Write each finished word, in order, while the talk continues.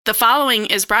The following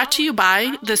is brought to you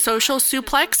by the Social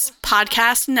Suplex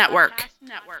Podcast Network.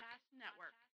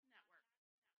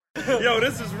 Yo,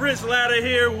 this is Rich Latta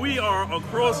here. We are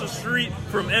across the street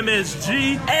from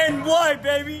MSG. NY,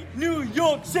 baby. New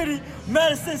York City,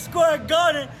 Madison Square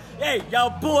Garden. Hey,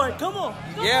 y'all boy, come on.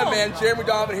 Man, Jeremy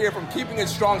Donovan here from Keeping It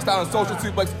Strong Style and Social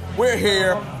Suplex. We're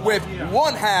here with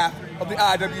one half of the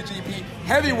IWGP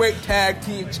Heavyweight Tag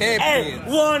Team Champions. Hey,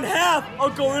 one half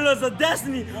of Gorillas of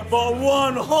Destiny, but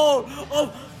one whole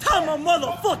of Tama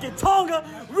motherfucking Tonga.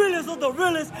 Realest of the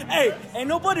realest. Hey, ain't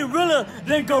nobody realer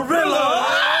than Gorilla.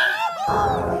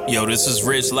 Yo, this is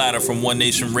Rich Latta from One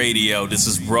Nation Radio. This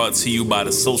is brought to you by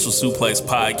the Social Suplex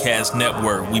Podcast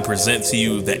Network. We present to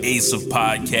you the Ace of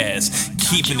Podcasts,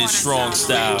 Keeping It Strong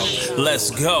Style. Let's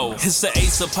go. It's the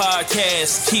Ace of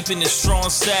Podcasts, Keeping It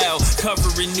Strong Style.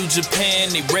 Covering New Japan,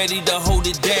 they ready to hold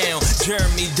it down.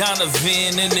 Jeremy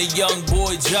Donovan and the young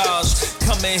boy Josh.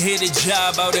 Come and hit a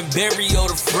job out in Barrio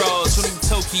the Frogs. From the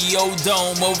Tokyo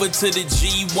Dome over to the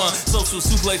G1. Social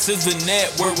Suplex is the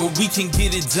network where we can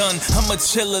get it done. I'ma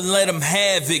chill and let them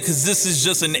have it, cause this is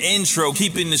just an intro.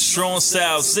 Keeping the strong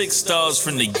style, 6 stars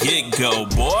from the get-go,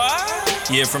 boy.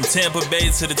 Yeah, from Tampa Bay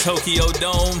to the Tokyo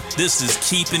Dome, this is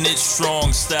Keeping It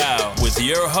Strong Style with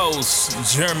your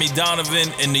hosts, Jeremy Donovan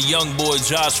and the young boy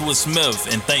Joshua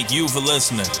Smith. And thank you for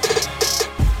listening.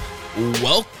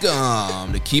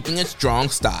 Welcome to Keeping It Strong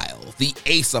Style, the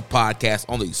Ace of Podcast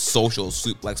on the Social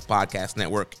Suplex Podcast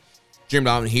Network. Jeremy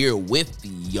Donovan here with the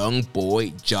young boy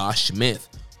Josh Smith.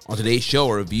 On today's show,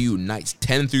 we'll review nights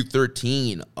 10 through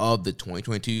 13 of the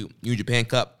 2022 New Japan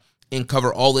Cup and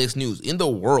cover all latest news in the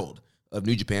world of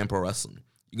New Japan Pro Wrestling.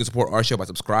 You can support our show by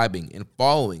subscribing and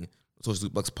following the Social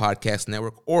Suplex Podcast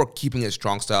Network or Keeping It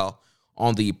Strong Style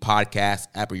on the podcast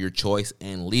app of your choice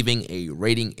and leaving a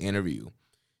rating and review.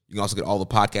 You can also get all the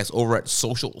podcasts over at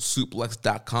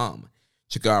socialsuplex.com.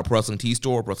 Check out our Pro Wrestling Tees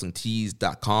store,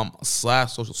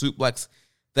 ProWrestlingTees.com/socialsuplex.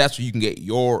 That's where you can get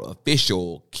your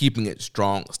official Keeping It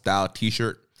Strong Style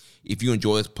t-shirt. If you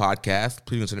enjoy this podcast,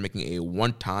 please consider making a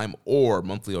one-time or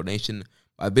monthly donation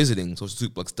by visiting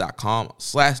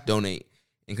socialsuplex.com/donate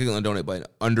and clicking on the donate button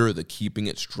under the Keeping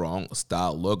It Strong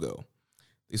Style logo.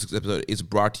 This week's episode is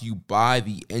brought to you by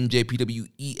the NJPW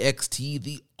EXT,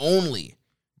 the only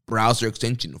browser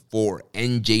extension for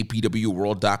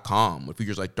NJPWWorld.com with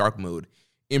features like dark mode,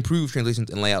 improved translations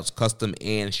and layouts, custom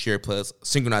and shared playlists,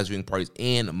 synchronized viewing parties,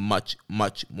 and much,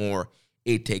 much more.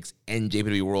 It takes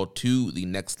NJPW World to the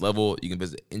next level. You can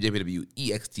visit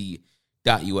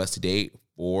njpwext.us today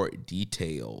for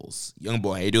details. Young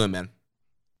boy, how you doing, man?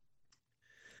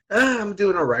 I'm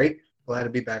doing all right. Glad to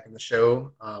be back in the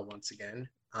show once again.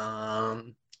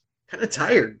 Kind of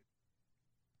tired.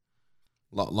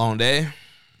 Long day?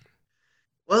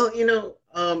 Well,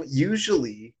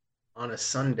 usually on a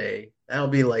Sunday, that'll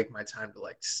be like my time to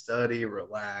like study,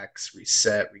 relax,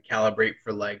 reset, recalibrate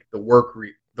for like the work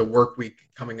week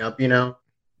coming up, Yeah.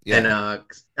 And I'm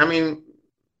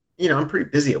pretty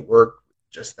busy at work,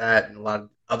 just that and a lot of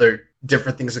other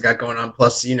different things I got going on.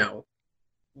 Plus,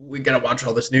 we got to watch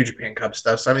all this New Japan Cup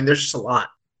stuff. So, there's just a lot.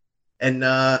 And,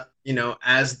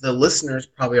 as the listeners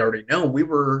probably already know, we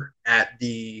were at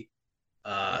the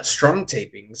Strong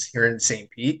tapings here in St.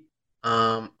 Pete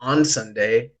on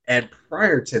Sunday. And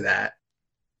prior to that,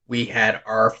 we had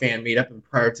our fan meetup. And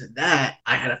prior to that,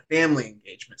 I had a family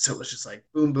engagement. So it was just like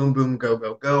boom, boom, boom, go,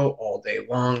 go, go all day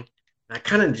long. And I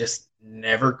kind of just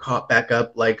never caught back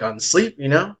up like on sleep,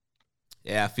 Yeah,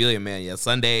 I feel you, man. Yeah,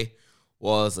 Sunday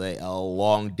was a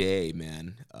long day,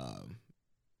 man.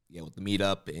 With the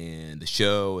meetup and the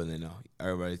show, and then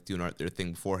everybody's doing their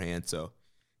thing beforehand. So,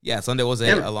 yeah, Sunday was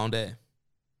a long day.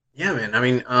 Yeah, man.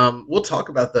 We'll talk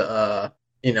about the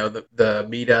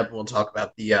meetup, and we'll talk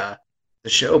about the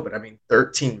show. But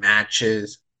 13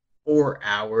 matches, 4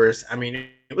 hours.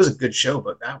 It was a good show,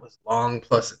 but that was long.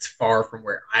 Plus, it's far from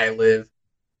where I live.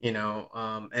 And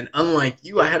unlike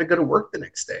you, I had to go to work the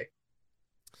next day.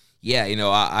 Yeah,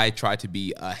 I try to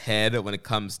be ahead when it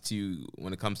comes to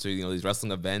these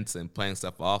wrestling events and playing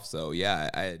stuff off. So yeah,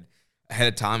 I had ahead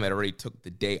of time. I'd already took the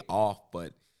day off,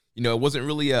 but it wasn't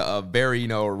really a very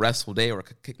restful day where I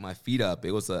could kick my feet up.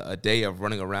 It was a day of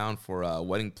running around for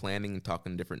wedding planning and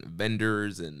talking to different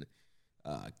vendors and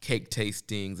cake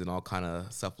tastings and all kind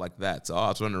of stuff like that. So I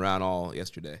was running around all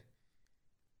yesterday.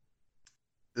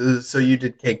 So you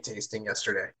did cake tasting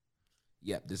yesterday?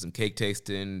 Yep, did some cake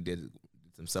tasting. Did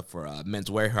some stuff for Men's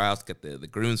Warehouse. Got the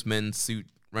groomsmen suit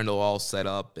rental all set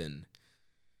up and.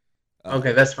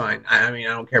 Okay, that's fine. I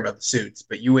don't care about the suits,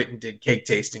 but you went and did cake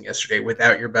tasting yesterday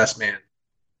without your best man.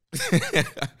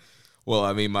 Well,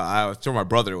 I was sure my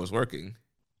brother was working.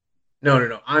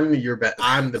 No. I'm your best.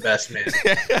 I'm the best man.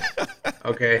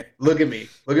 Okay, look at me.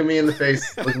 Look at me in the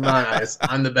face. Look in my eyes.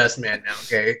 I'm the best man now.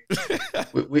 Okay,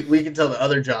 we can tell the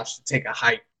other Josh to take a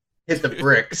hike, hit the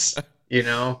bricks. You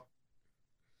know.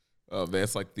 Oh man,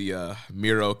 it's like the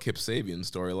Miro Kip Sabian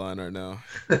storyline right now.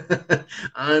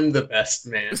 I'm the best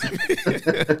man.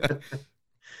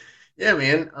 Yeah,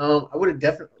 man. I would have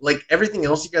definitely like everything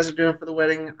else you guys are doing for the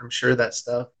wedding. I'm sure that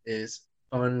stuff is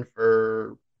fun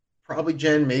for probably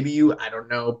Jen, maybe you. I don't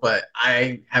know, but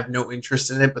I have no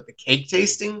interest in it. But the cake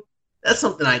tasting, that's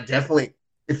something I definitely.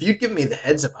 If you'd give me the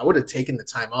heads up, I would have taken the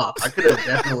time off. I could have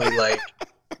definitely like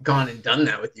gone and done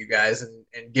that with you guys and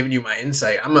given you my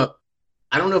insight. I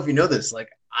don't know if you know this. Like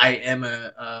I am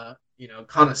a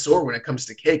connoisseur when it comes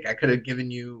to cake. I could have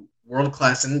given you world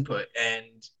class input, and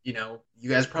you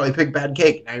guys probably picked bad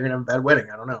cake. Now you're gonna have a bad wedding.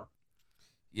 I don't know.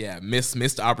 Yeah,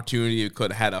 missed opportunity. We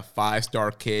could have had a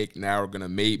 5-star cake. Now we're gonna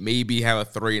maybe have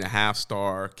a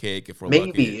 3.5-star cake if we're lucky.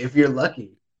 Maybe if you're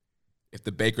lucky. If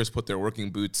the bakers put their working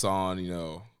boots on,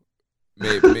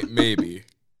 maybe.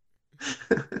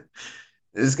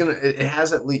 It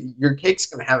has at least your cake's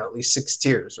gonna have at least 6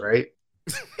 tiers, right?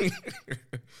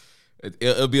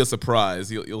 It'll be a surprise.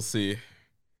 You'll see.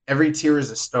 Every tier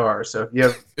is a star. So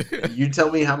if you tell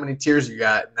me how many tiers you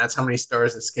got, and that's how many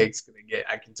stars this cake's gonna get.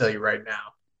 I can tell you right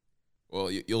now. Well,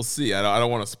 you'll see. I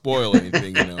don't want to spoil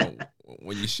anything.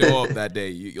 When you show up that day,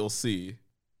 you'll see.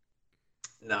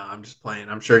 No, I'm just playing.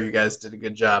 I'm sure you guys did a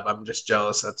good job. I'm just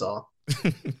jealous. That's all.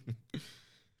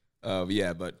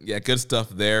 Good stuff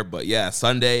there. But yeah,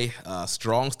 Sunday,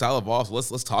 strong style evolves.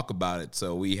 Let's talk about it.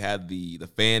 So we had the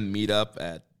fan meetup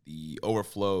at the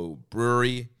Overflow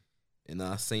Brewery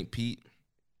in St. Pete.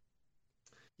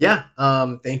 Yeah.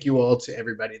 Thank you all to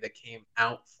everybody that came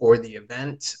out for the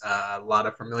event. A lot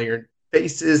of familiar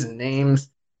faces and names.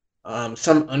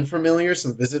 Some unfamiliar,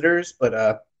 some visitors,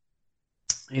 but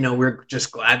we're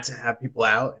just glad to have people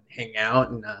out and hang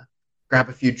out and grab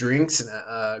a few drinks in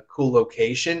a cool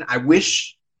location. I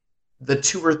wish the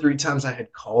 2 or 3 times I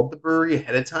had called the brewery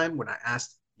ahead of time when I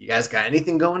asked, you guys got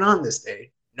anything going on this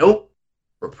day? Nope.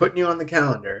 We're putting you on the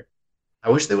calendar. I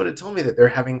wish they would have told me that they're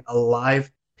having a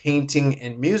live painting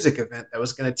and music event that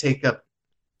was going to take up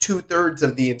 2/3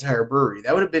 of the entire brewery.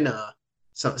 That would have been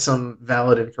some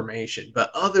valid information.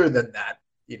 But other than that,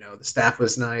 the staff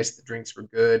was nice. The drinks were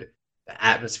good. The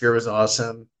atmosphere was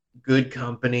awesome. Good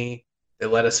company. They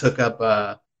let us hook up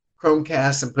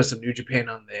Chromecast and put some New Japan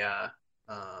on the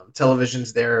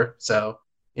televisions there. So,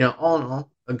 all in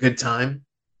all, a good time.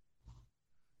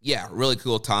 Yeah, really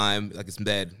cool time. Like I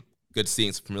said, good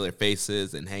seeing some familiar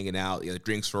faces and hanging out. The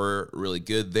drinks were really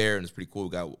good there, and it's pretty cool. We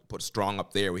got put Strong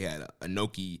up there. We had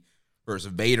Inoki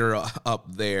versus Vader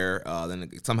up there. Then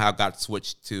it somehow got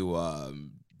switched to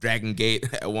Dragon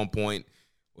Gate at one point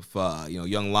with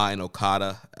young Lion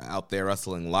Okada out there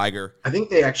wrestling Liger. I think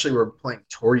they actually were playing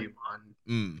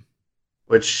Toryumon,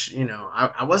 which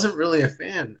I wasn't really a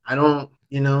fan. I don't.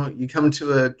 You come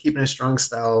to a Keeping It Strong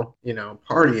style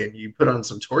party and you put on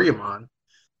some Toryumon.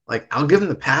 Like, I'll give them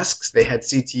the pass because they had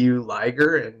CTU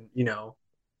Liger and,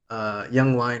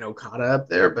 young Lion Okada up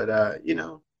there. But, I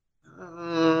don't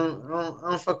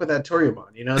fuck with that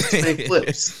Toryumon. It's too many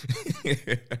flips.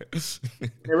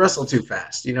 They wrestle too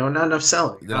fast. Not enough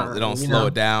selling. They don't slow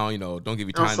it down. Don't give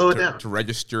you time to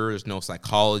register. There's no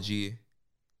psychology.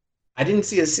 I didn't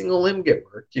see a single limb get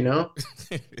worked,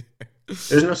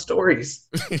 There's no stories.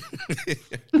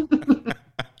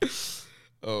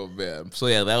 Oh, man. So,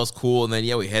 yeah, that was cool. And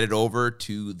then, we headed over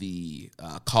to the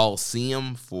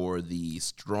Coliseum for the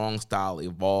Strong Style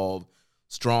Evolve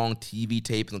Strong TV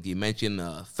tape. Like you mentioned,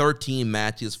 13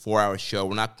 matches, 4-hour show.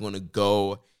 We're not going to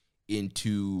go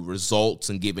into results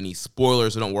and give any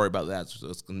spoilers, so don't worry about that. So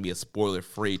it's going to be a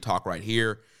spoiler-free talk right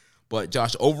here. But,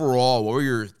 Josh, overall, what were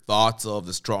your thoughts of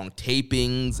the Strong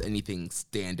tapings? Anything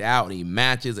stand out? Any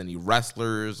matches? Any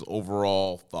wrestlers?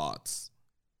 Overall thoughts?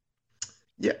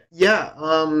 Yeah.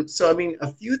 So, I mean,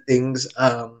 a few things.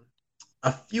 A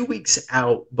few weeks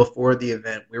out before the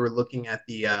event, we were looking at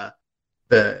the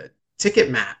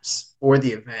ticket maps for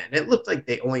the event. And it looked like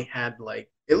they only had,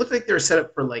 it looked like they were set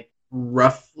up for,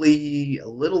 roughly a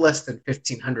little less than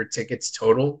 1,500 tickets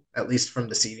total, at least from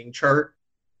the seating chart.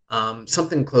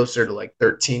 Something closer to,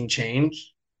 13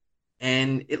 change.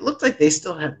 And it looked like they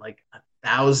still had,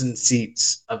 1,000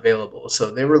 seats available. So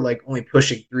they were, only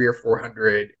pushing 300 or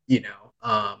 400,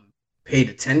 paid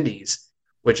attendees,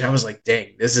 which I was like,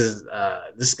 dang, this is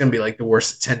going to be the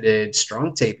worst attended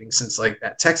Strong taping since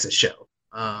that Texas show,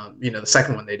 the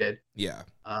second one they did. Yeah.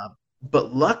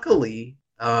 But luckily,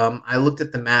 I looked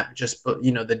at the map just,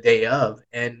 the day of,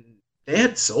 and they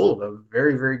had sold a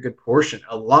very, very good portion,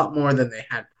 a lot more than they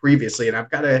had previously. And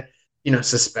I've got to,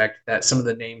 suspect that some of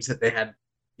the names that they had,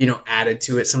 added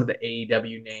to it, some of the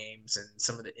AEW names and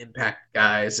some of the Impact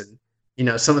guys and,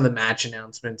 some of the match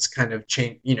announcements kind of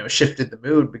changed, shifted the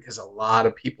mood because a lot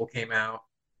of people came out.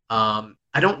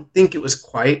 I don't think it was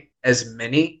quite as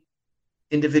many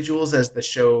individuals as the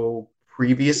show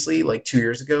previously, like 2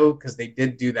 years ago, because they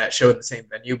did do that show in the same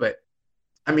venue. But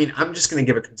I mean, I'm just going to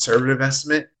give a conservative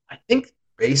estimate. I think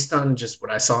based on just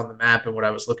what I saw on the map and what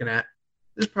I was looking at,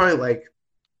 there's probably like,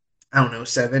 I don't know,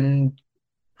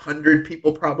 700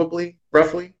 people probably,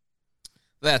 roughly.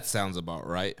 That sounds about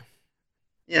right.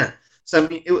 Yeah. So, I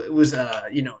mean, it was,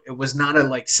 it was not a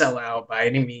like sellout by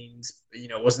any means.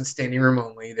 It wasn't standing room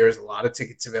only. There was a lot of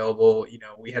tickets available.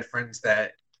 We had friends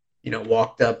that,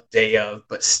 walked up day of,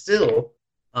 but still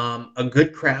a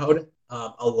good crowd,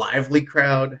 a lively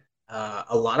crowd.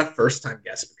 A lot of first-time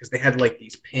guests because they had like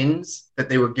these pins that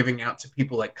they were giving out to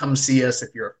people like, come see us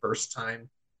if you're a first-time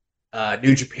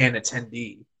New Japan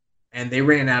attendee. And they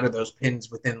ran out of those pins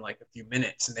within like a few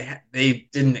minutes. And they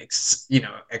didn't,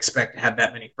 expect to have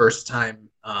that many first-time,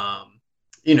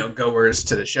 goers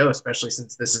to the show, especially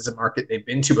since this is a market they've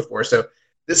been to before. So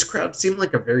this crowd seemed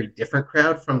like a very different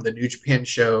crowd from the New Japan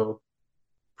show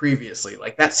previously.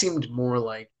 Like that seemed more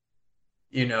like,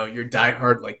 your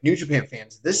diehard like New Japan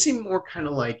fans. This seemed more kind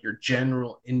of like your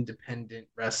general independent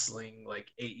wrestling, like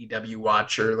AEW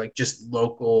watcher, like just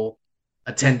local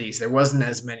attendees. There wasn't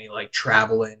as many like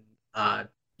traveling,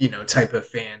 type of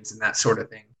fans and that sort of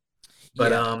thing.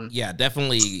 But yeah,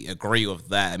 definitely agree with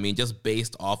that. I mean, just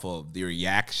based off of the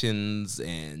reactions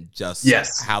and just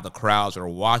how the crowds are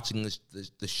watching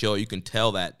the show, you can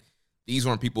tell that these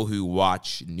weren't people who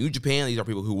watch New Japan. These are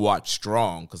people who watch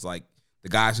Strong, because like the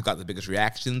guys who got the biggest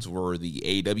reactions were the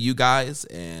AEW guys,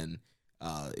 and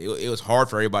it was hard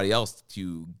for everybody else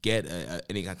to get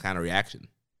any kind of reaction.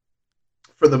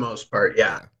 For the most part,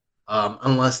 yeah.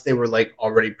 Unless they were like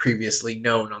already previously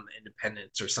known on the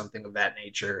independents or something of that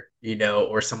nature,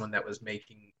 or someone that was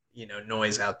making,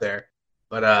 noise out there.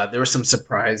 But there were some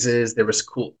surprises. There was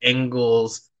cool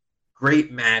angles,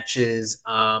 great matches.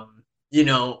 Again,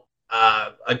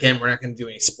 we're not going to do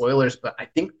any spoilers, but I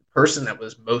think the person that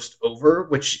was most over,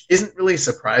 which isn't really a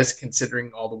surprise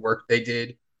considering all the work they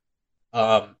did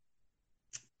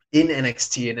in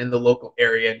NXT and in the local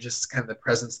area, and just kind of the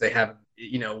presence they have,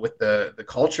 with the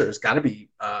culture, has got to be.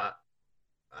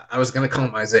 I was going to call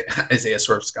him Isaiah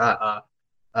Swerve Scott,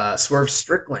 Swerve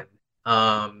Strickland.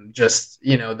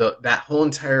 That whole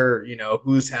entire,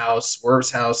 whose house,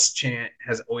 Swerve's house chant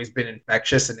has always been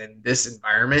infectious, and in this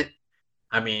environment,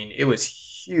 I mean, it was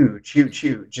huge.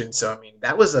 And so, I mean,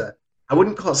 that was I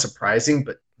wouldn't call it surprising,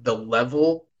 but the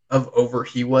level of over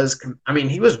he was,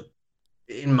 he was,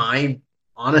 in my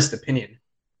honest opinion,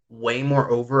 way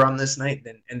more over on this night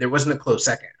and there wasn't a close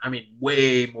second. I mean,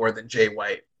 way more than Jay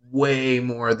White, way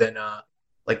more than,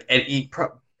 like Eddie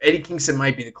Kingston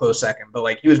might be the close second, but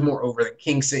like he was more over than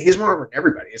Kingston. He's more over than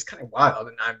everybody. It's kind of wild.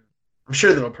 And I'm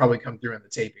sure that'll probably come through in the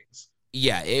tapings.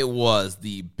 Yeah, it was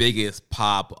the biggest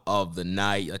pop of the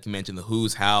night. Like you mentioned, the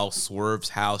Who's House, Swerve's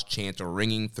House chants are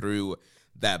ringing through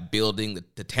that building.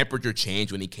 The temperature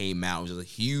changed when he came out. It was a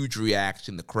huge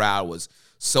reaction. The crowd was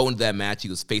so into that match. He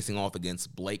was facing off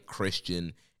against Blake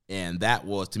Christian. And that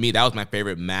was, to me, that was my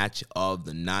favorite match of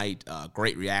the night.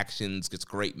 Great reactions, just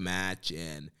great match.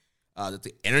 And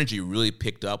the energy really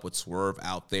picked up with Swerve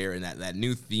out there. And that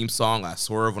new theme song, I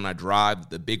Swerve When I Drive,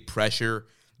 the big pressure.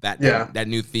 That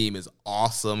new theme is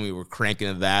awesome. We were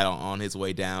cranking that on his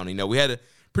way down. We had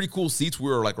pretty cool seats. We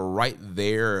were like right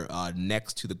there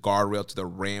next to the guardrail, to the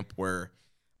ramp where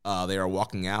they are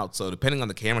walking out. So depending on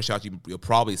the camera shot, you'll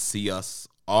probably see us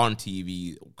on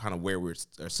TV, kind of where we're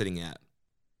sitting at.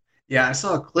 Yeah, I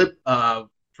saw a clip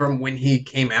from when he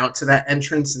came out to that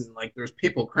entrance, and like there's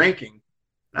people cranking.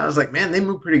 And I was like, man, they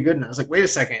move pretty good. And I was like, wait a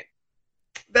second,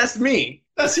 that's me.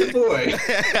 That's your boy.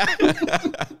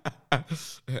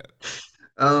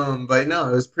 But no,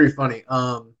 it was pretty funny.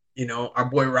 Our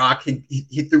boy Rock,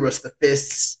 he threw us the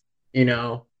fists,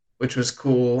 which was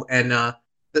cool. And the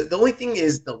only thing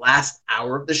is, the last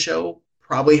hour of the show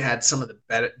probably had some of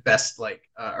the best, like,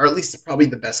 or at least probably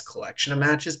the best collection of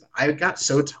matches. But I got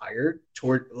so tired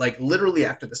literally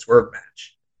after the Swerve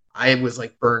match. I was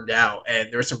like burned out, and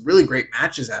there were some really great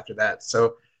matches after that.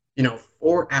 So,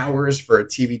 4 hours for a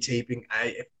TV taping,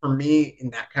 for me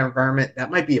in that kind of environment, that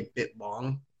might be a bit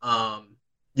long.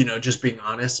 Just being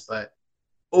honest, but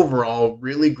overall,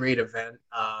 really great event.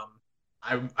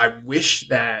 I wish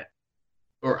that,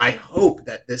 or I hope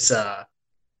that this,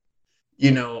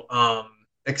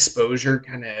 exposure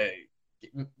kind of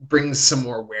brings some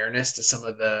more awareness to some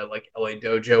of the like LA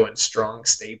Dojo and Strong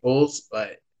staples.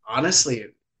 But honestly,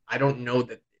 I don't know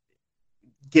that,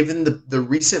 given the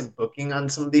recent booking on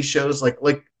some of these shows, like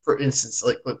for instance,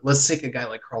 like let's take a guy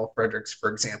like Carl Fredericks,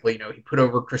 for example. You know, he put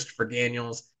over Christopher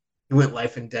Daniels. He went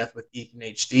life and death with Ethan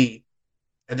HD.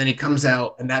 And then he comes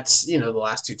out, and that's, you know, the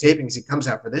last 2 tapings. He comes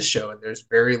out for this show, and there's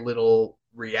very little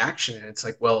reaction. And it's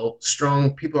like, well,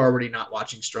 Strong, people are already not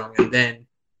watching Strong. And then,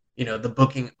 you know, the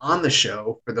booking on the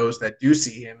show for those that do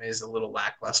see him is a little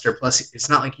lackluster. Plus, it's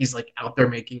not like he's like out there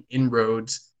making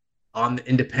inroads on the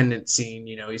independent scene.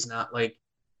 You know, he's not like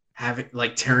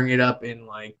tearing it up in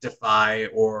like Defy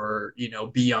or, you know,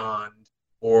 Beyond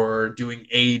or doing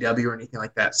AEW or anything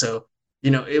like that. So,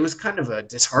 you know, it was kind of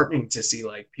disheartening to see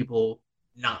like people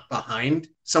not behind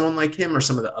someone like him or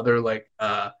some of the other like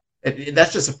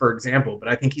that's just for example, but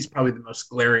I think he's probably the most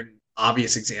glaring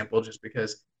obvious example, just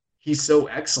because he's so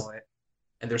excellent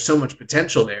and there's so much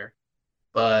potential there,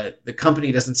 but the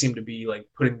company doesn't seem to be like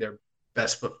putting their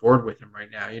best foot forward with him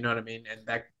right now, you know what I mean?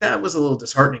 And that was a little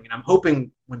disheartening, and I'm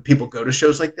hoping when people go to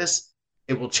shows like this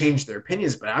it will change their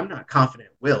opinions, but I'm not confident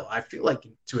it will. I feel like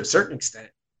to a certain extent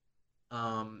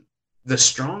the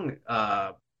Strong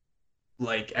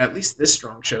like at least this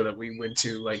Strong show that we went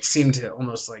to like seemed to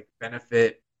almost like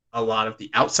benefit a lot of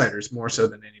the outsiders more so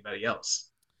than anybody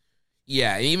else.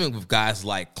 Yeah, even with guys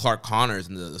like Clark Connors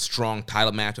in the Strong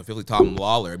title match with Philly Tom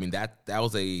Lawler, I mean, that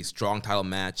was a Strong title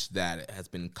match that has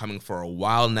been coming for a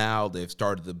while now. They've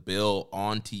started the build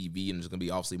on TV, and there's going to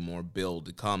be obviously more build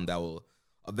to come that will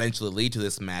eventually lead to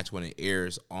this match when it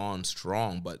airs on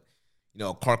Strong. But, you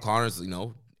know, Clark Connors, you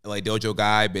know, LA Dojo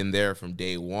guy, been there from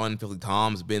day one. Philly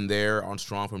Tom's been there on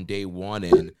Strong from day one,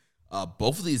 and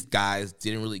both of these guys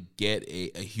didn't really get a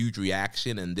huge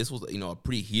reaction, and this was, you know, a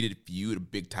pretty heated feud, a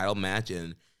big title match,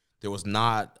 and there was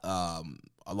not a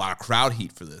lot of crowd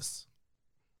heat for this.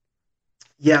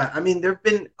 Yeah, I mean, there have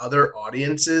been other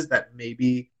audiences that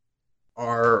maybe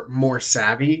are more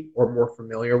savvy or more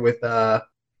familiar with,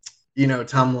 you know,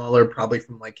 Tom Lawler, probably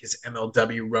from like his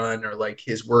MLW run or like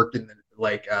his work in the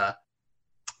like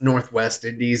Northwest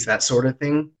Indies, that sort of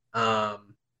thing.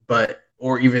 But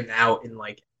or even out in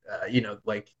like you know,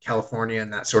 like California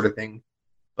and that sort of thing.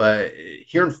 But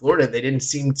here in Florida, they didn't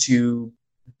seem to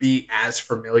be as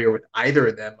familiar with either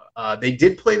of them. They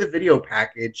did play the video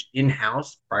package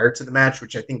in-house prior to the match,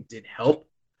 which I think did help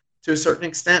to a certain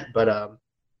extent. But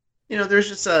you know, there's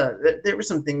just there were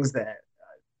some things that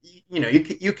you know,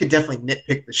 you could definitely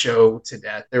nitpick the show to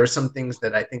death. There were some things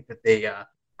that I think that they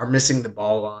are missing the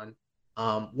ball on.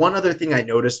 One other thing I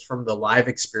noticed from the live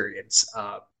experience,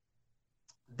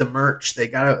 the merch, they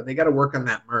gotta work on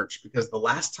that merch, because the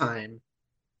last time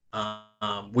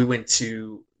we went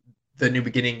to the New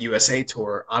Beginning USA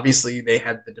tour, obviously they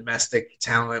had the domestic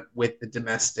talent with the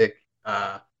domestic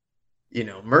you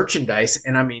know, merchandise,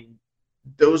 and I mean,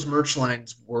 those merch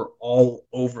lines were all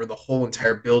over the whole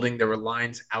entire building. There were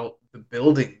lines out the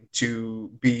building to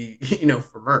be, you know,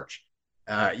 for merch.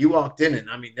 You walked in, and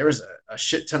I mean, there was a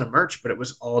shit ton of merch, but it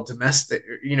was all domestic.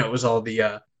 You know, it was all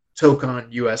the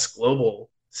Tokon US Global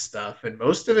stuff, and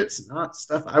most of it's not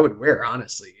stuff I would wear,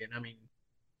 honestly. And I mean,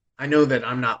 I know that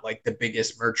I'm not like the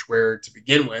biggest merch wearer to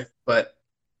begin with, but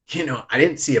you know, I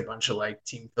didn't see a bunch of like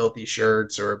Team Filthy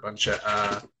shirts or a bunch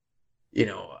of you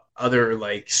know, other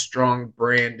like Strong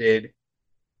branded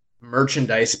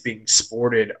merchandise being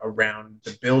sported around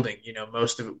the building. You know,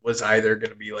 most of it was either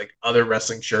going to be like other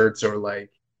wrestling shirts or like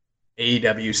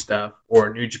AEW stuff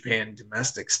or New Japan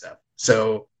domestic stuff.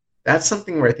 So that's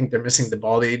something where I think they're missing the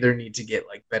ball. They either need to get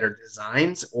like better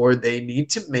designs, or they need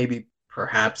to maybe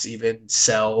perhaps even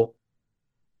sell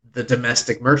the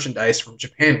domestic merchandise from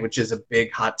Japan, which is a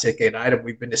big hot ticket item.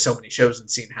 We've been to so many shows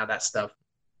and seen how that stuff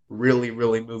really,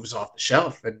 really moves off the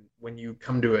shelf. And when you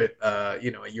come to a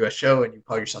you know, a US show and you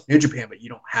call yourself New Japan, but you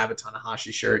don't have a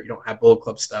Tanahashi shirt, you don't have Bullet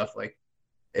Club stuff, like,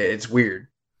 it's weird.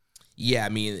 Yeah, I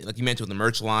mean, like you mentioned with the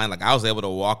merch line, like I was able to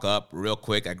walk up real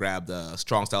quick. I grabbed the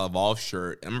Strong Style Evolve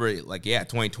shirt. I remember, like, yeah,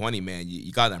 2020, man,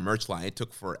 you got that merch line. It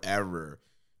took forever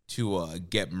to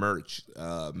get merch.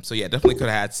 So yeah, definitely could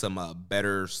have had some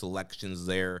better selections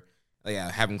there.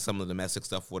 Yeah, having some of the domestic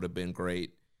stuff would have been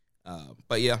great.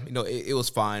 But yeah, you know, it was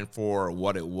fine for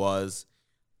what it was.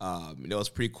 You know, it's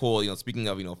pretty cool. You know, speaking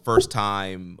of, you know, first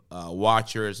time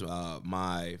watchers,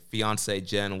 my fiance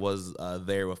Jen was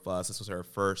there with us. This was her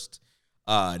first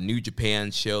New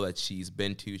Japan show that she's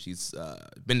been to. She's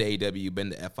been to AEW,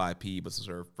 been to FIP, but this was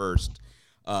her first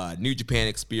New Japan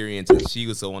experience, and she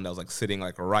was the one that was like sitting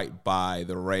like right by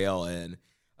the rail, and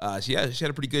she had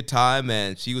a pretty good time,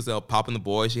 and she was popping the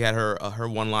boys. She had her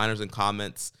one-liners and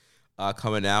comments.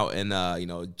 coming out,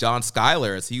 and John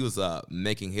Schuyler, as he was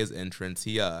making his entrance,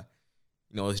 he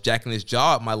was jacking his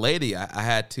jaw at my lady. I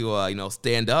had to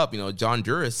stand up. John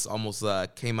Juris almost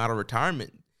came out of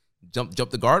retirement, jumped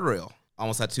the guardrail.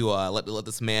 Almost had to let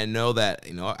this man know that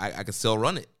I could still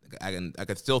run it. I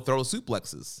could still throw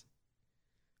suplexes.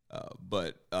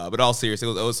 But all serious, it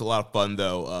was a lot of fun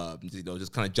though.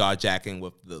 Just kind of jaw jacking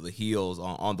with the heels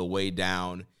on the way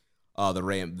down the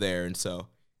ramp there, and so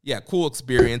yeah, cool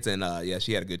experience, and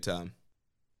she had a good time.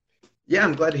 Yeah,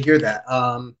 I'm glad to hear that.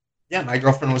 Yeah, my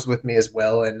girlfriend was with me as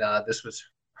well, and this was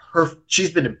her.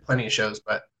 She's been in plenty of shows,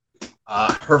 but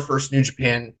her first New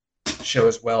Japan show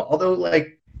as well. Although, I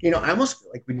almost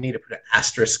feel like we need to put an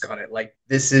asterisk on it. Like,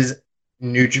 this is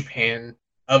New Japan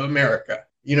of America.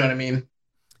 You know what I mean?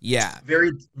 Yeah.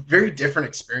 Very, very different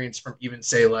experience from even,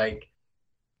 say,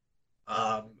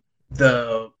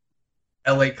 the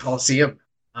LA Coliseum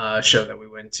show that we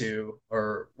went to.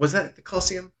 Or was that at the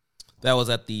Coliseum? That was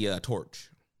at the Torch.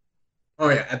 Oh,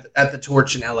 yeah, at the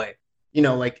Torch in LA.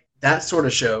 That sort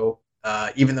of show,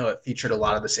 even though it featured a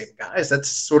lot of the same guys, that's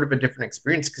sort of a different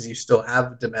experience because you still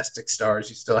have domestic stars.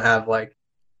 You still have, God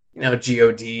and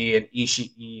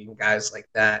Ishii and guys like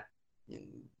that.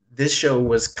 This show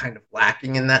was kind of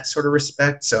lacking in that sort of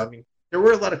respect. So, there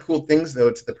were a lot of cool things,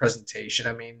 though, to the presentation.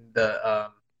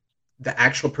 The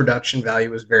actual production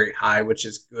value was very high, which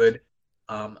is good.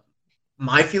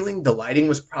 My feeling, the lighting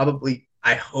was probably,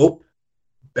 I hope,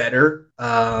 better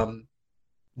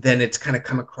than it's kind of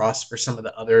come across for some of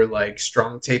the other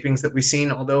strong tapings that we've seen.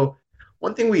 Although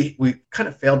one thing we kind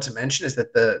of failed to mention is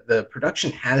that the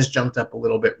production has jumped up a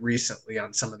little bit recently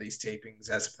on some of these tapings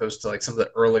as opposed to some of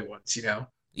the early ones,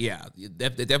 Yeah,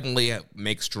 they definitely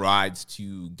make strides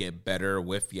to get better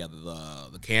with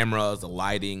the cameras, the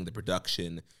lighting, the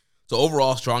production. So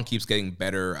overall, Strong keeps getting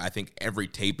better. I think every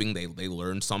taping they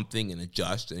learn something and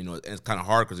adjust. And, and it's kind of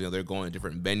hard because they're going to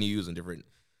different venues and different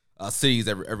cities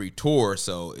every tour.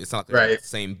 So it's not the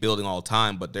same building all the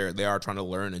time, but they are trying to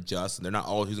learn, adjust, and they're not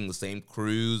always using the same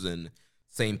crews and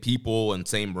same people and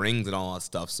same rings and all that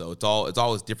stuff. So it's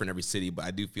always different every city. But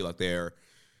I do feel like they're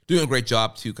doing a great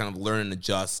job to kind of learn and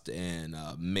adjust and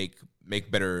make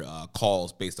better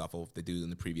calls based off of what they do in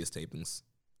the previous tapings.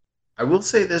 I will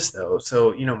say this, though.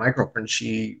 So, my girlfriend,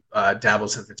 she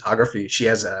dabbles in photography. She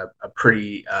has a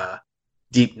pretty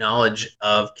deep knowledge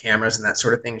of cameras and that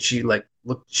sort of thing. She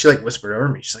whispered over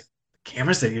me. She's like, the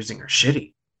cameras they're using are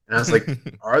shitty. And I was like,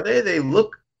 are they? They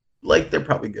look like they're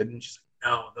probably good. And she's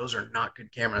like, no, those are not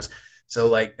good cameras. So,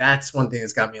 that's one thing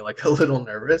that's got me, a little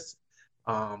nervous.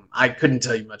 I couldn't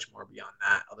tell you much more beyond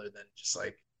that other than just,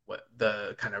 what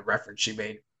the kind of reference she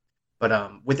made.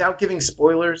 But without giving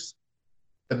spoilers,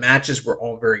 the matches were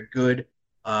all very good.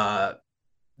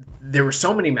 There were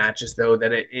so many matches, though, that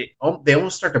they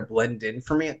almost start to blend in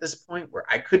for me at this point where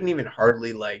I couldn't even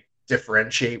hardly,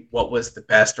 differentiate what was the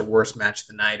best or worst match of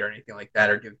the night or anything like that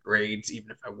or give grades even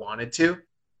if I wanted to.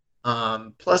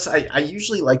 Plus, I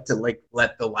usually like to,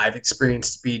 let the live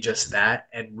experience be just that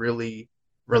and really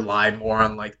rely more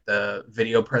on, the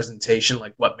video presentation,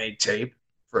 what made tape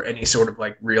for any sort of,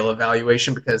 real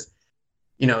evaluation because –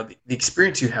 the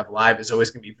experience you have live is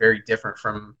always going to be very different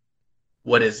from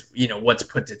what is, what's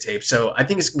put to tape. So I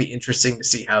think it's going to be interesting to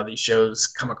see how these shows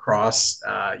come across,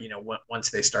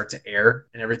 once they start to air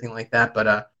and everything like that.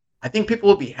 But I think people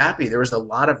will be happy. There was a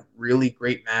lot of really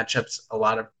great matchups, a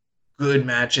lot of good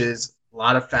matches, a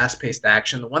lot of fast-paced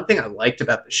action. The one thing I liked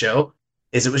about the show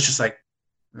is it was just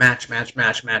match,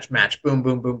 boom,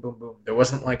 boom, boom, boom, boom. There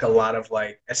wasn't a lot of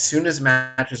as soon as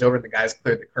match was over and the guys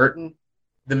cleared the curtain,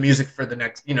 the music for the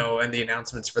next, and the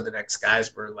announcements for the next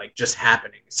guys were just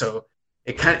happening. So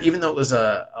it kind of, even though it was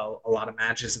a lot of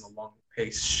matches and a long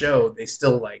paced show, they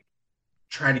still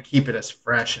try to keep it as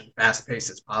fresh and fast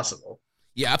paced as possible.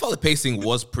 Yeah, I thought the pacing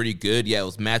was pretty good. Yeah, it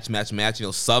was match.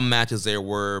 Some matches there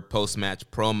were post match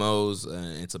promos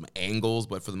and some angles,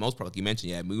 but for the most part, like you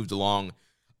mentioned, it moved along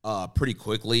pretty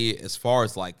quickly. As far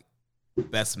as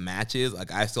best matches,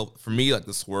 for me,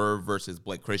 the Swerve versus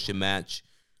Blake Christian match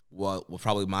was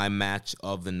probably my match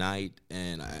of the night,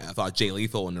 and I thought Jay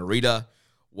Lethal and Narita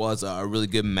was a really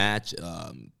good match.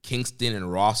 Kingston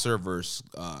and Rosser versus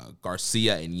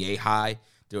Garcia and Yehai.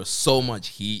 There was so much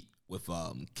heat with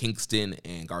Kingston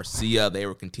and Garcia. They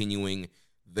were continuing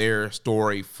their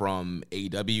story from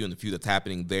AEW and the feud that's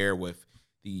happening there with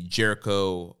the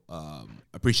Jericho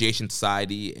Appreciation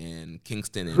Society and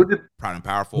Kingston and Proud and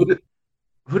Powerful.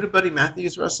 Who did Buddy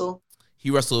Matthews wrestle?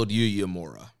 He wrestled Yuya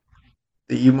Uemura.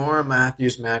 The Uemura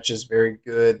Matthews match is very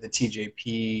good. The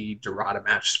TJP Dorada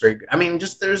match is very good.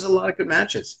 There's a lot of good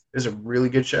matches. It was a really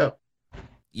good show.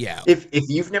 Yeah. If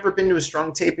you've never been to a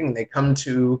Strong taping and they come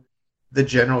to the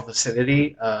general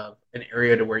vicinity of an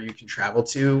area to where you can travel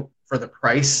to for the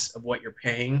price of what you're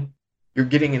paying, you're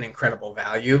getting an incredible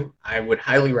value. I would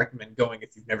highly recommend going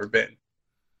if you've never been.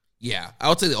 Yeah, I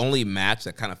would say the only match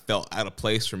that kind of felt out of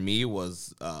place for me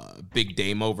was Big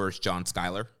Damo versus John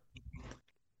Skyler.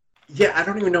 Yeah, I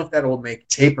don't even know if that'll make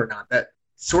tape or not. That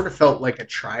sort of felt like a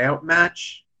tryout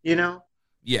match, you know?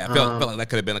 Yeah, it felt like that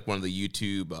could have been like one of the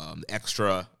YouTube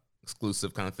extra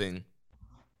exclusive kind of thing.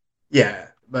 Yeah,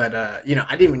 but I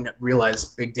didn't even realize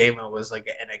Big Damo was like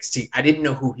an NXT. I didn't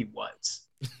know who he was,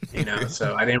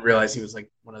 so I didn't realize he was like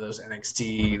one of those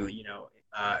NXT,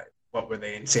 what were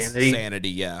they, Insanity? Insanity,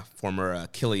 yeah. Former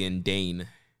Killian Dane.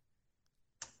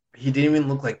 He didn't even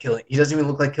look like Killian. He doesn't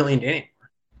even look like Killian Dane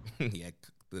anymore. Yeah,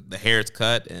 the hair is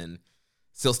cut and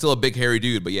still a big hairy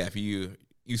dude, but yeah, if you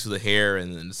used to the hair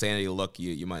and the Insanity look,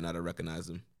 you might not have recognized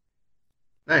him.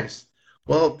 Nice.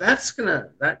 Well,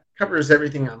 that covers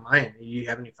everything on my end. Do you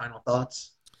have any final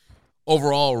thoughts?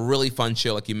 Overall, really fun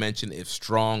show. Like you mentioned, if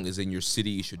Strong is in your city,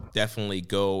 you should definitely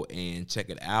go and check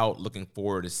it out. Looking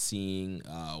forward to seeing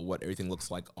what everything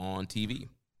looks like on TV.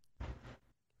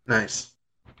 Nice.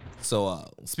 So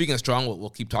speaking of Strong, we'll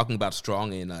keep talking about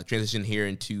Strong and transition here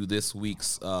into this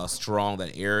week's Strong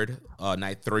that aired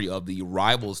night 3 of the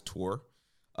Rivals Tour.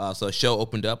 So the show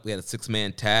opened up. We had a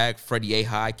 6-man tag. Freddie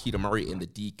Ahai, Keita Murray, and the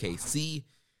DKC.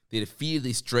 They defeated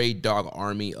the Stray Dog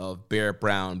Army of Bear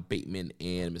Brown, Bateman,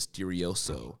 and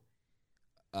Mysterioso.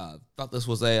 Thought this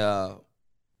was a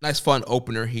nice, fun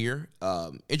opener here.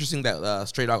 Interesting that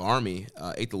Stray Dog Army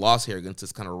ate the loss here against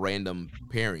this kind of random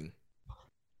pairing.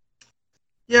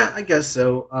 Yeah, I guess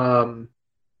so. At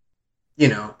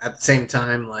the same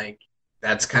time, like,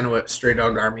 that's kind of what Stray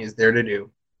Dog Army is there to do.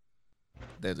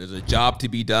 There's a job to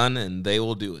be done, and they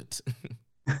will do it.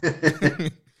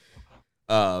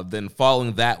 Then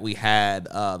following that, we had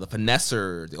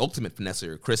the ultimate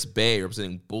finesser, Chris Bay,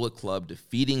 representing Bullet Club,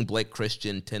 defeating Blake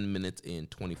Christian 10 minutes and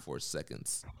 24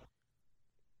 seconds.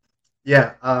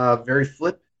 Yeah, very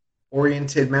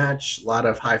flip-oriented match. A lot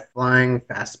of high-flying,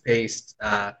 fast-paced.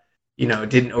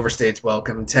 Didn't overstay its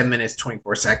welcome. 10 minutes,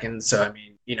 24 seconds. So, I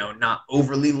mean, not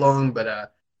overly long, but I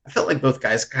felt like both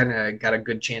guys kind of got a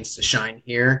good chance to shine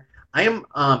here. I am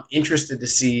interested to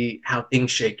see how things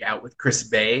shake out with Chris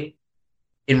Bay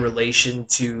in relation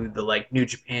to the New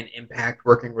Japan Impact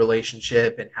working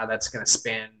relationship and how that's going to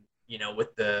span,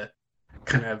 with the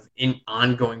kind of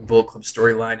ongoing Bullet Club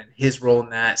storyline and his role in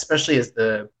that, especially as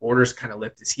the borders kind of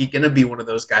lift. Is he going to be one of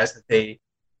those guys that they,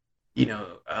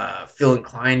 feel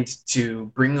inclined to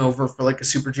bring over for like a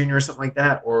Super Junior or something like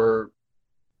that? Or,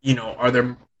 are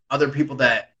there other people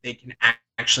that they can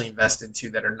actually invest into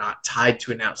that are not tied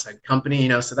to an outside company?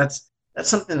 So that's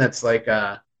something that's like,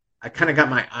 I kind of got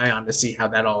my eye on to see how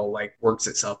that all works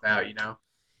itself out,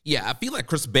 Yeah, I feel like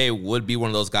Chris Bay would be one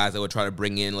of those guys that would try to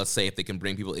bring in, let's say, if they can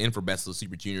bring people in for Best of the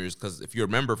Super Juniors, because if you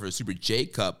remember for the Super J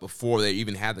Cup, before they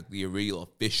even had the real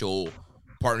official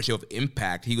partnership with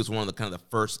Impact, he was one of the kind of the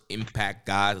first Impact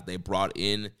guys that they brought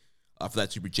in for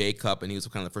that Super J Cup, and he was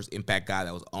kind of the first Impact guy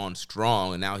that was on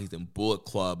Strong, and now he's in Bullet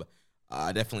Club.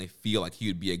 I definitely feel like he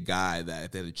would be a guy that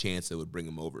if they had a chance, they would bring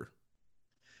him over.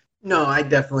 No, I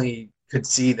definitely could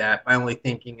see that. My only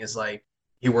thinking is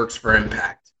he works for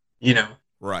Impact,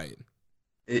 Right.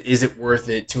 Is it worth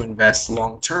it to invest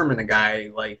long term in a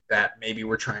guy like that? Maybe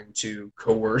we're trying to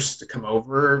coerce to come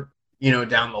over,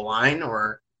 down the line,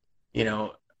 or,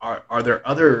 are there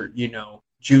other,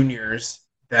 juniors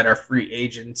that are free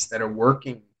agents that are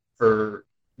working for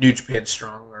New Japan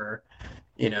Strong, or,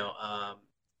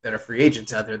 that are free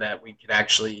agents out there that we could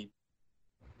actually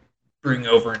bring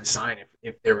over and sign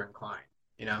if they were inclined,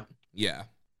 Yeah.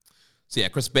 So, yeah,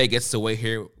 Chris Bay gets to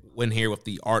win here with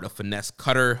the Art of Finesse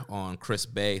Cutter on Chris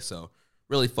Bay. So,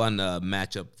 really fun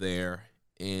matchup there.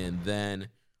 And then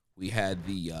we had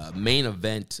the main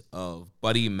event of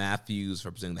Buddy Matthews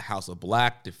representing the House of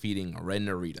Black, defeating Ren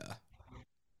Narita.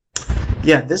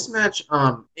 Yeah, this match,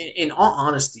 in all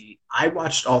honesty, I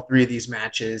watched all 3 of these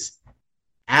matches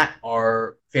at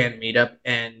our fan meetup,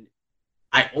 and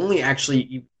I only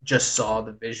actually just saw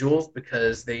the visuals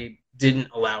because they didn't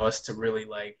allow us to really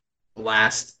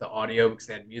blast the audio because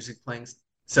they had music playing.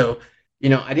 So,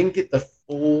 I didn't get the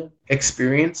full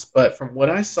experience, but from what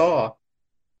I saw,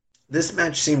 this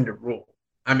match seemed to rule.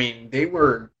 I mean, they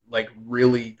were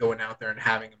really going out there and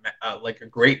having a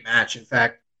great match. In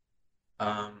fact,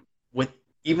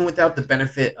 even without the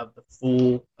benefit of the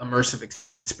full immersive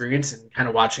experience and kind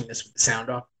of watching this with the sound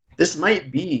off, this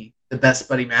might be the best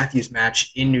Buddy Matthews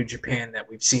match in New Japan that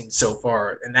we've seen so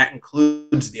far, and that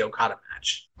includes the Okada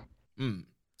match.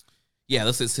 Yeah,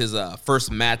 this is his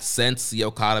first match since the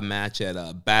Okada match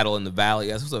at Battle in the Valley.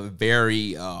 This was a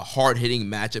very hard-hitting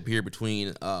matchup here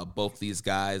between both these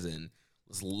guys. And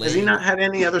has he not had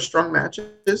any other strong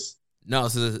matches? No,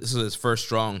 this is his first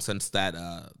strong since that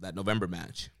November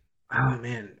match. Oh,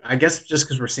 man. I guess just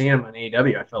because we're seeing him on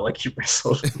AEW, I felt like he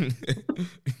wrestled.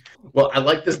 Well, I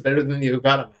like this better than the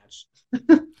Okada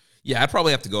match. Yeah, I'd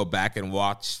probably have to go back and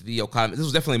watch the Okada. This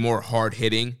was definitely more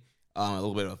hard-hitting. A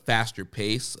little bit of a faster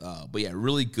pace. But yeah,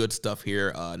 really good stuff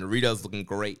here. Narita's looking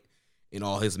great in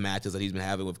all his matches that he's been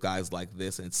having with guys like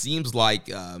this. And it seems like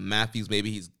Matthews,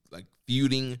 maybe he's like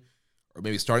feuding or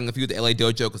maybe starting a feud with the LA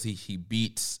Dojo because he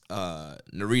beats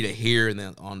Narita here. And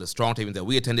then on the Strong tapings that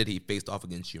we attended, he faced off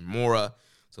against Yamura.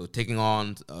 So taking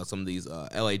on some of these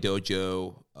LA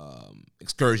Dojo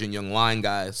Excursion Young Lion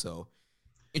guys. So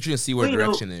interesting to see what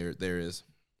direction there is.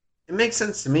 It makes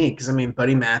sense to me because, I mean,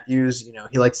 Buddy Matthews,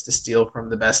 he likes to steal from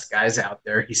the best guys out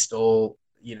there. He stole,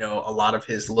 a lot of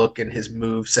his look and his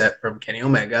move set from Kenny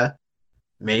Omega.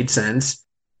 Made sense.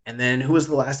 And then who was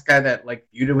the last guy that,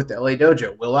 feuded with the LA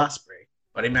Dojo? Will Ospreay.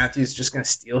 Buddy Matthews just going to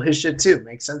steal his shit, too.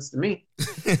 Makes sense to me.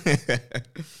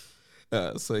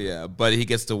 So, yeah, Buddy, he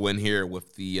gets to win here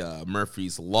with the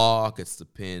Murphy's Law, gets the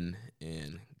pin,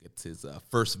 and gets his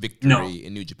first victory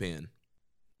in New Japan.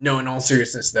 No, in all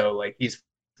seriousness, though, he's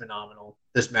phenomenal.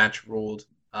 This match ruled.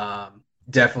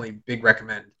 Definitely big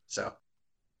recommend. So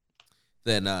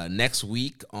then next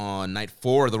week on night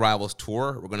 4 of the Rivals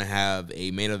Tour, we're going to have a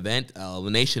main event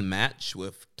elimination match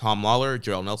with Tom Lawler,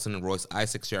 Gerald Nelson, Royce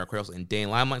Isaacs, Jared Kratos, and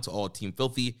Dane Limelight. So all Team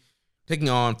Filthy taking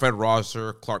on Fred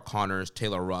Rosser, Clark Connors,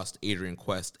 Taylor Rust, Adrian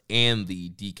Quest, and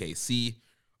the DKC.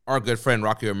 Our good friend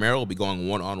Rocky Romero will be going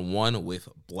one-on-one with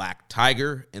Black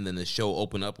Tiger, and then the show will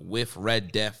open up with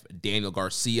Red Def Daniel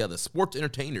Garcia, the sports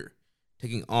entertainer,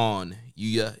 taking on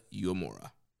Yuya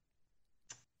Uemura.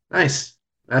 Nice.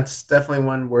 That's definitely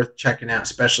one worth checking out,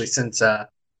 especially since,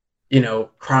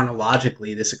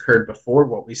 chronologically this occurred before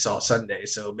what we saw Sunday,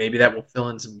 so maybe that will fill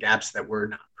in some gaps that we're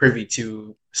not privy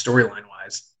to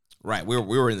storyline-wise. Right, we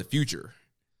were in the future.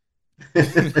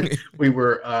 We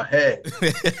were ahead.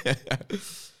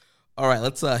 All right,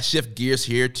 let's shift gears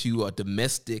here to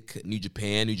domestic New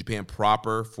Japan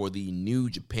proper for the New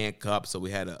Japan Cup. So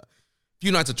we had a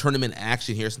few nights of tournament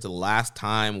action here since the last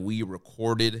time we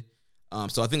recorded.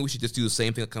 So I think we should just do the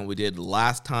same thing like we did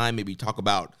last time, maybe talk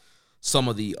about some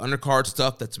of the undercard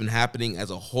stuff that's been happening as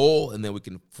a whole, and then we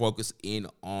can focus in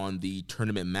on the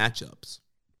tournament matchups.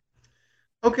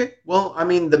 Okay, well, I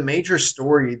mean, the major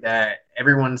story that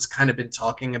everyone's kind of been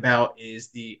talking about is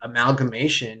the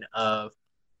amalgamation of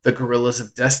the Gorillas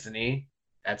of Destiny,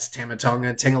 that's Tama Tonga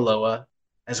and Tangaloa,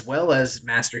 as well as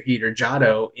Master Heater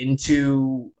Jado,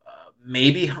 into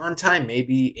maybe Hantai,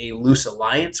 maybe a loose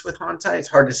alliance with Hantai. It's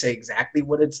hard to say exactly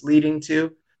what it's leading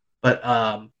to, but,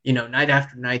 night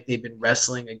after night, they've been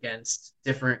wrestling against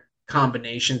different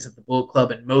combinations of the Bullet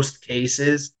Club. In most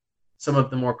cases, some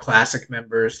of the more classic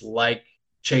members like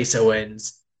Chase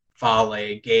Owens,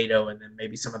 Fale, Gato, and then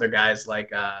maybe some other guys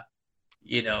like,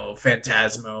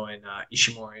 Phantasmo and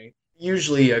Ishimori.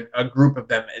 Usually a group of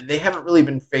them. They haven't really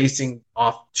been facing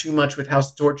off too much with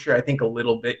House of Torture. I think a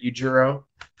little bit Yujiro.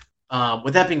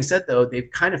 With that being said, though,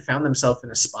 they've kind of found themselves in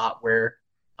a spot where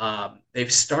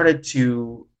they've started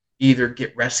to either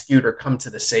get rescued or come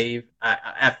to the save.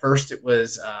 At first, it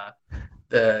was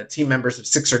the team members of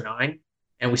 6 or 9.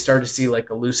 And we started to see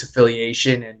a loose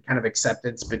affiliation and kind of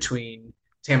acceptance between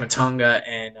Tama Tonga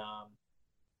and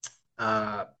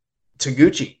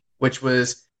Taguchi, which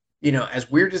was,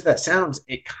 as weird as that sounds,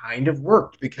 it kind of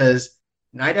worked because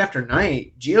night after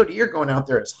night, GOD are going out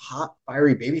there as hot,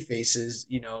 fiery baby faces,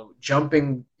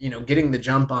 jumping, getting the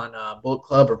jump on Bullet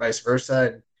Club or vice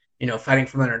versa, and, fighting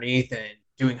from underneath and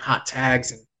doing hot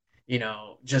tags and,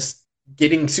 just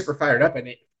getting super fired up.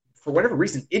 And for whatever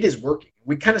reason, it is working.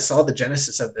 We kind of saw the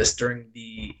genesis of this during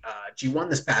the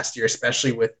G1 this past year,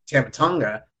 especially with Tama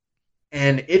Tonga.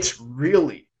 And it's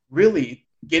really, really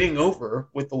getting over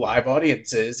with the live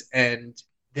audiences and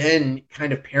then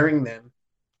kind of pairing them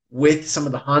with some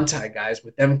of the Hantai guys,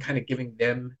 with them kind of giving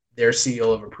them their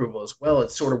seal of approval as well.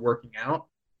 It's sort of working out.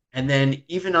 And then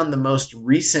even on the most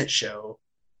recent show,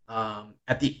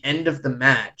 at the end of the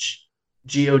match,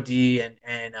 GOD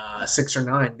and 6 or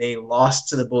 9, they lost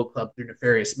to the Bullet Club through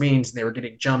nefarious means, and they were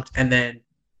getting jumped. And then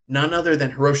none other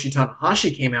than Hiroshi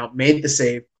Tanahashi came out, made the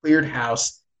save, cleared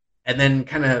house, and then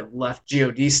kind of left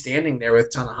GOD standing there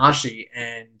with Tanahashi.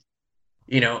 And,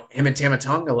 him and Tama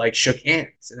Tonga, shook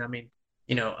hands. And, I mean,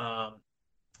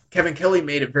 Kevin Kelly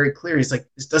made it very clear. He's like,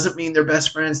 this doesn't mean they're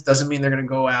best friends, doesn't mean they're going to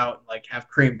go out and, have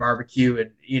Korean barbecue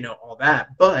and, all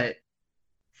that. But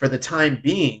for the time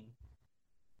being,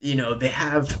 they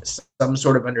have some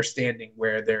sort of understanding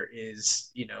where there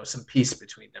is, some peace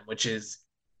between them, which is,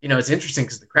 it's interesting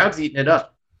because the crowd's eating it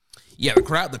up. Yeah,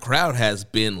 the crowd has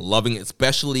been loving it,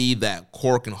 especially that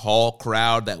Cork and Hall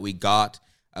crowd that we got.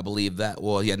 I believe that,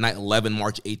 night 11,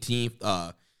 March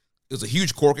 18th. It was a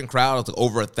huge Corkin crowd. It was like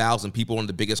over 1,000 people, one of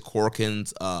the biggest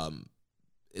Corkins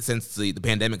since the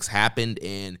pandemic's happened.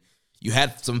 And you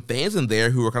had some fans in there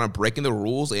who were kind of breaking the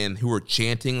rules and who were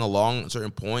chanting along at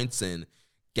certain points and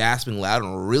gasping loud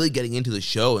and really getting into the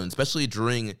show. And especially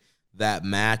during that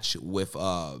match with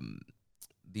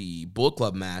the Bullet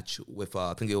Club match with,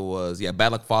 I think it was,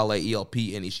 Bad Luck Fale, ELP,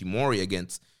 and Ishimori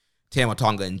against Tama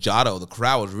Tonga and Jado. The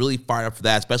crowd was really fired up for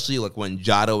that, especially like when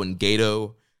Jado and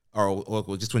Gato,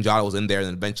 or just when Jado was in there, and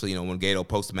then eventually, when Gato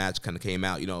post-match kind of came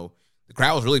out, the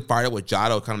crowd was really fired up with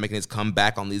Jado kind of making his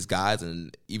comeback on these guys,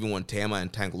 and even when Tama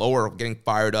and Tank Lower were getting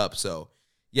fired up. So,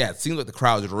 yeah, it seems like the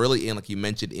crowd was really in, like you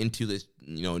mentioned, into this,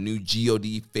 new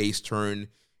GOD face turn.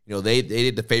 They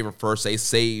did the favor first. They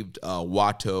saved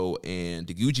Wato and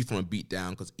Taguchi from a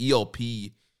beatdown because ELP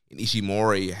and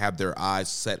Ishimori have their eyes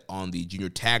set on the junior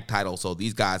tag title. So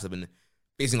these guys have been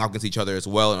facing off against each other as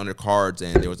well in undercards,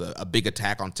 and there was a big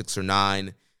attack on 6 or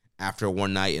 9 after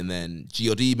one night, and then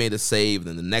GOD made a save, and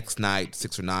then the next night,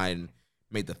 6 or 9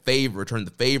 made the favor, returned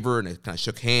the favor, and they kind of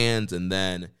shook hands, and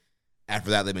then after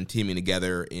that, they've been teaming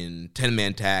together in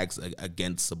 10-man tags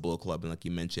against the Bullet Club, and like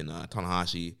you mentioned,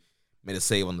 Tanahashi made a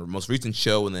save on the most recent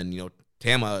show, and then,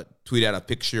 Tama tweeted out a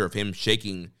picture of him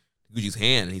shaking Taguchi's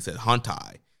hand, and he said,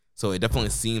 Hantai. So it definitely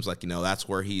seems like, that's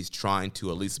where he's trying to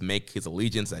at least make his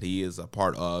allegiance, that he is a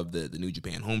part of the New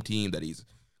Japan home team, that he's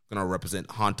going to represent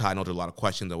Hantai. I know there's a lot of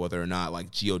questions of whether or not,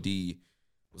 like, GOD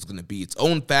was going to be its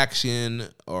own faction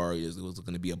or it was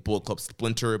going to be a Bullet Club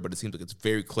splinter, but it seems like it's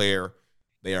very clear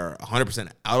they are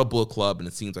 100% out of Bullet Club, and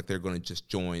it seems like they're going to just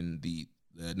join the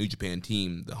New Japan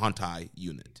team, the Hantai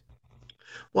unit.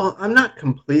 Well, I'm not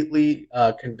completely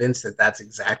convinced that that's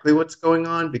exactly what's going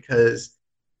on, because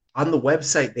on the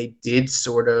website, they did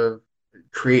sort of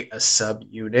create a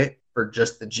sub-unit for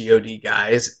just the GOD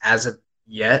guys as of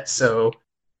yet. So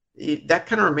that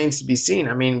kind of remains to be seen.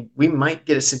 I mean, we might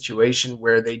get a situation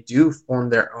where they do form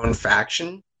their own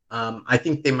faction. I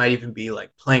think they might even be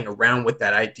like playing around with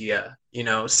that idea,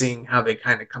 seeing how they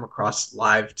kind of come across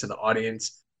live to the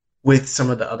audience with some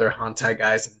of the other Hantai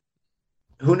guys. And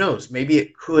who knows, maybe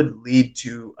it could lead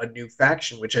to a new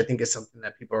faction, which I think is something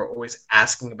that people are always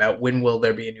asking about. When will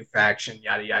there be a new faction,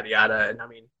 yada, yada, yada. And I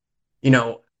mean,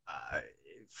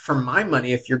 for my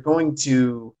money, if you're going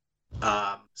to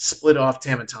split off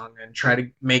Tama Tonga and try to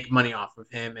make money off of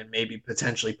him and maybe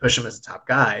potentially push him as a top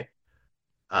guy,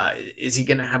 is he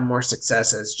going to have more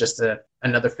success as just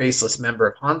another faceless member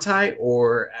of Hantai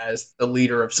or as the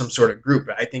leader of some sort of group?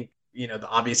 I think, the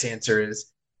obvious answer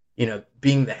is,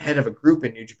 being the head of a group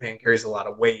in New Japan carries a lot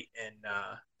of weight, and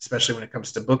especially when it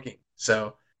comes to booking.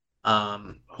 So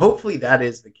hopefully that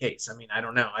is the case. I mean, I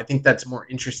don't know. I think that's more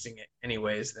interesting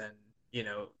anyways than,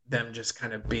 them just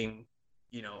kind of being,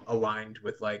 aligned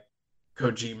with like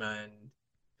Kojima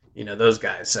and, those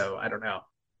guys. So I don't know.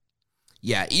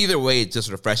 Yeah, either way, it's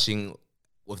just refreshing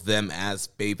with them as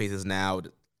babyfaces now.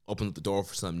 It opens up the door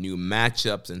for some new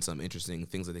matchups and some interesting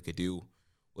things that they could do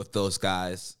with those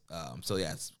guys. So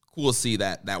yeah, it's cool to see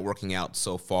that working out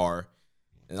so far.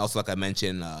 And also, like I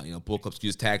mentioned, Bullet Club's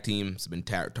used tag teams have been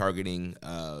targeting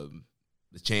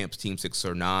the champs, Team 6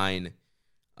 or 9.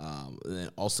 And then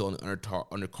also on the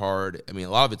undercard, I mean,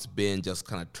 a lot of it's been just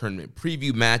kind of tournament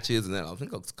preview matches, and then I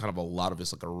think it's kind of a lot of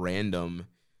just like a random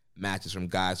matches from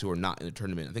guys who are not in the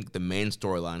tournament. I think the main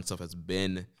storyline stuff has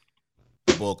been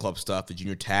the Bullet Club stuff, the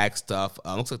junior tag stuff.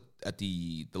 Looks like at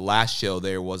the last show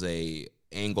there was a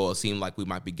angle. It seemed like we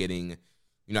might be getting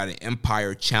United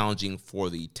Empire challenging for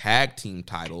the tag team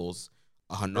titles.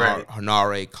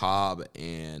 Hanare, Cobb,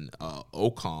 and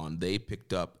Ocon, they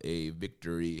picked up a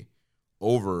victory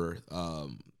over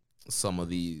some of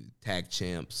the tag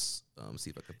champs. See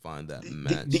if I can find that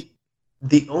match.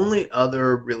 The only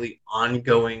other really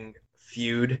ongoing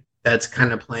feud that's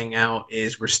kind of playing out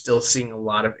is we're still seeing a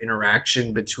lot of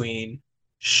interaction between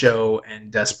Show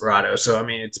and Desperado. So, I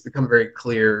mean, it's become very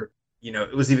clear,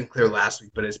 it was even clear last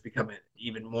week, but it's become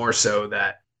even more so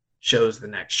that Show's the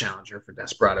next challenger for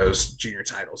Desperado's junior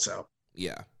title. So,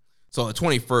 yeah. So, the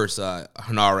 21st,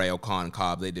 Hanare, Ocon, and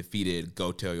Cobb, they defeated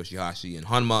Goto, Yoshihashi, and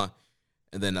Hanma.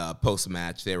 And then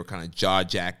post-match, they were kind of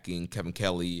jaw-jacking. Kevin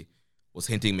Kelly was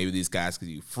hinting maybe these guys could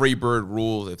do Freebird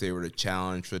rules if they were to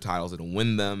challenge for the titles and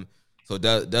win them. So it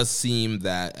does seem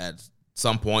that at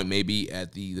some point, maybe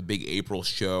at the big April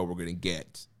show, we're going to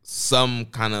get some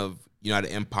kind of United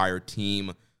Empire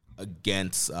team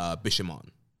against Bishamon.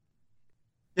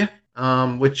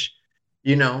 which,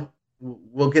 you know,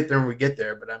 we'll get there when we get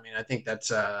there. But I mean, I think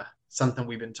that's something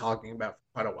we've been talking about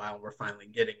for quite a while, and we're finally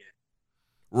getting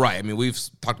it. Right. I mean, we've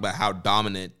talked about how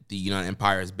dominant the United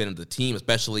Empire has been as a team,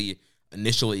 especially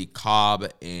initially Cobb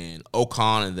and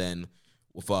Okan, and then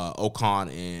with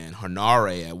Okan and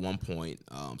Hanare at one point.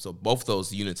 So both those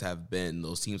teams have been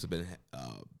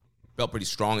felt pretty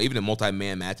strong, even in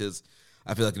multi-man matches.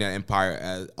 I feel like United Empire,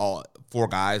 as all four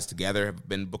guys together, have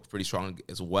been booked pretty strong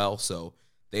as well. So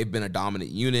they've been a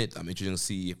dominant unit. I'm interested to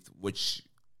see which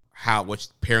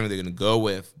pairing they're going to go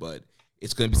with, but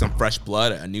it's going to be some fresh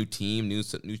blood, a new team,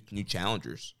 new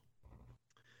challengers.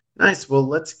 Nice. Well,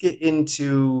 let's get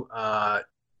into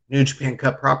New Japan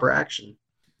Cup proper action.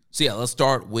 So, yeah, let's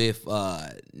start with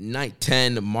night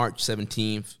 10, March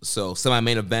 17th. So,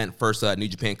 semi-main event, first New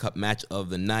Japan Cup match of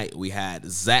the night. We had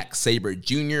Zack Sabre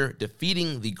Jr.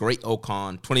 defeating the Great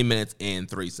Okan, 20 minutes and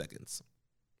 3 seconds.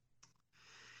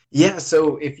 Yeah,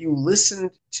 so if you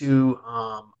listened to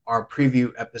our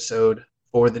preview episode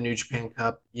for the New Japan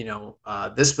Cup,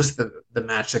 this was the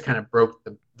match that kind of broke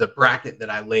the bracket that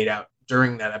I laid out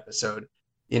during that episode.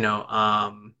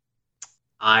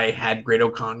 I had Great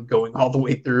Okan going all the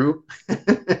way through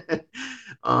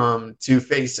to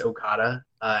face Okada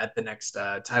at the next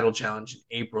title challenge in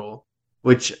April,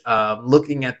 which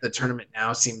looking at the tournament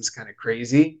now seems kind of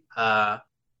crazy.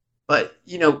 But,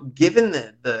 given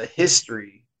the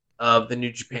history of the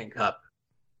New Japan Cup,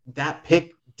 that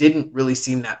pick didn't really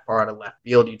seem that far out of left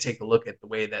field. You take a look at the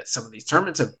way that some of these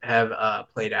tournaments have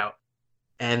played out,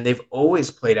 and they've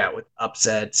always played out with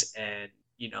upsets and,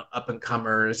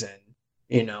 up-and-comers and,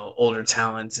 older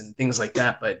talents and things like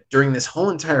that. But during this whole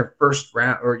entire first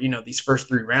round, or, these first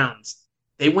 3 rounds,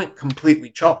 they went completely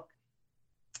chalk.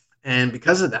 And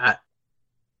because of that,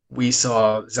 we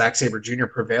saw Zack Sabre Jr.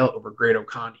 prevail over Great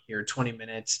Okan here, 20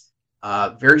 minutes.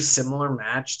 Very similar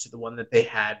match to the one that they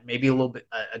had, maybe a little bit,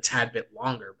 a tad bit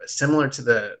longer, but similar to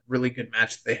the really good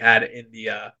match that they had in the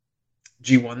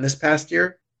G1 this past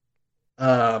year.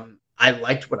 I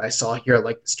liked what I saw here. I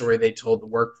liked the story they told, the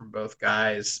work from both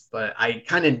guys, but I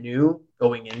kind of knew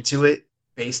going into it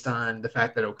based on the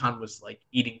fact that Okan was like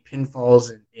eating pinfalls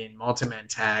in multi-man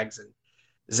tags, and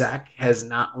Zack has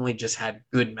not only just had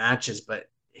good matches, but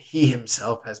he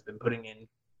himself has been putting in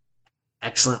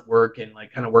excellent work and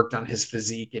like kind of worked on his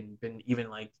physique and been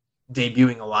even like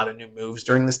debuting a lot of new moves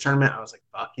during this tournament. I was like,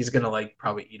 fuck, he's gonna like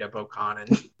probably eat up Okan. And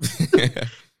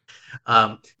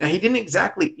now he didn't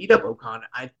exactly eat up Okan.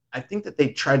 I think that they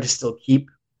tried to still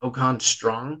keep Okan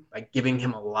strong by giving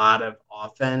him a lot of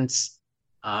offense,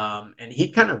 and he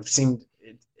kind of seemed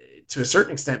to a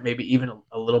certain extent maybe even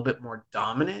a little bit more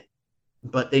dominant.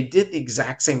 But they did the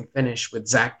exact same finish with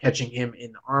Zack catching him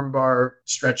in the armbar,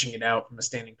 stretching it out from a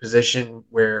standing position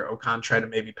where Okan tried to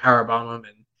maybe powerbomb him,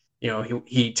 and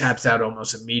he taps out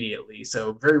almost immediately.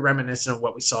 So very reminiscent of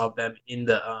what we saw of them in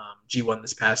the G1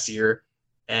 this past year.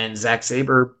 And Zack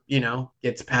Sabre,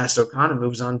 gets past Okan and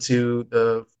moves on to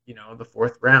the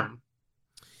 4th round.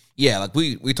 Yeah, like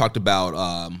we talked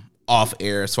about off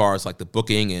air as far as like the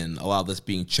booking and a lot of this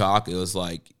being chalk. It was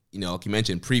like, like you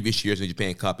mentioned, previous years in the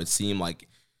Japan Cup, it seemed like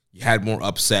you had more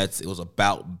upsets. It was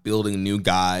about building new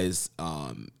guys,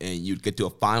 and you'd get to a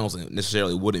finals and it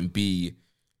necessarily wouldn't be,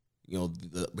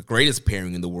 the greatest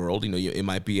pairing in the world. It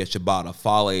might be a Shibata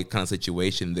Fale kind of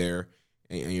situation there,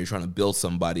 and you're trying to build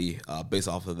somebody based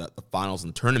off of the finals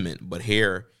and the tournament. But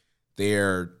here,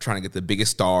 they're trying to get the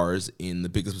biggest stars in the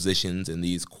biggest positions in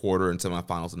these quarter and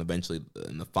semifinals and eventually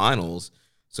in the finals.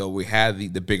 So we had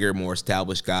the bigger, more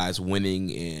established guys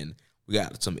winning, and we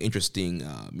got some interesting,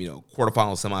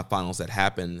 quarterfinals, semifinals that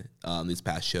happened this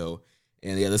past show.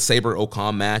 And yeah, the Sabre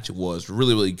Okan match was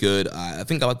really, really good. I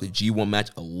think I like the G1 match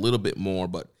a little bit more,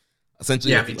 but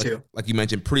essentially, yeah, me too. Like you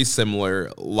mentioned, pretty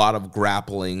similar. A lot of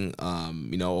grappling.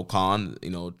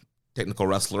 Okan, Technical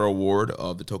Wrestler Award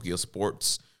of the Tokyo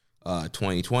Sports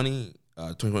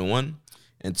 2021.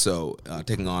 And so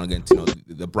taking on against,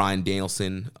 the Bryan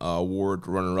Danielson award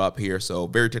runner-up here. So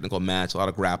very technical match, a lot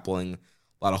of grappling,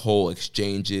 a lot of whole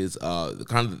exchanges.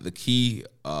 The key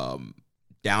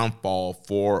downfall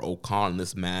for Okan in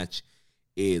this match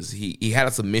is he had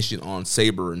a submission on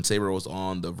Sabre, and Sabre was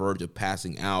on the verge of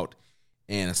passing out.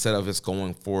 And instead of just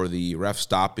going for the ref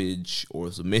stoppage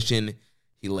or submission,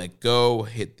 he let go,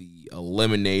 hit the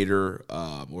eliminator,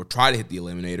 or tried to hit the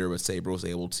eliminator, but Sabre was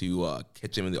able to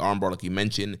catch him in the armbar like you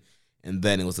mentioned, and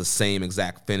then it was the same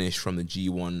exact finish from the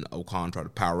G1. Okan tried to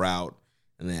power out,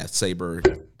 and then Sabre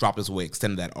dropped his weight,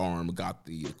 extended that arm, got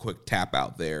the quick tap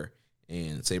out there,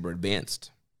 and Sabre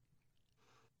advanced.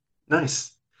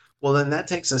 Nice. Well, then that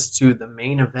takes us to the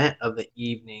main event of the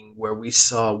evening where we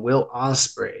saw Will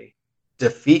Ospreay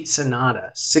defeat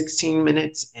Sonata 16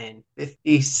 minutes and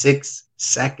 56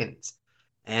 seconds.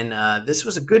 And this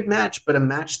was a good match, but a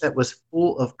match that was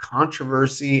full of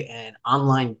controversy and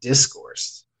online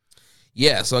discourse.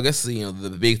 Yeah, so I guess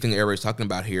the big thing that everybody's talking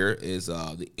about here is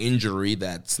the injury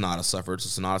that Sonata suffered. So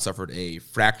Sonata suffered a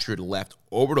fractured left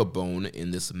orbital bone in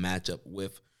this matchup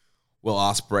with Will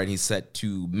Ospreay, and he's set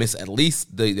to miss at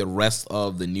least the rest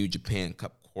of the New Japan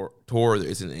Cup tour. There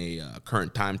isn't a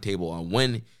current timetable on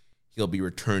when he'll be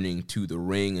returning to the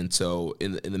ring, and so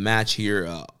in the match here,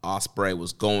 Ospreay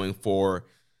was going for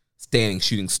standing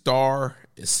shooting star.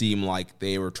 It seemed like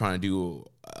they were trying to do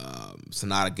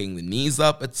Sonata getting the knees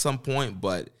up at some point,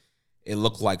 but it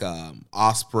looked like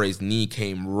Ospreay's knee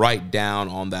came right down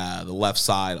on the left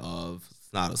side of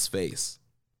Sonata's face.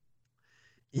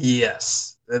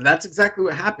 Yes, that's exactly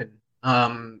what happened.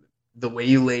 The way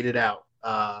you laid it out.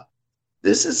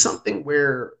 This is something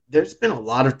where there's been a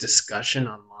lot of discussion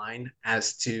online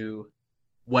as to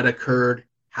what occurred,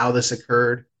 how this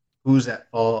occurred, who's at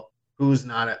fault, who's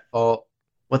not at fault,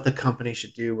 what the company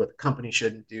should do, what the company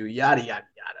shouldn't do, yada, yada,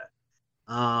 yada.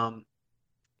 I'm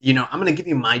going to give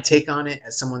you my take on it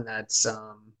as someone that's,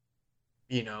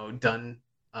 done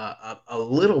a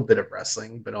little bit of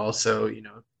wrestling, but also,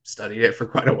 studied it for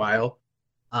quite a while.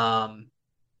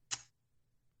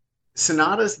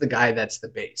 Sonata's the guy that's the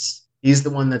base. He's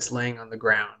the one that's laying on the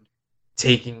ground,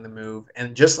 taking the move.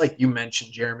 And just like you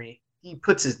mentioned, Jeremy, he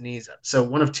puts his knees up. So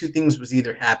one of two things was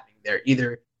either happening there.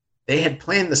 Either they had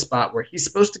planned the spot where he's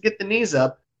supposed to get the knees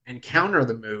up and counter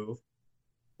the move,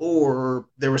 or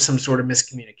there was some sort of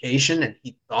miscommunication and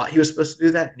he thought he was supposed to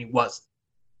do that and he wasn't.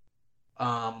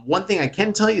 One thing I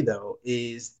can tell you, though,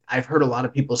 is I've heard a lot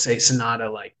of people say Sonata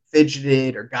like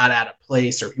fidgeted or got out of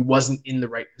place or he wasn't in the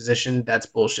right position. That's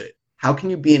bullshit. How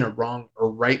can you be in a wrong or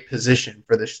right position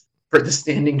for the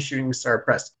standing shooting star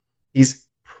press? He's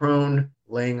prone,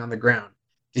 laying on the ground.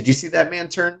 Did you see that man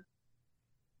turn?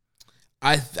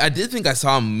 I did think I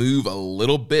saw him move a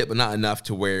little bit, but not enough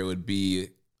to where it would be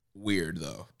weird,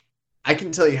 though. I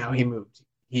can tell you how he moved.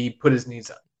 He put his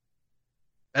knees up.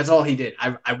 That's all he did.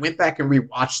 I went back and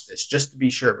rewatched this just to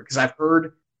be sure because I've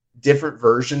heard different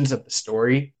versions of the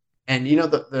story. And,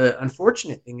 the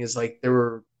unfortunate thing is, like, there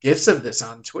were gifs of this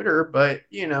on Twitter, but,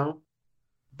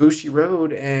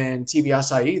 Bushiroad and TV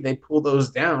Asahi, they pull those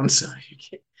down. So, you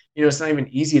can't, it's not even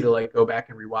easy to, like, go back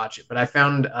and rewatch it. But I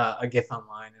found a gif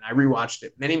online, and I rewatched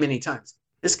it many, many times.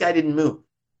 This guy didn't move.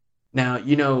 Now,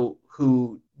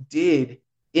 who did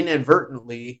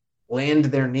inadvertently land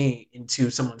their knee into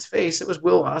someone's face? It was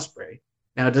Will Ospreay.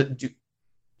 Now,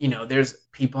 there's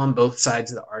people on both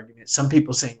sides of the argument. Some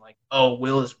people saying, like, oh,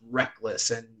 Will is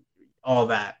reckless and all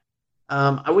that.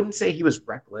 I wouldn't say he was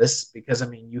reckless because,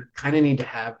 you kind of need to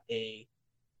have a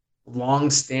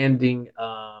long-standing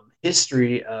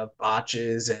history of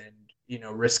botches and,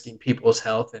 risking people's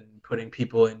health and putting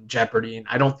people in jeopardy. And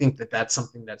I don't think that that's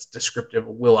something that's descriptive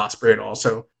of Will Ospreay at all.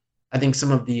 So I think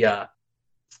some of the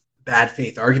bad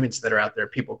faith arguments that are out there,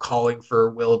 people calling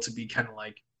for Will to be kind of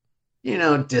like,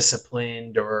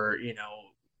 disciplined or,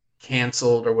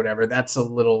 canceled or whatever, that's a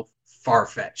little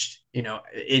far-fetched.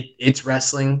 It's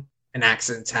wrestling and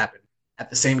accidents happen. At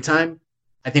the same time,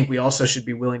 I think we also should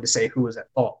be willing to say who was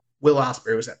at fault. Will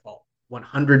Ospreay was at fault.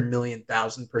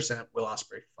 100,000,000% Will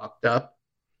Ospreay fucked up.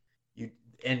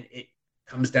 And it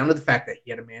comes down to the fact that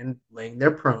he had a man laying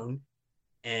there prone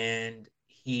and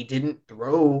he didn't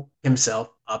throw himself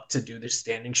up to do the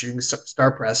standing shooting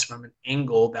star press from an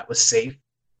angle that was safe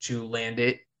to land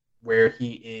it where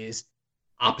he is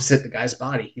opposite the guy's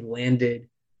body. He landed,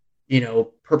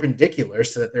 perpendicular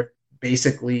so that they're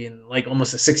basically in like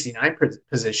almost a 69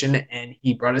 position, and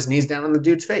he brought his knees down on the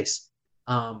dude's face.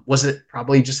 Was it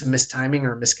probably just a mistiming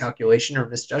or a miscalculation or a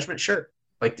misjudgment? Sure.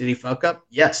 Like, did he fuck up?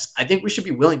 Yes. I think we should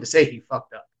be willing to say he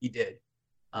fucked up. He did.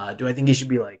 Do I think he should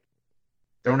be like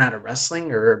thrown out of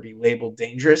wrestling or be labeled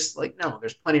dangerous? Like, no,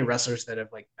 there's plenty of wrestlers that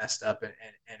have like messed up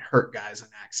and hurt guys on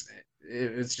accident.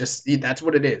 It's just, that's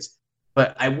what it is.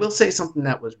 But I will say something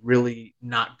that was really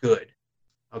not good.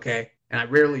 Okay. And I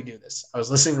rarely do this. I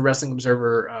was listening to Wrestling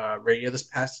Observer radio this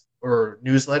past, or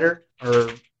newsletter,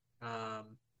 or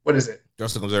what is it?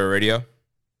 Wrestling Observer Radio?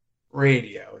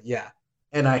 Radio, yeah.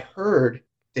 And I heard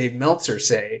Dave Meltzer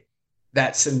say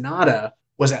that Sonata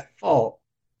was at fault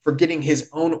for getting his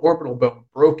own orbital bone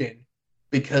broken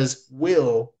because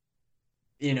Will,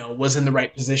 was in the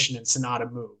right position and Sonata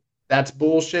moved. That's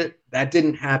bullshit. That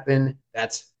didn't happen.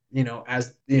 That's,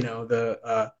 as,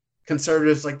 the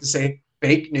conservatives like to say,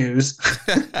 fake news.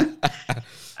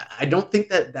 I don't think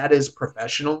that is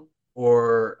professional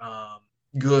or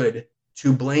good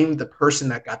to blame the person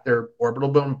that got their orbital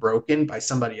bone broken by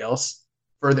somebody else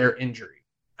for their injury.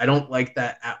 I don't like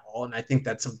that at all, and I think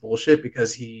that's some bullshit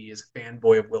because he is a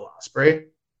fanboy of Will Ospreay.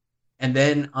 And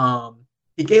then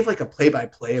he gave like a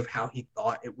play-by-play of how he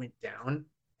thought it went down,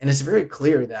 and it's very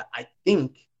clear that I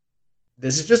think,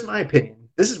 this is just my opinion,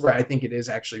 this is where I think it is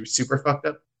actually super fucked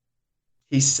up.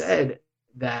 He said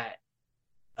that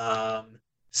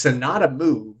Sonata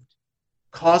moved,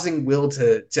 causing Will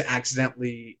to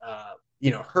accidentally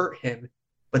hurt him,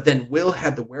 but then Will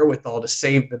had the wherewithal to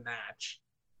save the match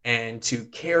and to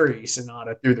carry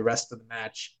Sonata through the rest of the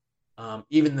match,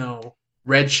 even though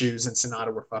Red Shoes and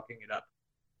Sonata were fucking it up.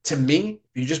 To me,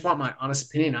 if you just want my honest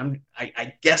opinion,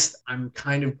 I guess I'm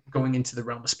kind of going into the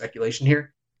realm of speculation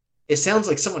here. It sounds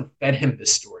like someone fed him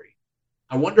this story.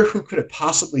 I wonder who could have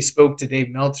possibly spoke to Dave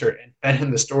Meltzer and fed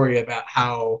him the story about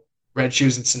how Red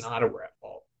Shoes and Sonata were at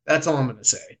fault. That's all I'm going to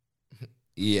say.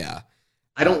 Yeah.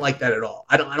 I don't like that at all.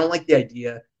 I don't like the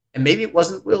idea. And maybe it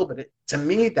wasn't Will, but to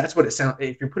me, that's what it sounds.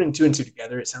 If you're putting two and two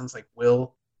together, it sounds like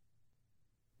Will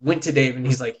went to Dave and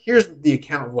he's like, here's the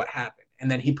account of what happened. And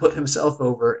then he put himself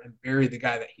over and buried the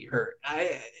guy that he hurt.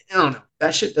 I don't know.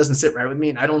 That shit doesn't sit right with me.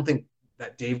 And I don't think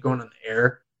that Dave going on the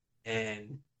air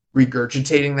and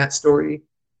regurgitating that story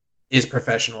is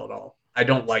professional at all. I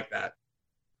don't like that.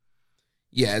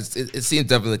 Yeah, it seems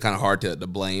definitely kind of hard to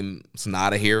blame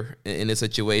Sonata here in this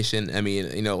situation. I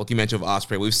mean, like you mentioned with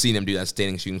Ospreay, we've seen him do that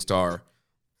standing shooting star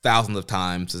thousands of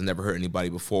times. Has never hurt anybody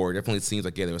before. It definitely seems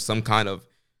like, there was some kind of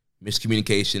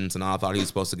miscommunication. Sonata thought he was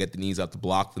supposed to get the knees up to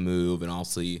block the move, and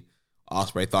also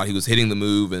Ospreay thought he was hitting the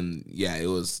move, and it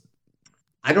was.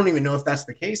 I don't even know if that's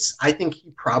the case. I think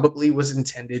he probably was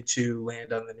intended to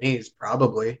land on the knees,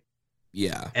 probably.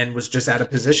 Yeah. And was just out of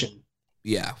position.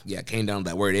 Yeah, came down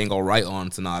that weird angle right on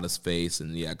Sonata's face,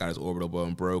 and got his orbital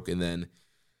bone broke, and then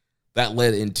that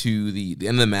led into the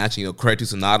end of the match. Credit to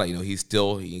Sonata,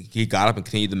 he got up and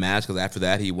continued the match, because after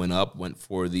that he went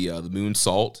for the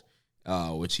moonsault,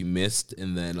 which he missed,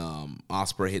 and then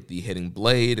Ospreay hit the hitting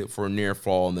blade for a near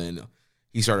fall, and then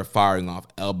he started firing off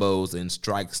elbows and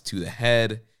strikes to the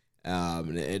head.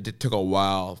 And it took a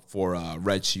while for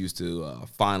Red Shoes to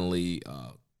finally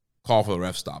call for the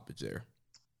ref stoppage there.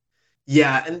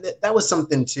 Yeah, and that was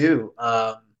something too.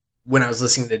 When I was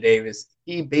listening to Davis,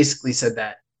 he basically said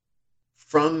that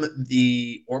from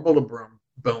the orbital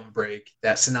bone break,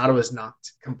 that Sonata was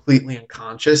knocked completely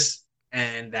unconscious,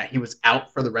 and that he was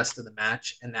out for the rest of the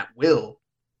match, and that Will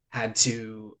had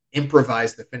to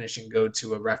improvise the finish and go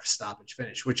to a ref stoppage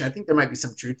finish. Which I think there might be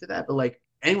some truth to that, but like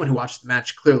anyone who watched the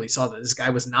match clearly saw that this guy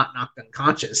was not knocked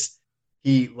unconscious.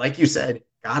 He, like you said,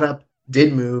 got up,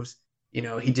 did moves.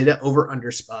 He did an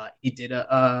over-under spot. He did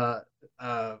a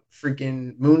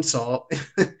freaking moonsault.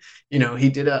 He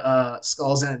did a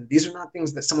Skull's End. These are not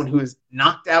things that someone who is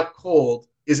knocked out cold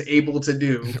is able to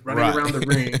do, running around the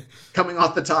ring, coming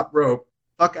off the top rope.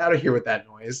 Fuck out of here with that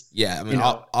noise. Yeah, I mean,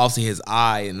 obviously his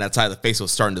eye and that side of the face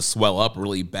was starting to swell up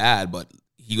really bad, but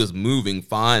he was moving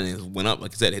fine and went up,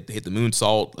 like I said, hit the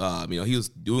moonsault. He was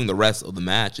doing the rest of the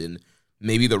match, and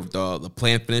maybe the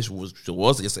planned finish was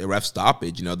just a ref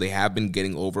stoppage. They have been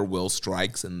getting over Will's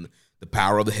strikes and the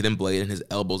power of the hidden blade and his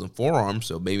elbows and forearms,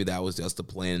 so maybe that was just a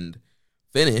planned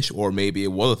finish, or maybe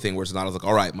it was a thing where Sonata was like,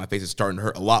 all right, my face is starting to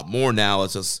hurt a lot more now.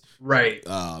 Let's just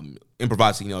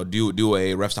improvise, do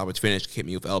a ref stoppage finish, hit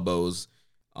me with elbows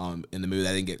in the move.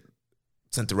 That didn't get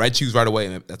sent to Red Shoes right away,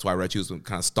 and that's why Red Shoes was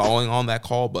kind of stalling on that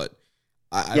call. But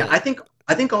I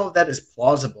think all of that is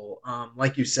plausible.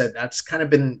 Like you said, that's kind of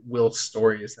been Will's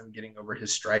story, is them getting over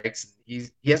his strikes. And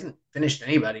he hasn't finished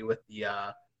anybody with the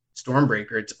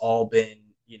Stormbreaker. It's all been,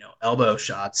 elbow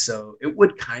shots. So it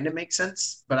would kind of make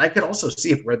sense. But I could also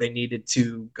see where they needed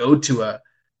to go to a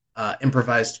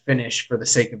improvised finish for the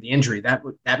sake of the injury.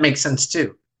 That makes sense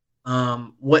too.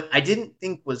 What I didn't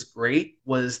think was great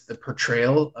was the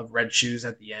portrayal of Red Shoes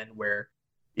at the end, where,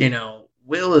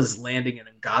 Will is landing an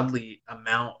ungodly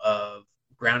amount of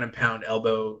ground and pound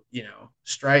elbow,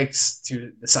 strikes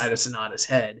to the side of Sonata's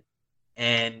head.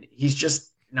 And he's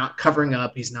just not covering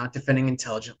up. He's not defending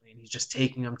intelligently. And he's just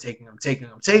taking them.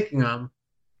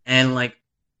 And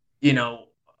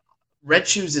Red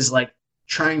Shoes is like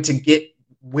trying to get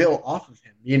Will off of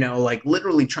him, like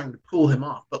literally trying to pull him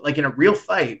off. But like in a real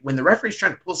fight, when the referee's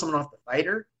trying to pull someone off the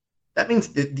fighter, that means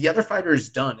the other fighter is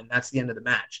done and that's the end of the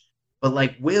match. But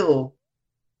like Will,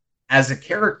 as a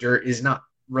character, is not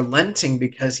relenting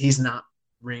because he's not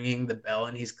ringing the bell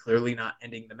and he's clearly not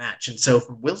ending the match. And so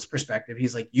from Will's perspective,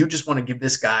 he's like, you just want to give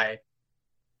this guy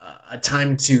a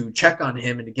time to check on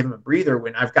him and to give him a breather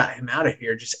when I've got him out of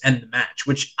here, just end the match,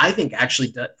 which I think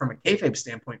actually from a kayfabe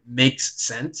standpoint makes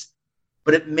sense.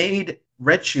 But it made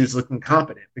Red Shoes look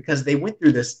incompetent because they went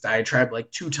through this diatribe like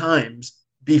 2 times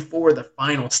before the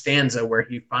final stanza where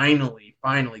he finally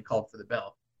called for the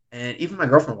bell. And even my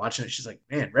girlfriend watching it, she's like,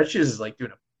 man, Red Shoes is like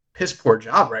doing a piss poor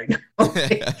job right now.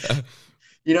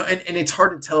 You know, and it's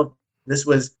hard to tell if this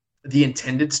was the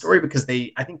intended story, because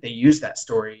I think they used that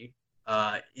story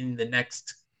in the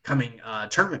next coming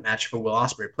tournament match for Will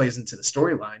Ospreay. It plays into the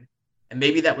storyline. And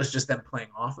maybe that was just them playing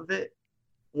off of it.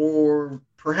 Or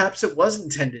perhaps it was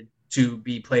intended to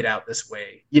be played out this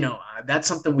way. You know, that's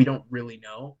something we don't really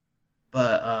know.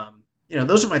 But, you know,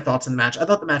 those are my thoughts on the match. I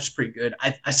thought the match was pretty good.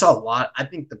 I saw a lot. I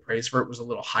think the praise for it was a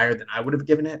little higher than I would have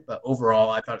given it. But overall,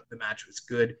 I thought the match was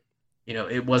good. You know,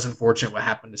 it was unfortunate what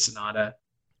happened to Sonata.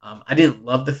 I didn't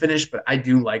love the finish, but I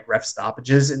do like ref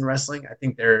stoppages in wrestling. I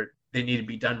think they need to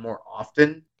be done more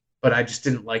often. But I just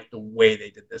didn't like the way they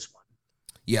did this one.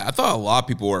 Yeah, I thought a lot of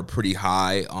people were pretty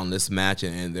high on this match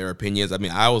and their opinions. I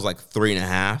mean, I was like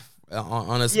 3.5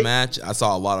 on this match. I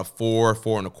saw a lot of 4,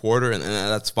 4.25, and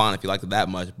that's fine if you liked it that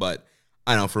much. But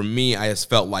I don't know, for me, I just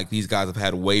felt like these guys have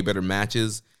had way better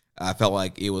matches. I felt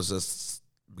like it was just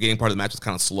beginning part of the match was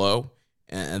kind of slow,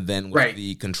 and then with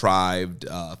the contrived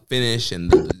finish and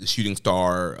the shooting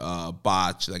star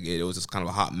botch, like it was just kind of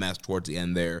a hot mess towards the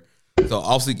end there. So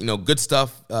obviously, you know, good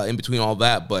stuff in between all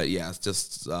that, but yeah, it's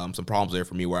just some problems there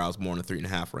for me where I was more in the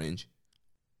 3.5 range.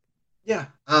 Yeah,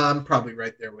 I'm probably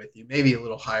right there with you. Maybe a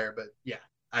little higher, but yeah,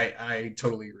 I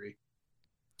totally agree.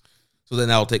 So then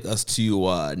that'll take us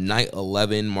to night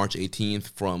 11, March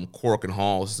 18th from Korakuen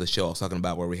Hall. This is the show I was talking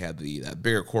about where we had that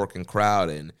bigger Korakuen crowd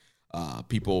and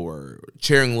people were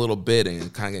cheering a little bit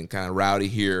and getting kind of rowdy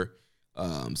here.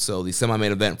 So the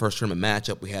semi-main event first tournament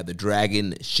matchup, we had the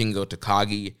Dragon Shingo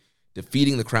Takagi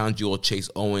defeating the Crown Jewel Chase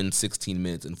Owens 16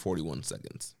 minutes and 41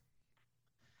 seconds.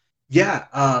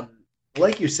 Yeah,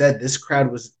 like you said, this crowd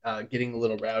was getting a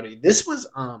little rowdy. This was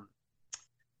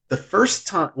the first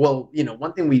time. Well, you know,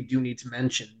 one thing we do need to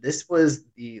mention: this was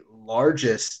the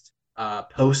largest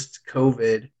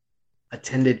post-COVID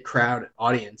attended crowd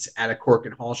audience at a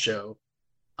Korakuen Hall show.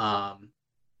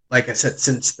 Like I said,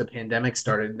 since the pandemic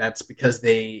started, that's because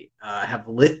they have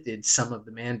lifted some of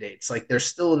the mandates. Like there's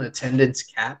still an attendance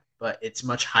cap, but it's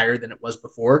much higher than it was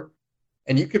before.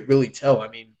 And you could really tell. I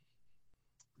mean,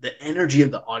 the energy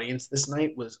of the audience this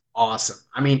night was awesome.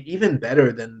 I mean, even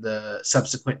better than the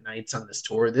subsequent nights on this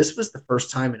tour. This was the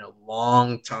first time in a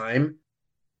long time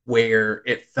where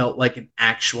it felt like an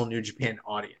actual New Japan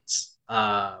audience,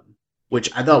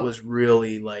 which I thought was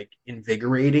really like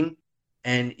invigorating.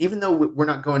 And even though we're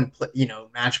not going, you know,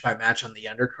 match by match on the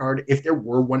undercard, if there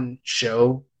were one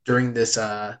show during this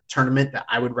tournament that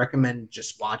I would recommend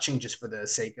just watching just for the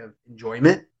sake of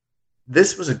enjoyment,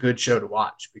 this was a good show to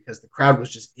watch because the crowd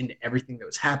was just into everything that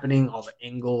was happening, all the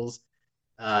angles,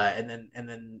 and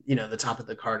then you know the top of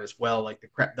the card as well. Like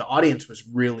the audience was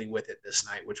really with it this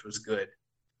night, which was good.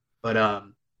 But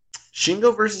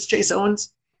Shingo versus Chase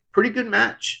Owens, pretty good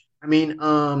match. I mean,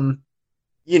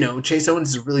 you know, Chase Owens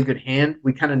is a really good hand.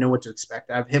 We kind of know what to expect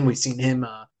out of him. We've seen him,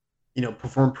 you know,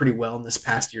 perform pretty well in this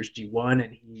past year's G1,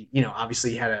 and he, you know,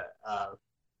 obviously had a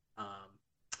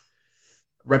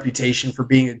reputation for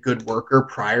being a good worker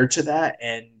prior to that,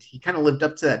 and he kind of lived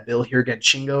up to that bill here against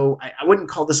Shingo. I wouldn't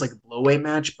call this like a blowaway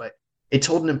match, but it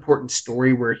told an important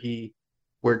story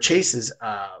where Chase is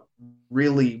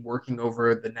really working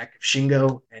over the neck of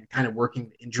Shingo and kind of working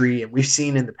the injury. And we've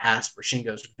seen in the past where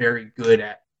Shingo's very good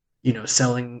at, you know,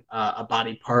 selling a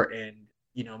body part and,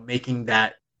 you know, making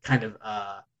that kind of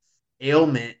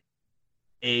ailment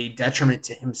a detriment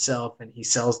to himself, and he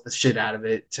sells the shit out of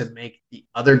it to make the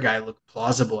other guy look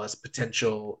plausible as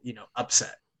potential, you know,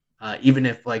 upset. Even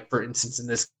if, like, for instance, in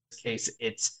this case,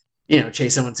 it's, you know,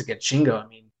 Chase Owens against Shingo. I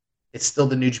mean, it's still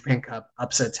the New Japan Cup.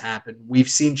 Upsets happen. We've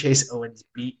seen Chase Owens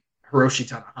beat Hiroshi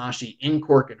Tanahashi in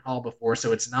Korakuen Hall before,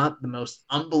 so it's not the most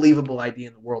unbelievable idea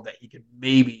in the world that he could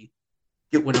maybe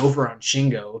get one over on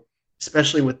Shingo,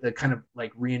 especially with the kind of,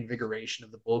 like, reinvigoration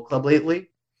of the Bullet Club lately.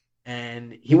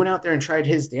 And he went out there and tried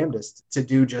his damnedest to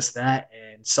do just that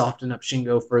and soften up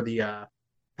Shingo for the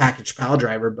package pile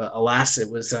driver. But alas, it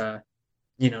was,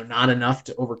 you know, not enough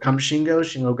to overcome Shingo.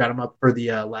 Shingo got him up for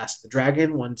the Last of the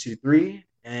Dragon, 1, 2, 3.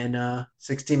 And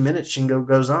 16 minutes, Shingo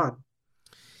goes on.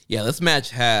 Yeah, this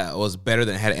match was better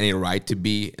than it had any right to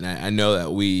be. And I know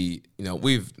that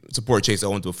we've supported Chase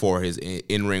Owens before his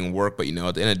in-ring work. But, you know,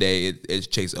 at the end of the day, it's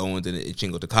Chase Owens and it's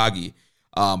Shingo Takagi.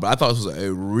 But I thought this was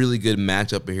a really good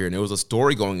matchup here, and there was a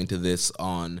story going into this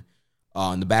on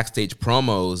the backstage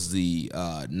promos the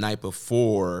night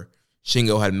before.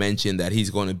 Shingo had mentioned that he's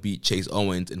going to beat Chase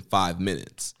Owens in 5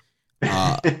 minutes,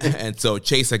 and so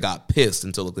Chase had got pissed.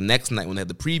 And so the next night when they had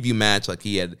the preview match, like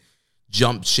he had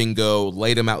jumped Shingo,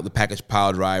 laid him out with the package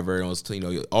pile driver, and was,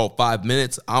 5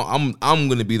 minutes. I'm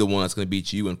going to be the one that's going to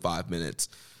beat you in 5 minutes.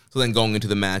 So then going into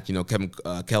the match, Kevin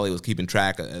Kelly was keeping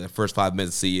track of the first 5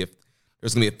 minutes to see if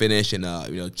there's going to be a finish,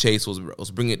 and Chase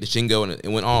was bringing it to Shingo, and it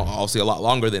went on obviously a lot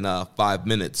longer than 5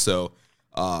 minutes. So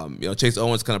Chase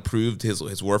Owens kind of proved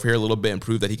his worth here a little bit and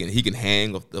proved that he can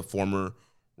hang with the former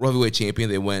World Heavyweight Champion.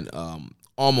 They went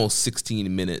almost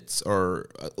 16 minutes, or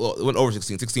it went over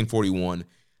 16:41.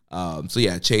 So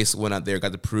yeah, Chase went out there,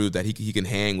 got to prove that he can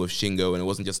hang with Shingo, and it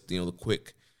wasn't just the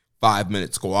quick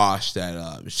 5-minute squash that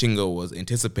Shingo was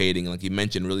anticipating. Like you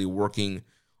mentioned, really working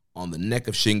on the neck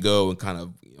of Shingo and kind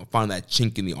of finding that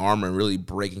chink in the armor and really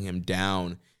breaking him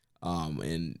down.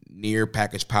 And near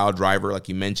package pile driver, like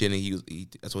you mentioned,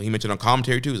 that's what he mentioned on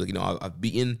commentary too. He's like, I've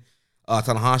beaten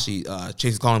Tanahashi.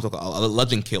 Chase is calling himself a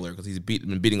legend killer because he's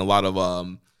been beating a lot of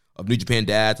New Japan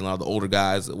dads and a lot of the older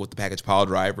guys with the package pile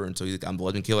driver, and so he's like, I'm the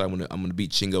legend killer. I'm gonna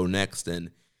beat Shingo next.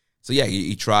 And so yeah,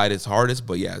 he tried his hardest,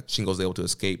 but yeah, Shingo's able to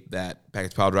escape that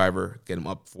package pile driver, get him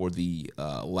up for the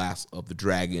last of the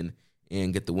dragon,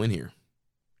 and get the win here.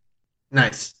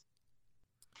 Nice.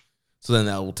 So then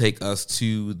that will take us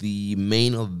to the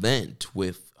main event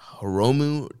with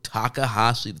Hiromu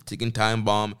Takahashi, the ticking time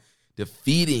bomb,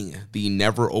 defeating the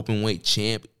never openweight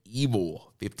champ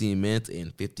Evil, 15 minutes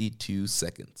and 52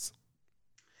 seconds.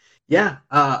 Yeah,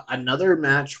 another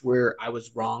match where I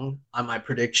was wrong on my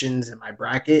predictions and my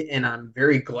bracket, and I'm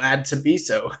very glad to be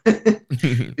so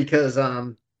because,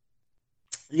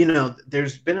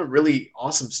 there's been a really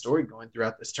awesome story going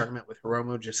throughout this tournament with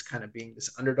Hiromu just kind of being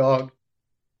this underdog,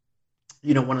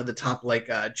 one of the top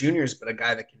juniors, but a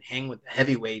guy that can hang with the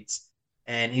heavyweights,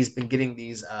 and he's been getting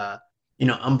these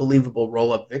unbelievable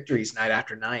roll-up victories night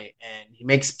after night, and he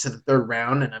makes it to the third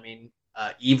round. And I mean,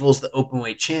 Evil's the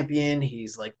openweight champion.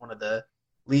 He's like one of the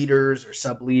leaders or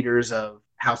sub-leaders of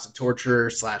House of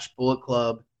Torture / Bullet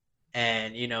Club,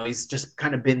 and he's just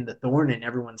kind of been the thorn in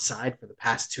everyone's side for the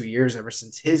past 2 years, ever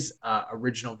since his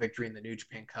original victory in the New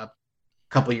Japan Cup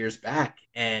a couple years back.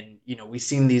 And we've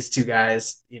seen these two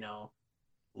guys,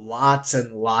 lots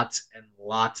and lots and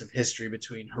lots of history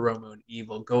between Hiromu and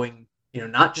Evil, going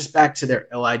not just back to their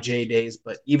LIJ days,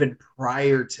 but even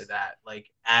prior to that, like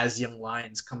as young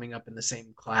lions coming up in the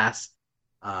same class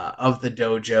of the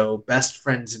dojo, best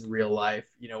friends in real life.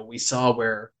 We saw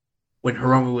where when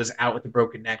Hiromu was out with a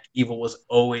broken neck, Evil was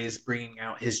always bringing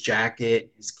out his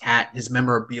jacket, his cat, his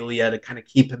memorabilia to kind of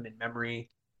keep him in memory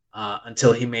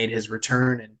until he made his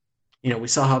return. And, we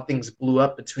saw how things blew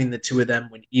up between the two of them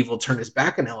when Evil turned his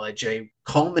back on LIJ,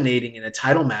 culminating in a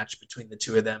title match between the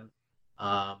two of them.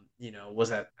 Was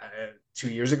that 2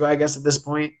 years ago, I guess, at this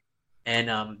point?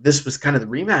 And this was kind of the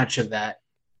rematch of that.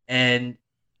 And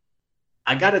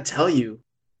I got to tell you,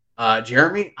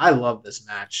 Jeremy, I love this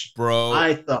match. Bro,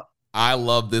 I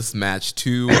love this match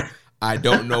too. I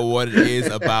don't know what it is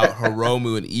about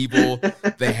Hiromu and Evil.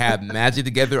 They have magic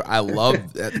together. I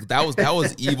love that. That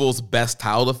was Evil's best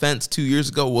title defense 2 years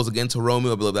ago. Was against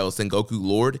Hiromu. I believe that was Sengoku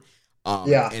Lord.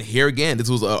 And here again, this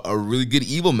was a really good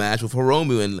Evil match with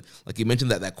Hiromu, and like you mentioned,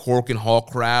 that Korakuen Hall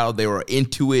crowd, they were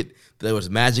into it. There was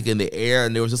magic in the air,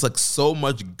 and there was just so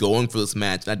much going for this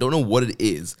match. And I don't know what it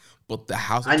is, but the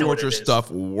House of Torture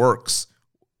stuff works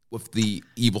with the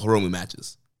Evil Hiromu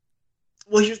matches.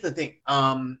 Well, here's the thing.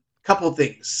 Couple of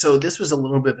things. So this was a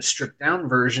little bit of a stripped down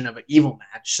version of an Evil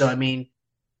match. So I mean,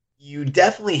 you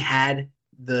definitely had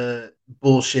the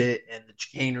bullshit and the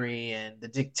chicanery and the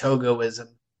Dick Togoism,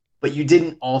 but you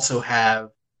didn't also have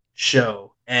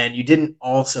Sho, and you didn't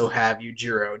also have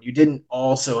Yujiro, and you didn't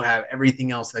also have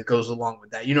everything else that goes along with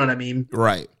that. You know what I mean?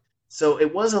 Right. So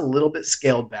it was a little bit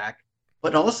scaled back,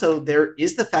 but also there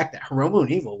is the fact that Hiromu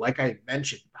and Evil, like I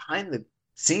mentioned, behind the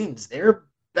scenes, they're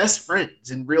best friends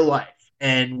in real life.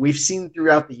 And we've seen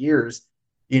throughout the years,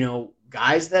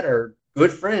 guys that are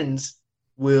good friends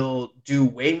will do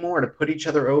way more to put each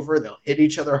other over. They'll hit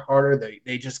each other harder.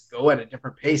 They just go at a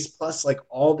different pace. Plus, like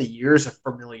all the years of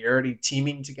familiarity,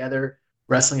 teaming together,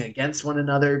 wrestling against one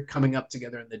another, coming up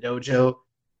together in the dojo.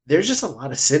 There's just a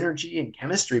lot of synergy and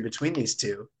chemistry between these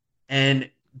two.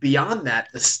 And beyond that,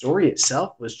 the story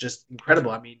itself was just incredible.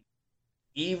 I mean,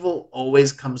 Evil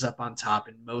always comes up on top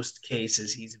in most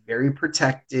cases. He's very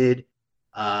protected,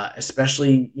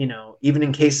 especially, even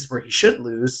in cases where he should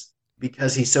lose,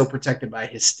 because he's so protected by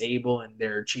his stable and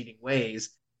their cheating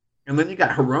ways. And then you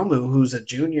got Hiromu, who's a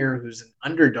junior, who's an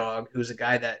underdog, who's a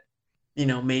guy that,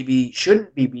 maybe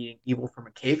shouldn't be beating Evil from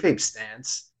a kayfabe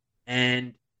stance.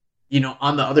 And,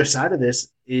 on the other side of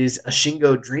this is a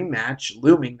Shingo dream match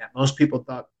looming that most people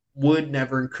thought would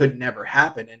never and could never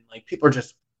happen. And like people are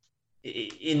just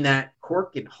in that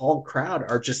Korakuen Hall crowd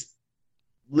are just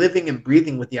living and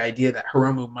breathing with the idea that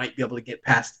Hiromu might be able to get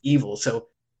past Evil. So,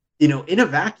 in a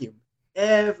vacuum,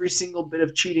 every single bit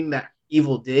of cheating that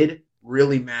Evil did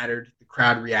really mattered. The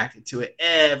crowd reacted to it.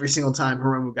 Every single time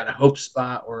Hiromu got a hope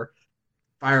spot or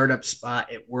fired up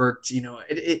spot, it worked.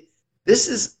 This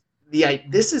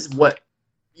is what,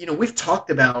 we've talked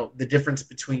about the difference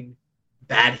between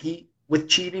bad heat with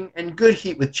cheating and good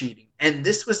heat with cheating. And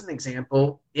this was an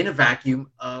example in a vacuum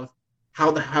of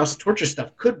how the House of Torture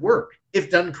stuff could work if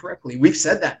done correctly. We've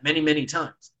said that many, many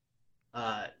times.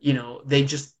 They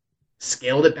just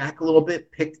scaled it back a little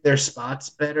bit, picked their spots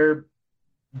better,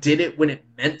 did it when it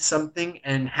meant something,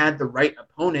 and had the right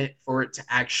opponent for it to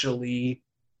actually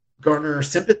garner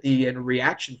sympathy and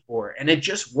reaction for it. And it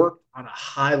just worked on a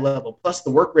high level. Plus, the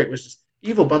work rate was just,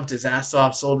 Evil bumped his ass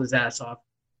off, sold his ass off.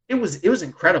 It was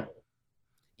incredible.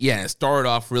 Yeah, it started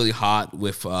off really hot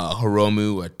with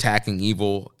Hiromu attacking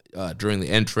Evil during the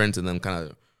entrance and then kind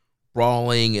of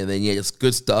brawling. And then, it's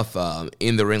good stuff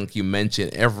in the ring, like you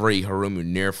mentioned. Every Hiromu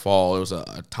near fall. There was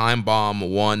a time bomb,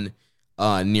 one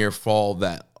near fall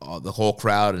that the whole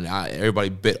crowd and everybody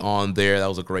bit on there. That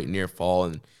was a great near fall.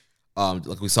 And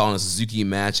like we saw in the Suzuki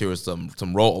match, there was a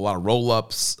lot of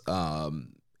roll-ups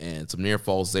and some near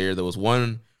falls there. There was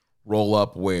one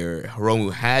roll-up where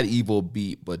Hiromu had Evil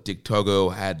beat, but Dick Togo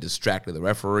had distracted the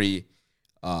referee.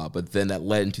 But then that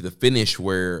led into the finish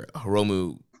where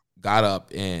Hiromu got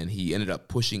up and he ended up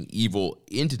pushing Evil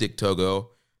into Dick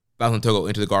Togo, bouncing Togo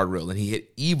into the guardrail, and he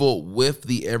hit Evil with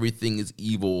the Everything is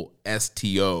Evil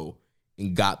STO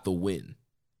and got the win.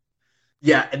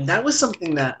 Yeah, and that was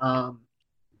something that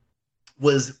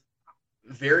was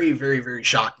very, very, very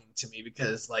shocking to me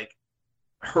because,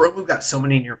 Hiromu got so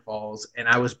many near falls, and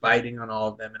I was biting on all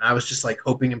of them, and I was just,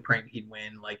 hoping and praying he'd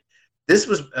win. This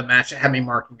was a match that had me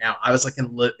marking out. I was,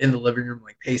 in the living room,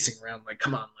 pacing around,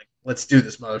 come on, let's do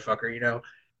this, motherfucker,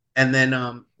 And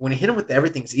then when he hit him with the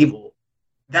Everything's Evil,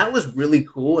 that was really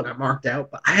cool, and I marked out,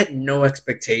 but I had no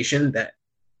expectation that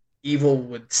Evil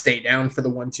would stay down for the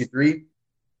 1, 2, 3.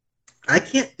 I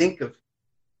can't think of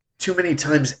too many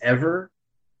times ever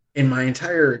in my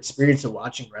entire experience of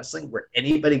watching wrestling where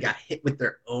anybody got hit with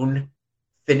their own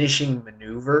finishing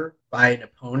maneuver by an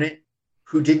opponent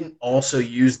who didn't also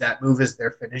use that move as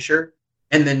their finisher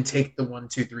and then take the 1,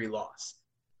 2, 3 loss.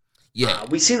 Yeah,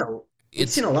 we've seen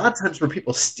a lot of times where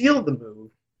people steal the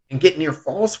move and get near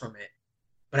falls from it,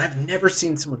 but I've never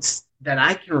seen someone that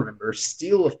I can remember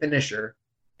steal a finisher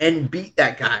and beat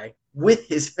that guy with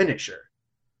his finisher.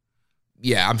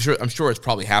 Yeah, I'm sure it's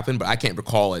probably happened, but I can't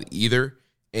recall it either.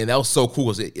 And that was so cool,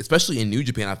 especially in New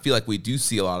Japan. I feel like we do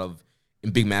see a lot of,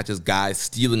 in big matches, guys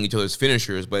stealing each other's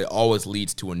finishers, but it always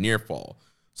leads to a near fall.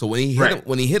 So when he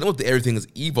hit him with the Everything is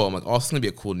Evil, I'm like, oh, it's going to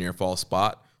be a cool near fall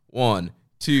spot. 1,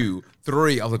 2,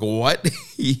 3. I was like, what?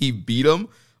 He beat him?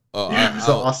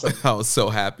 Awesome. I was so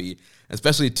happy.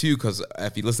 Especially, too, because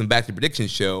if you listen back to the prediction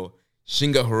show,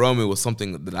 Shingo Hiromu was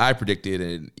something that I predicted,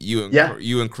 and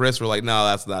you and Chris were like, no,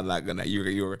 that's not going to.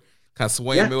 You were kind of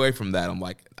swaying me away from that. I'm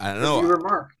like, I don't know. You were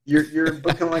Mark. You're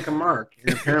booking like a Mark.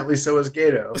 And apparently so is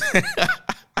Gato.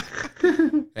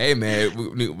 Hey, man,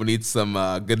 we need some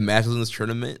good matches in this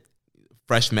tournament.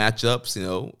 Fresh matchups,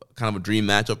 kind of a dream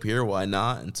matchup here. Why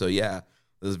not? And so, I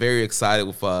was very excited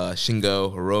with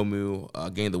Shingo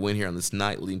Hiromu getting the win here on this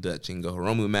night, leading to that Shingo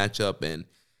Hiromu matchup. And,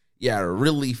 a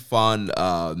really fun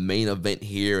main event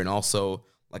here. And also,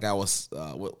 like I was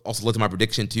also led to my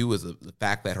prediction too, is the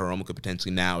fact that Hiromu could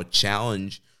potentially now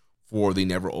challenge for the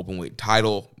Never Openweight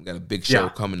title. We got a big show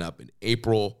coming up in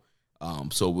April,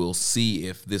 so we'll see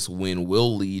if this win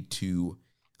will lead to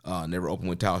Never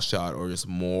Openweight title shot or just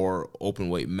more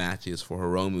openweight matches for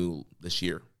Hiromu this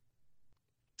year.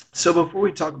 So before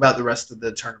we talk about the rest of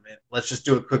the tournament, let's just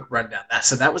do a quick rundown.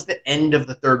 So that was the end of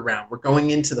the third round. We're going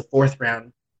into the fourth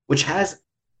round, which has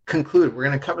concluded. We're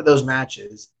going to cover those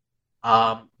matches.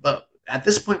 But at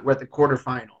this point, we're at the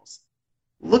quarterfinals.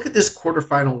 Look at this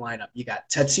quarterfinal lineup. You got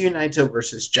Tetsuya Naito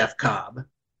versus Jeff Cobb,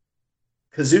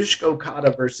 Kazuchika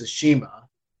Okada versus Shima,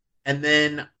 and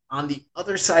then on the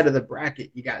other side of the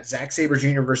bracket, you got Zack Sabre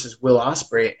Jr. versus Will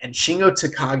Ospreay and Shingo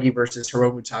Takagi versus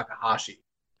Hiromu Takahashi.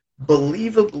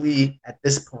 Believably, at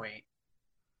this point,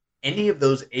 any of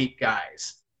those 8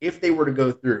 guys, if they were to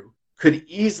go through, could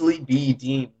easily be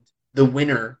deemed the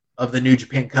winner of the New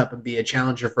Japan Cup and be a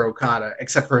challenger for Okada,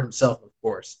 except for himself, of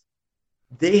course.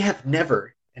 They have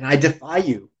never, and I defy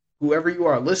you, whoever you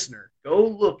are, listener, go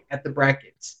look at the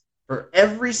brackets for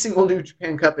every single New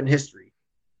Japan Cup in history.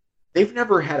 They've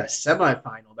never had a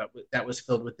semifinal that was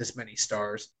filled with this many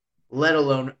stars, let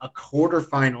alone a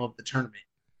quarterfinal of the tournament.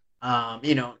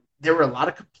 There were a lot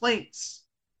of complaints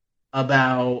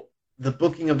about the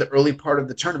booking of the early part of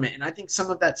the tournament, and I think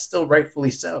some of that's still rightfully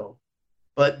so.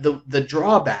 But the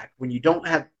drawback when you don't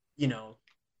have,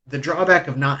 the drawback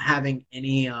of not having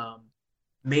any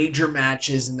major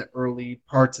matches in the early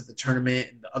parts of the tournament,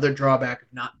 and the other drawback of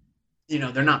not,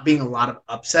 there not being a lot of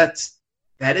upsets,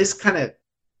 that is kind of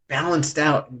balanced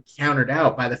out and countered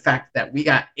out by the fact that we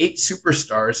got 8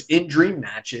 superstars in dream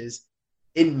matches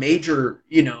in major,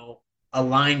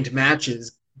 aligned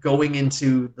matches going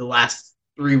into the last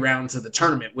 3 rounds of the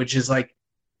tournament, which is like,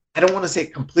 I don't want to say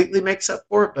it completely makes up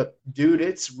for it, but dude,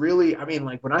 it's really, I mean,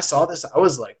 like when I saw this, I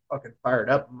was like fucking fired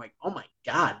up. I'm like, oh my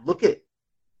God, look at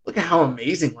how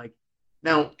amazing. Like,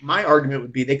 now my argument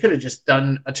would be they could have just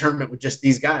done a tournament with just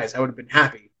these guys. I would have been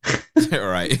happy.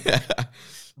 Right.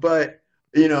 But,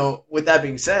 with that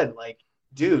being said, like,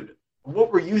 dude,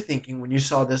 what were you thinking when you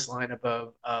saw this lineup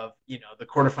of the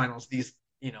quarterfinals, these,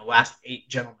 last 8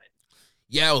 gentlemen?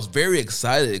 Yeah, I was very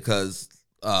excited because,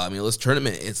 this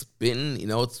tournament, it's been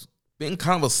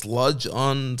kind of a sludge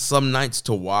on some nights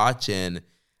to watch, and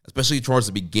especially towards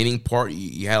the beginning part,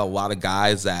 you had a lot of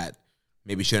guys that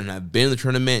maybe shouldn't have been in the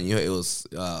tournament. It was,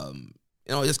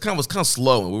 it was kind of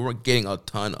slow, and we weren't getting a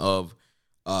ton of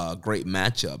great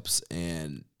matchups.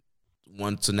 And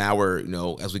so now we're,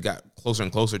 as we got closer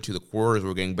and closer to the quarters,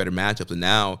 we're getting better matchups, and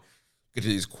now get to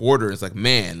these quarters, it's like,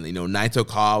 man, Naito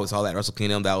Ka, we saw that Wrestle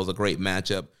Kingdom, that was a great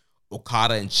matchup.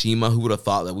 Okada and Shima, who would have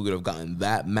thought that we would have gotten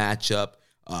that matchup?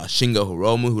 Shingo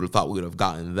Hiromu, who would have thought we would have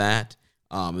gotten that?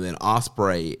 And then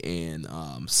Ospreay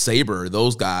and Sabre,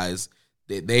 those guys,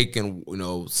 they can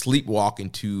sleepwalk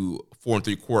into 4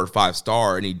 3/4,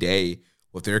 5-star any day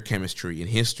with their chemistry and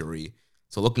history.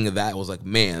 So looking at that, it was like,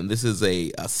 man, this is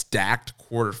a stacked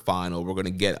quarterfinal. We're going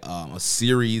to get a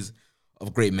series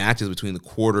of great matches between the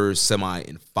quarters, semi,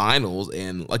 and finals.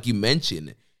 And like you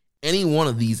mentioned, any one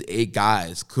of these 8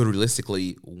 guys could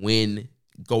realistically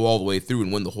go all the way through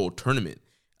and win the whole tournament.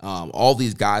 All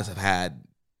these guys have had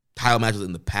title matches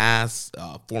in the past,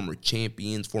 former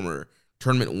champions, former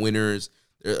tournament winners.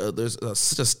 There's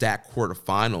such a stacked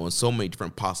quarterfinal and so many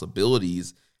different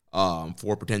possibilities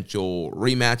for potential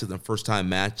rematches and first-time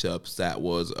matchups that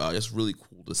was just really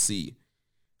cool to see.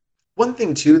 One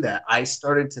thing, too, that I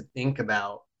started to think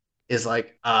about is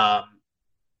like, at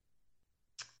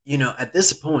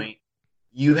this point,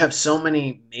 you have so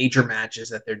many major matches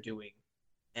that they're doing,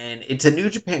 and it's a New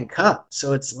Japan Cup.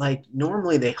 So it's like,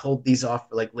 normally they hold these off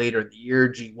for like later in the year,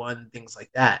 G1, things like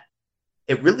that.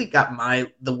 It really got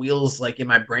the wheels like in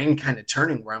my brain kind of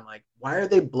turning, where I'm like, why are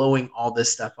they blowing all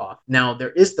this stuff off? Now,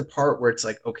 there is the part where it's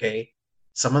like, okay,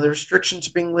 some of the restrictions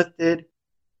are being lifted.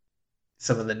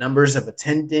 Some of the numbers of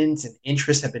attendance and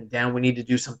interest have been down. We need to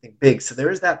do something big. So there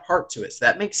is that part to it. So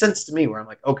that makes sense to me, where I'm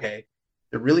like, okay,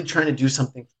 they're really trying to do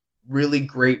something really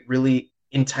great, really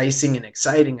enticing and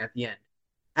exciting at the end.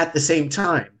 At the same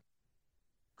time,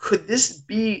 could this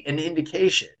be an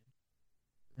indication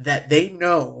that they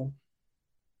know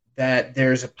that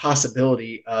there's a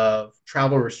possibility of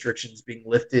travel restrictions being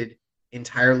lifted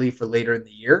entirely for later in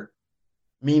the year,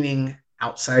 meaning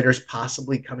outsiders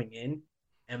possibly coming in,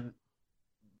 and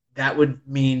that would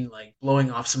mean like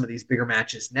blowing off some of these bigger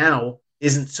matches now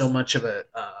isn't so much of a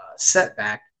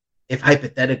setback if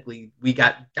hypothetically we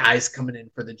got guys coming in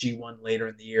for the G1 later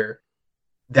in the year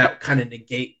that kind of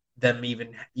negate them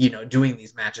even, doing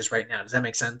these matches right now. Does that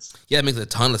make sense? Yeah, it makes a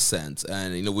ton of sense.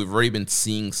 And, we've already been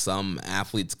seeing some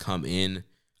athletes come in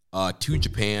to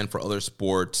Japan for other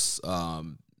sports, for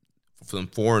some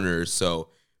foreigners. So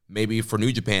maybe for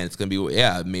New Japan, it's going to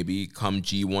be, maybe come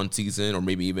G1 season, or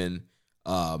maybe even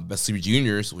Best Super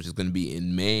Juniors, which is going to be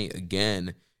in May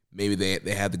again. Maybe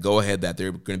they had the go-ahead that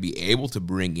they're going to be able to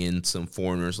bring in some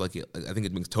foreigners. I think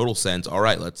it makes total sense. All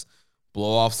right, let's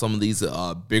blow off some of these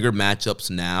bigger matchups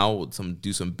now,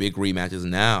 do some big rematches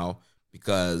now,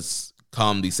 because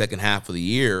come the second half of the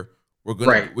year,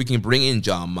 we can bring in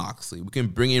Jon Moxley, we can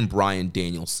bring in Bryan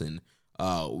Danielson,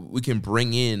 we can bring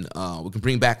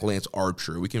back Lance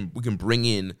Archer, we can bring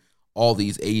in all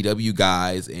these AEW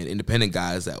guys and independent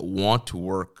guys that want to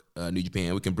work New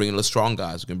Japan. We can bring in the strong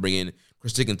guys. We can bring in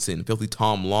Chris Dickinson, Filthy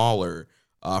Tom Lawler,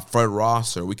 Fred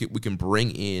Rosser. We can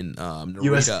bring in Narita.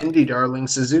 U.S. indie darling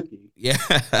Suzuki. Yeah.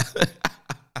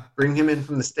 Bring him in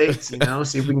from the States, see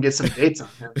if we can get some dates on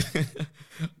him.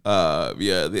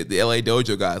 The LA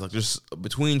Dojo guys, like just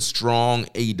between strong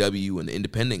AEW and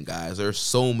independent guys, there's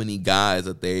so many guys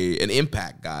and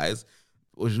Impact guys,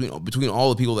 which, between all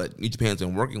the people that New Japan's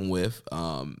been working with,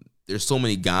 there's so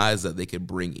many guys that they could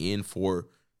bring in for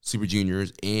Super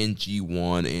Juniors and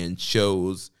G1 and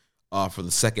shows for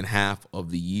the second half of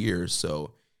the year.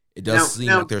 So it does seem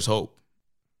like there's hope.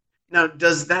 Now,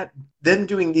 does that them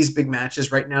doing these big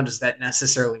matches right now, does that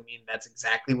necessarily mean that's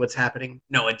exactly what's happening?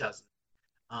 No, it doesn't.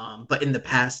 But in the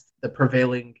past, the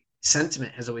prevailing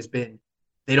sentiment has always been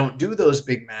they don't do those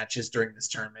big matches during this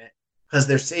tournament because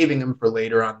they're saving them for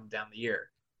later on down the year.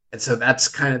 And so that's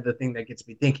kind of the thing that gets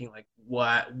me thinking, like,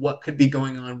 what could be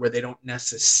going on where they don't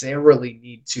necessarily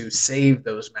need to save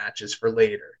those matches for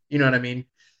later? You know what I mean?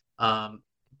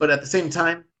 But at the same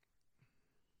time,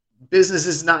 business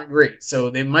is not great, so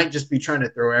they might just be trying to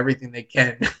throw everything they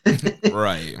can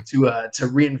right to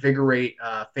reinvigorate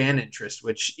fan interest.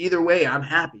 Which either way, I'm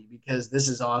happy because this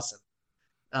is awesome.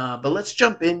 But let's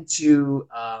jump into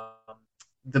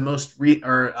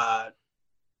the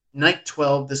night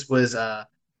 12. This was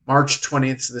March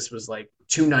 20th, so this was like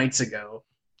 2 nights ago,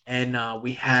 and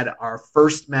we had our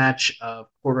first match of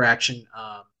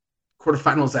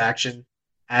quarterfinals action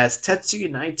as Tetsuya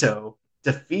Naito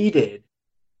defeated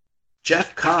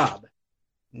Jeff Cobb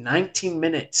 19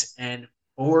 minutes and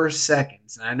 4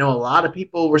 seconds. And I know a lot of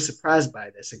people were surprised by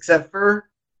this, except for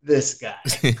this guy.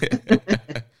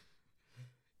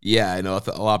 Yeah, I know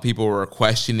a lot of people were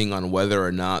questioning on whether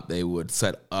or not they would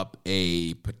set up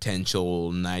a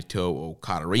potential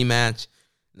Naito-Okada rematch,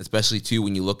 especially, too,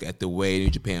 when you look at the way New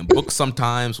Japan books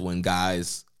sometimes when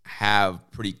guys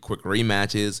have pretty quick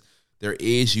rematches. There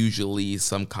is usually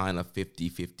some kind of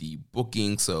 50-50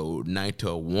 booking, so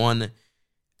Naito won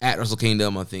at Wrestle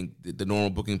Kingdom. I think the normal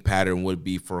booking pattern would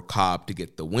be for Cobb to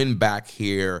get the win back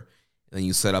here, and then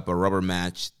you set up a rubber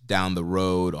match down the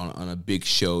road on a big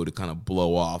show to kind of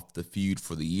blow off the feud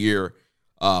for the year.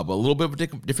 But a little bit of a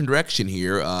different direction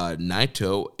here.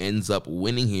 Naito ends up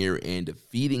winning here and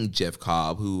defeating Jeff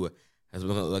Cobb, who has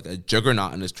been like a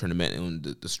juggernaut in this tournament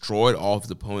and destroyed all of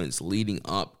his opponents leading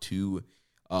up to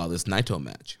this Naito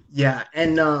match. Yeah,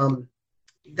 and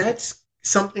that's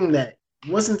something that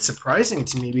wasn't surprising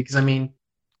to me because, I mean,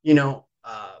 you know,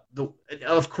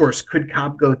 of course, could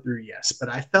Cobb go through? Yes, but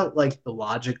I felt like the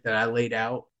logic that I laid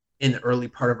out in the early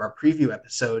part of our preview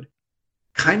episode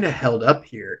kind of held up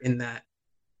here in that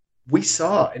we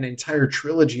saw an entire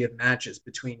trilogy of matches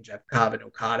between Jeff Cobb and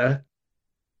Okada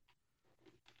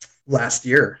last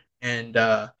year. And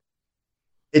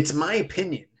it's my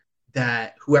opinion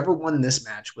that whoever won this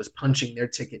match was punching their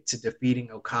ticket to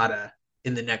defeating Okada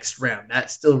in the next round.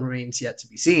 That still remains yet to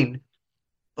be seen.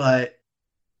 But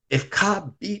if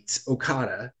Cobb beats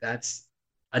Okada, that's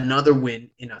another win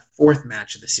in a 4th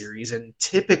match of the series. And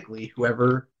typically,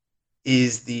 whoever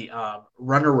is the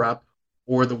runner-up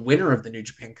or the winner of the New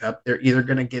Japan Cup, they're either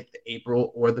going to get the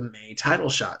April or the May title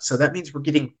shot. So that means we're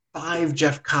getting 5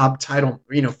 Jeff Cobb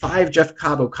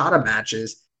Okada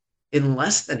matches in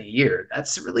less than a year.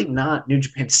 That's really not New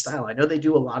Japan style. I know they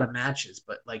do a lot of matches,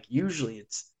 but like usually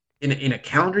it's in a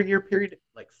calendar year period,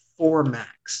 like 4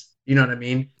 max. You know what I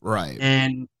mean? Right.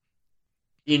 And,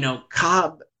 you know,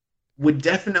 Cobb would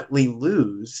definitely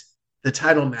lose the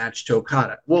title match to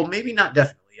Okada. Well, maybe not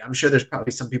definitely. I'm sure there's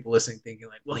probably some people listening thinking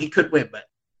like, well, he could win. But,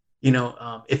 you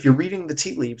know, if you're reading the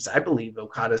tea leaves, I believe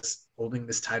Okada's holding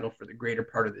this title for the greater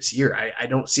part of this year. I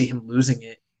don't see him losing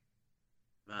it,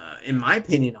 in my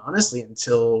opinion, honestly,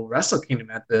 until Wrestle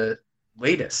Kingdom at the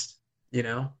latest, you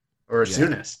know, or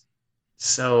soonest.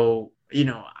 So, you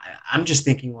know, I'm just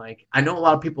thinking like, I know a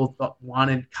lot of people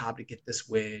wanted Cobb to get this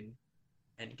win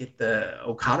and get the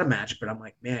Okada match, but I'm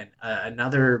like, man,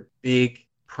 another big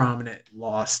prominent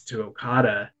loss to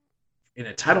Okada in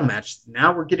a title match.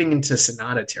 Now we're getting into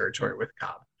Sonata territory with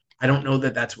Cobb. I don't know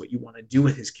that that's what you want to do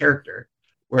with his character.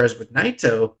 Whereas with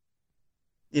Naito,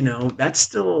 you know, that's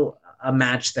still a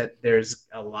match that there's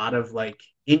a lot of like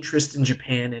interest in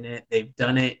Japan in it. They've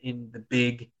done it in the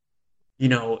big, you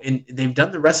know, they've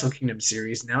done the Wrestle Kingdom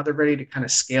series. Now they're ready to kind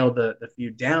of scale the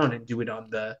feud down and do it on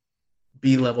the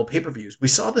B-level pay-per-views. We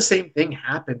saw the same thing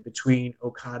happen between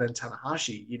Okada and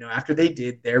Tanahashi. You know, after they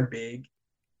did their big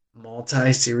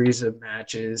multi-series of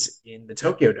matches in the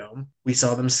Tokyo Dome, we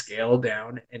saw them scale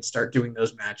down and start doing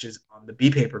those matches on the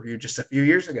B pay-per-view just a few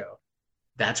years ago.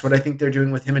 That's what I think they're doing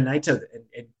with him and Naito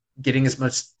and getting as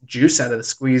much juice out of the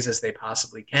squeeze as they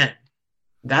possibly can.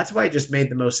 That's why it just made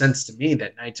the most sense to me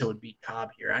that Naito would beat Cobb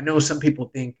here. I know some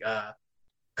people think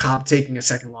Cobb taking a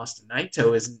second loss to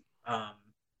Naito isn't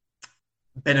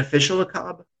beneficial to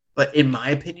Cobb, but in my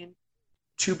opinion,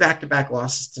 2 back-to-back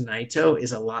losses to Naito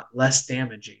is a lot less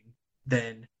damaging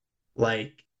than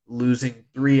like losing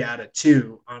 3 out of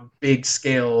 2 on big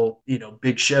scale, you know,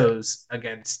 big shows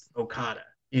against Okada,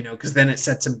 you know, because then it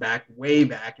sets him back way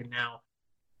back, and now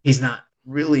he's not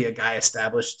really a guy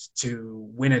established to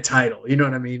win a title. You know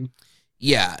what I mean?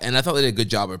 Yeah, and I thought they did a good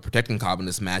job of protecting Cobb in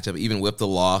this matchup, even with the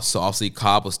loss. So obviously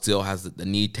Cobb still has the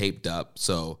knee taped up,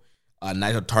 so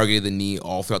Naito targeted the knee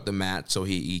all throughout the match, so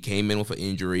he came in with an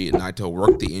injury, and Naito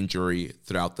worked the injury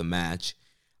throughout the match.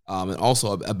 And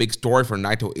also, a big story for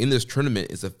Naito in this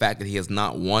tournament is the fact that he has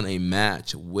not won a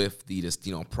match with the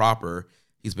Destino proper.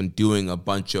 He's been doing a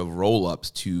bunch of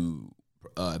roll-ups to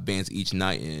advance each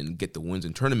night and get the wins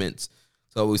in tournaments.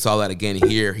 So we saw that again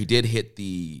here. He did hit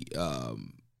a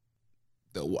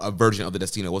version of the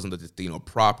Destino. It wasn't the Destino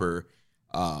proper,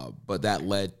 but that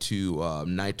led to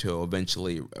Naito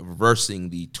eventually reversing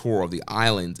the Tour of the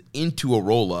Islands into a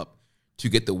roll-up to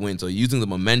get the win. So using the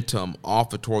momentum off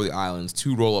the Tour of the Islands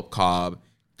to roll up Cobb,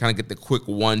 kind of get the quick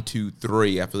 1, 2,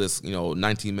 3 after this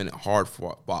 19-minute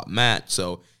hard-fought match.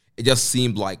 So it just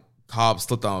seemed like Cobb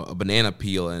slipped on a banana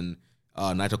peel, and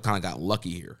Naito kind of got lucky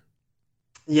here.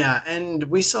 Yeah, and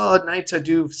we saw Naito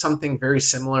do something very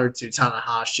similar to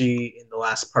Tanahashi in the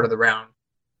last part of the round,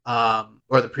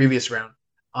 or the previous round.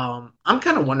 I'm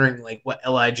kind of wondering like what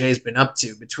LIJ has been up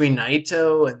to between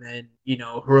Naito and then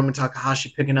Hiromu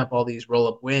Takahashi picking up all these roll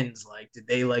up wins. Like, did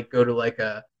they like go to like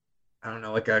a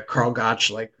Carl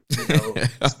Gotch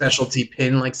specialty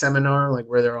pin like seminar, like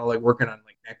where they're all like working on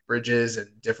like neck bridges and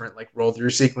different like roll through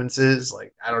sequences?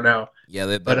 Like, I don't know. Yeah,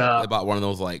 they bought one of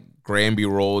those like Granby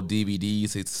roll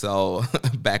DVDs they'd sell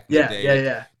back in the day.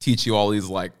 Yeah. Teach you all these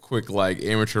like quick like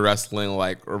amateur wrestling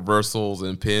like reversals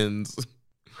and pins.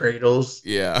 Cradles.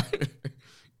 Yeah.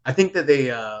 I think that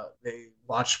they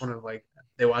watched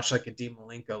like a Dean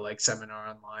Malenko like seminar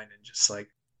online and just like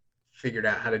figured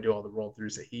out how to do all the roll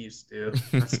throughs that he used to do.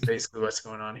 That's basically what's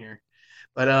going on here.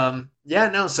 But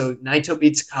so Naito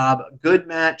beats Cobb. A good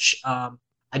match.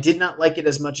 I did not like it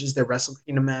as much as their Wrestle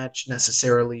Kingdom match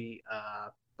necessarily.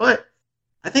 But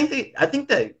I think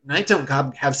that Naito and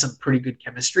Cobb have some pretty good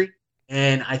chemistry,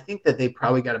 and I think that they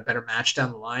probably got a better match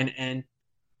down the line. And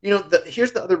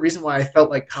here's the other reason why I felt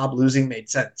like Cobb losing made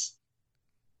sense.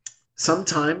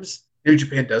 Sometimes New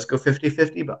Japan does go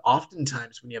 50-50, but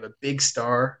oftentimes when you have a big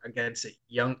star against a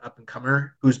young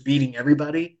up-and-comer who's beating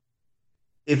everybody,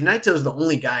 if Naito's the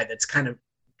only guy that's kind of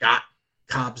got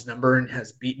Cobb's number and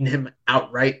has beaten him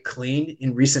outright clean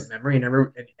in recent memory,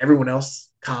 and everyone else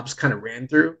Cobb's kind of ran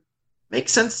through,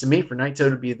 makes sense to me for Naito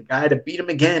to be the guy to beat him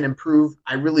again and prove,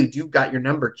 I really do got your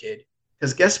number, kid.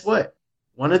 Because guess what?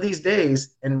 One of these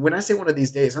days, and when I say one of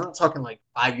these days, I'm not talking like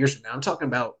 5 years from now. I'm talking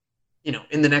about,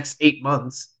 in the next 8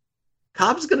 months,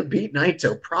 Cobb's going to beat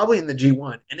Naito probably in the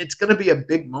G1, and it's going to be a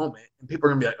big moment, and people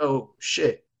are going to be like, oh,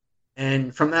 shit.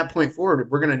 And from that point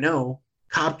forward, we're going to know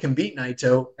Cobb can beat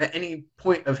Naito at any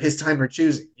point of his time or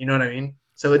choosing. You know what I mean?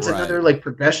 So it's another like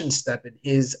progression step in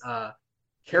his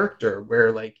character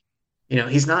where like,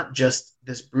 he's not just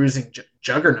this bruising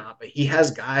juggernaut, but he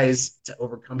has guys to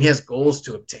overcome. He has goals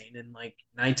to obtain, and like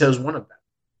Naito's one of them.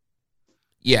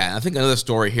 Yeah, I think another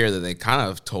story here that they kind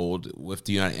of told with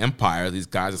the United Empire, these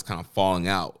guys is kind of falling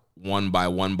out one by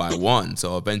one.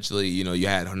 So eventually, you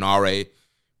had Hanare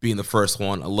being the first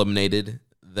one eliminated,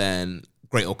 then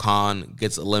Great Okan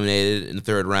gets eliminated in the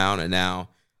third round, and now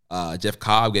Jeff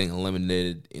Cobb getting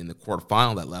eliminated in the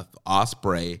quarterfinal that left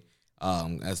Ospreay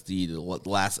as the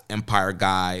last Empire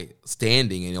guy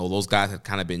standing. And those guys had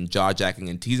kind of been jaw-jacking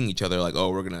and teasing each other like,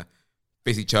 oh, we're going to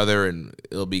face each other and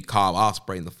it'll be Cobb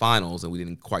Ospreay in the finals, and we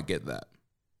didn't quite get that.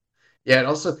 Yeah, it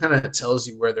also kind of tells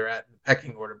you where they're at in the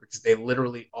pecking order because they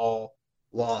literally all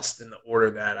lost in the order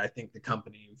that I think the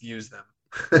company views them.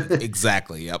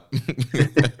 Exactly, yep.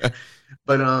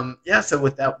 But so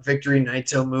with that victory,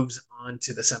 Naito moves on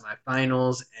to the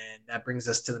semifinals, and that brings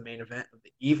us to the main event of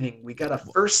the evening. We got a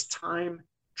first-time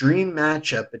dream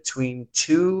matchup between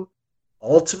two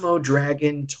Ultimo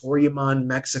Dragon Toryumon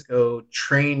Mexico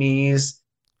trainees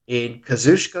in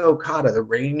Kazuchika Okada, the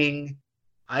reigning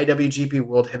IWGP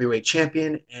World Heavyweight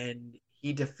Champion, and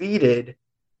he defeated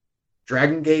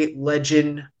Dragon Gate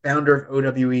legend, founder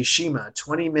of OWE, Shima,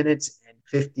 20 minutes and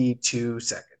 52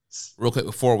 seconds. Real quick,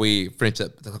 before we finish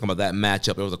up talking about that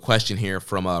matchup, there was a question here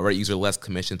from Reddit user Les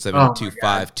Commission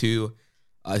 7252.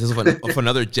 If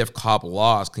another Jeff Cobb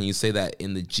loss, can you say that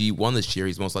in the G1 this year,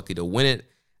 he's most likely to win it?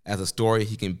 As a story,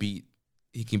 he can be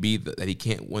that he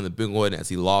can't win the big one, as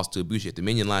he lost to Ibushi at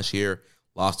Dominion last year,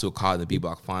 lost to Okada in the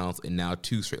B-Block finals, and now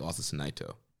 2 straight losses to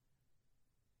Naito.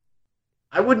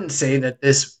 I wouldn't say that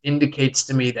this indicates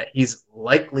to me that he's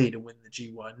likely to win the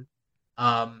G1.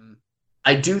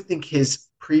 I do think his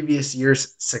previous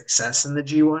year's success in the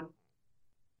G1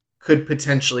 could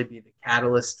potentially be the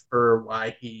catalyst for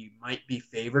why he might be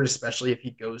favored, especially if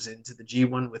he goes into the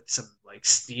G1 with some like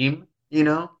steam,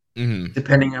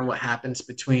 depending on what happens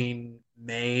between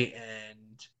May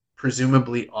and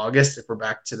presumably August, if we're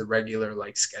back to the regular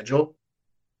like schedule.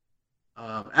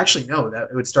 Actually, no, that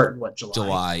it would start in July?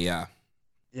 July, yeah.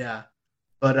 Yeah.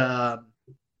 But I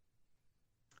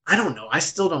don't know. I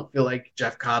still don't feel like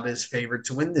Jeff Cobb is favored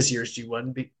to win this year's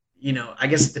G1. I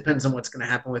guess it depends on what's going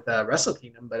to happen with Wrestle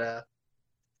Kingdom. But,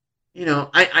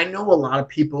 I know a lot of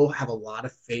people have a lot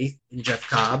of faith in Jeff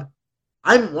Cobb.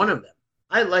 I'm one of them.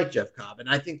 I like Jeff Cobb, and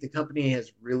I think the company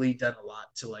has really done a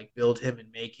lot to like build him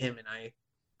and make him. And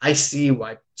I see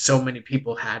why so many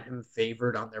people had him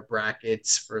favored on their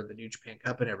brackets for the New Japan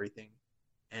Cup and everything,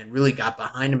 and really got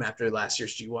behind him after last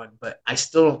year's G1. But I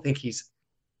still don't think he's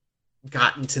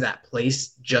gotten to that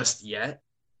place just yet.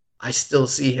 I still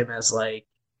see him as like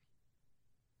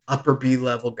upper B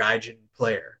level Gaijin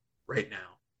player right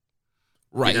now.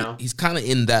 Right. He's kind of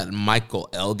in that Michael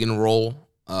Elgin role.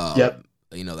 Yep.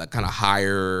 That kind of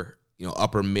higher,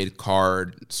 upper mid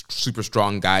card, super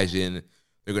strong Gaijin.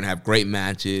 They're going to have great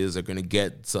matches. They're going to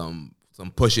get some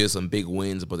pushes, some big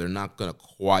wins, but they're not going to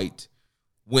quite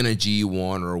win a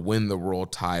G1 or win the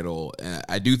world title. And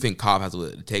I do think Cobb has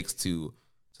what it takes to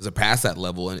surpass that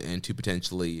level and to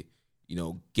potentially,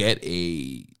 get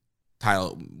a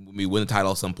title, win the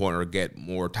title at some point or get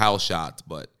more title shots.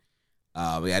 But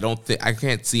I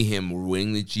can't see him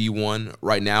winning the G1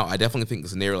 right now. I definitely think the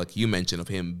scenario, like you mentioned, of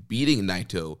him beating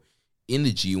Naito in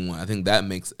the G1, I think that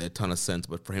makes a ton of sense.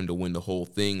 But for him to win the whole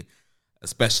thing,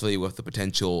 especially with the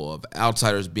potential of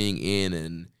outsiders being in,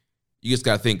 and you just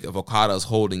got to think if Okada's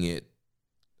holding it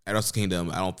at Wrestle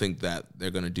Kingdom, I don't think that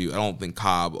they're going to do. I don't think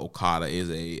Cobb Okada is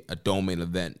a dome main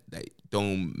event that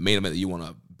you want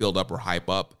to build up or hype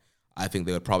up. I think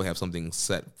they would probably have something else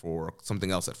set for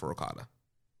Okada.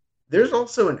 There's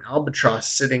also an albatross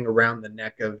sitting around the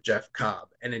neck of Jeff Cobb,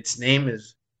 and its name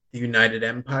is the United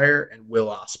Empire and Will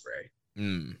Ospreay.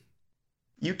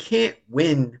 You can't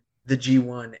win the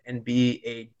G1 and be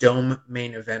a dome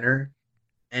main eventer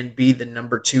and be the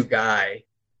number 2 guy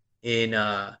in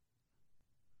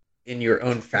your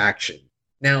own faction.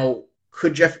 Now,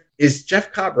 is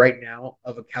Jeff Cobb right now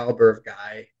of a caliber of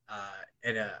guy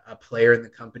and a player in the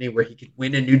company where he could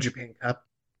win a New Japan Cup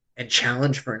and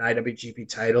challenge for an IWGP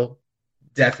title?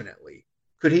 Definitely.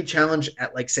 Could he challenge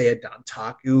at, like, say, a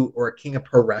Dantaku or a King of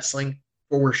Pro Wrestling?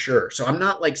 For sure. So I'm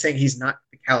not, like, saying he's not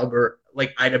the caliber,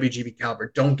 like IWGP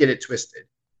caliber. Don't get it twisted.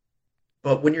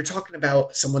 But when you're talking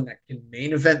about someone that can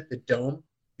main event the Dome,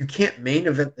 you can't main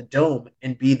event the Dome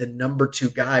and be the number 2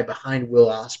 guy behind Will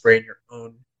Ospreay in your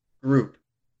own group.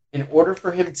 In order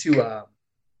for him to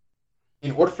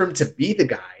be the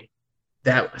guy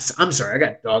I'm sorry, I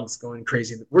got dogs going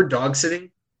crazy. We're dog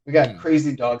sitting. We got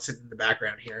crazy dogs sitting in the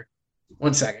background here.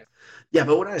 1 second. Yeah,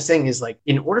 but what I was saying is, like,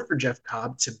 in order for Jeff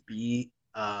Cobb to be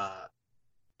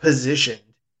positioned,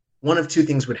 one of 2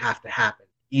 things would have to happen.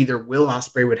 Either Will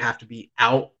Ospreay would have to be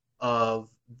out of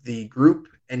the group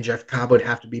and Jeff Cobb would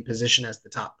have to be positioned as the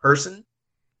top person,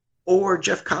 or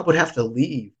Jeff Cobb would have to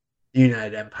leave the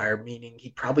United Empire, meaning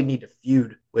he'd probably need to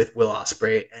feud with Will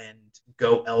Ospreay and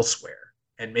go elsewhere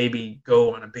and maybe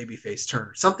go on a babyface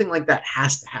turn. Something like that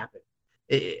has to happen.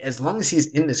 As long as he's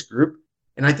in this group,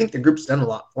 and I think the group's done a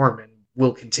lot for him and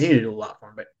will continue to do a lot for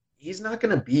him, but he's not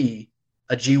going to be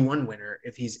a G1 winner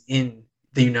if he's in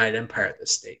the United Empire at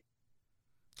this state.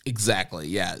 Exactly,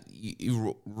 yeah.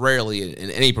 You rarely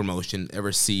in any promotion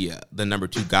ever see the number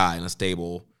 2 guy in a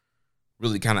stable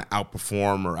really kind of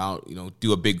outperform or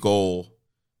do a big goal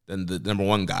than the number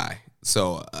 1 guy.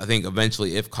 So I think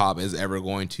eventually if Cobb is ever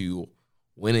going to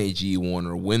win a G1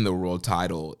 or win the world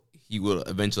title, he will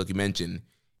eventually, like you mentioned,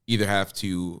 either have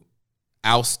to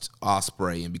oust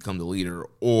Ospreay and become the leader,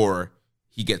 or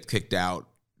he gets kicked out,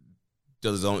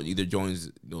 does his own, either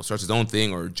joins, starts his own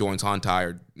thing, or joins Hantai,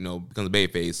 or becomes a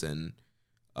babyface and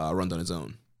runs on his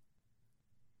own.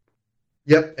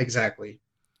 Yep, exactly.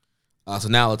 So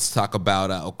now let's talk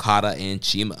about Okada and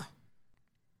CIMA.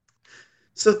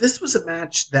 So this was a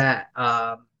match that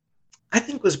I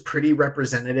think was pretty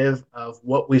representative of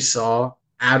what we saw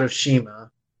out of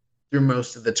CIMA through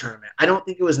most of the tournament. I don't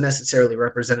think it was necessarily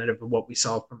representative of what we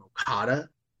saw from Okada,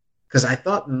 because I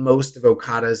thought most of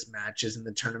Okada's matches in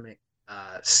the tournament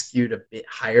skewed a bit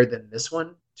higher than this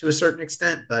one to a certain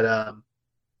extent. But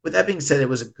with that being said, it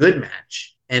was a good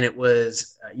match, and it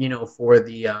was, for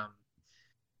the,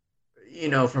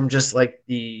 from just like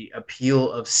the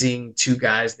appeal of seeing 2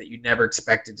 guys that you never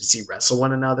expected to see wrestle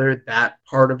one another. That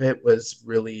part of it was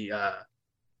really,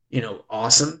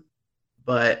 awesome.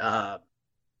 But,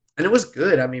 and it was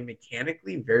good. I mean,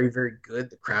 mechanically, very, very good.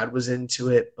 The crowd was into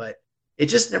it, but it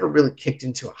just never really kicked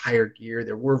into a higher gear.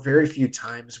 There were very few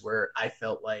times where I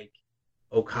felt like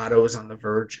Okada was on the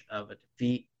verge of a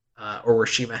defeat, or where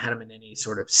CIMA had him in any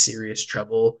sort of serious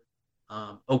trouble.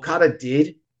 Okada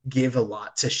did give a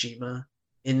lot to CIMA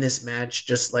in this match,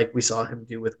 just like we saw him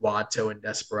do with Wato and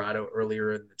Desperado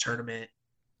earlier in the tournament.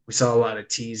 We saw a lot of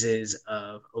teases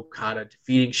of Okada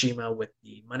defeating CIMA with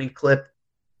the money clip.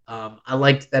 I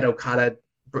liked that Okada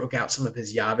broke out some of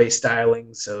his Yave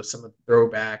styling, so some of the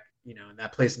throwback, and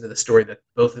that plays into the story that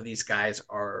both of these guys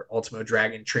are Ultimo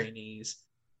Dragon trainees.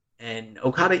 And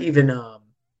Okada even,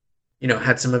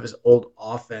 had some of his old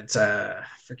offense. I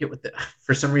forget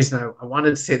for some reason I wanted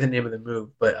to say the name of the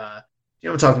move, but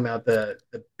I'm talking about the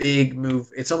big move.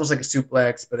 It's almost like a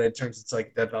suplex, but it turns it's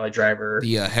like Death Valley Driver.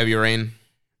 The Heavy Rain.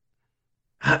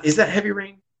 Is that Heavy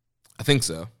Rain? I think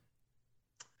so.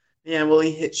 Yeah, well,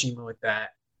 he hit CIMA with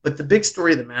that. But the big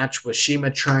story of the match was CIMA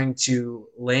trying to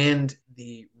land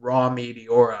the Raw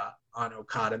Meteora on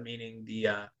Okada, meaning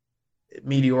the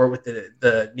Meteor with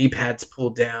the knee pads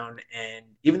pulled down. And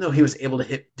even though he was able to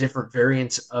hit different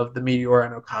variants of the Meteor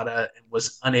on Okada and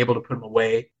was unable to put him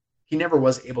away, he never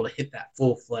was able to hit that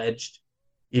full-fledged,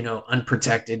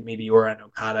 unprotected Meteor on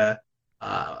Okada.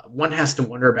 One has to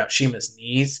wonder about CIMA's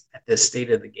knees at this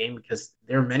state of the game, because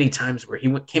there are many times where he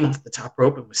came off the top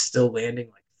rope and was still landing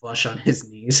like flush on his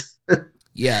knees.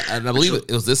 Yeah, and I believe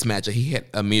it was this match that he hit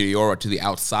a Meteora to the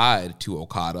outside to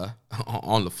Okada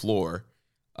on the floor.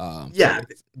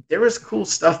 There was cool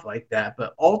stuff like that,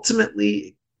 but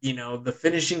ultimately, the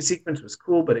finishing sequence was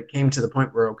cool, but it came to the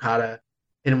point where Okada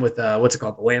hit him with what's it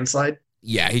called, the landslide?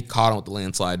 Yeah, he caught him with the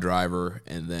landslide driver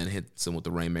and then hits him with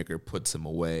the Rainmaker, puts him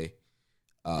away.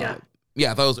 I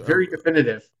thought it was very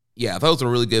definitive. Yeah, I thought it was a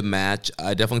really good match.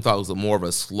 I definitely thought it was more of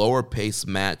a slower paced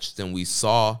match than we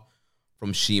saw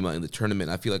from CIMA in the tournament.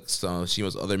 I feel like some of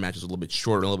CIMA's other matches were a little bit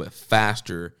shorter, a little bit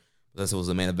faster. Because it was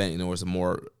a main event, it was a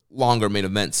more longer main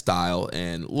event style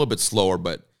and a little bit slower.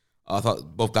 But I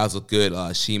thought both guys looked good.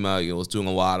 CIMA, was doing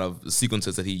a lot of the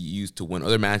sequences that he used to win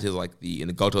other matches, like in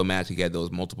the Goto match, he had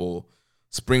those multiple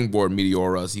springboard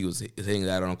Meteoras. He was hitting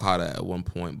that on Okada at one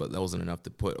point, but that wasn't enough to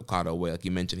put Okada away. Like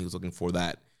you mentioned, he was looking for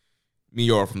that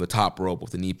Meteor from the top rope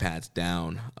with the knee pads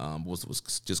down. Was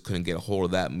just couldn't get a hold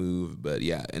of that move, but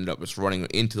yeah, ended up just running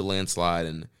into the landslide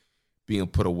and being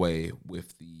put away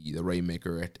with the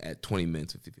Rainmaker at 20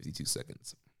 minutes and 52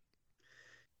 seconds.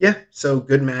 Yeah, so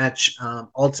good match.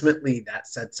 Ultimately, that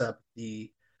sets up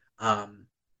the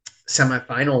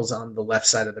semifinals on the left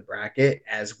side of the bracket,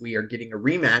 as we are getting a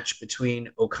rematch between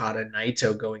Okada and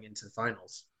Naito going into the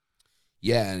finals.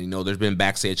 Yeah, and there's been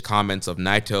backstage comments of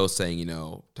Naito saying,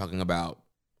 talking about,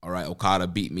 all right, Okada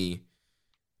beat me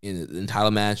in the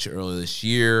title match earlier this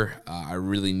year. I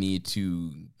really need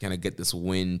to kind of get this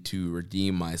win to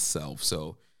redeem myself.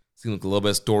 So it seems like a little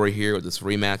bit of story here with this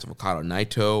rematch of Okada and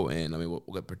Naito, and we'll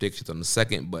get predictions on the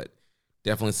second, but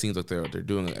definitely seems like they're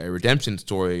doing a redemption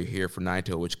story here for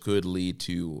Naito, which could lead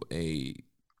to a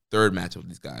third match with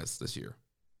these guys this year.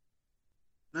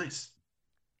 Nice.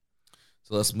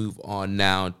 So let's move on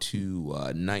now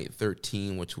to night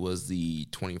 13, which was the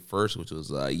 21st, which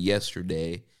was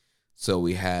yesterday. So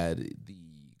we had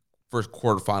the first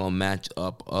quarterfinal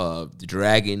matchup of the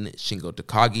Dragon, Shingo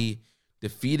Takagi,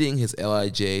 defeating his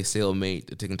LIJ stalemate,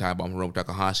 the ticking time bomb Hiromu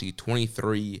Takahashi,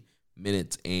 23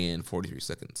 minutes and 43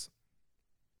 seconds.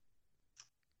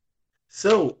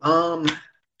 So,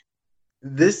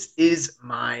 this is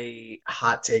my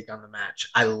hot take on the match.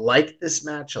 I like this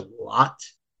match a lot,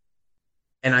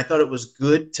 and I thought it was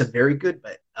good to very good,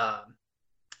 but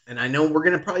and I know we're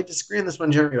going to probably disagree on this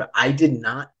one, Jeremy, but I did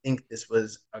not think this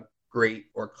was a great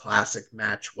or classic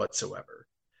match whatsoever.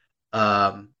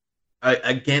 I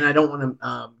don't want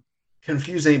to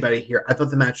confuse anybody here. I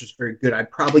thought the match was very good.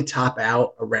 I'd probably top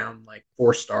out around like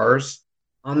 4 stars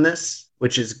on this,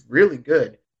 which is really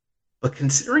good. But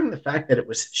considering the fact that it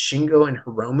was Shingo and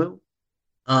Hiromu,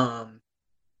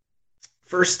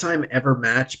 first time ever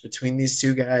match between these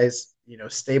two guys,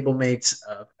 stablemates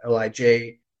of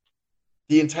LIJ.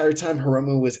 The entire time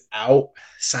Hiromu was out,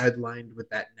 sidelined with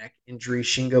that neck injury.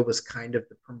 Shingo was kind of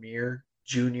the premier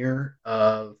junior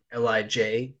of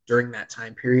LIJ during that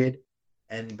time period.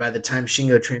 And by the time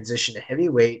Shingo transitioned to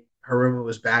heavyweight, Hiromu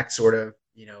was back sort of,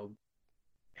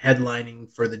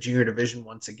 headlining for the junior division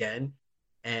once again.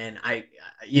 And I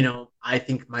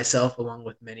think myself, along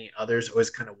with many others, always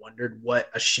kind of wondered what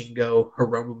a Shingo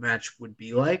Hiromu match would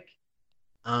be like.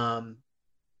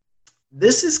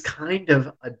 This is kind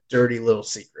of a dirty little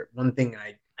secret. One thing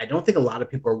I don't think a lot of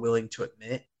people are willing to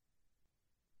admit,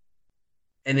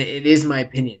 and it is my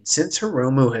opinion. Since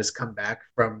Hiromu has come back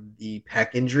from the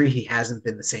pec injury, he hasn't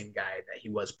been the same guy that he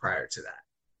was prior to that.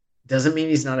 Doesn't mean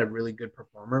he's not a really good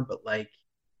performer, but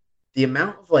the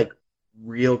amount of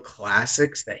real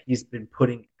classics that he's been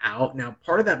putting out. Now,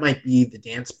 part of that might be the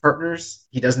dance partners.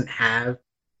 He doesn't have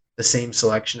the same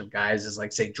selection of guys as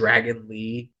say Dragon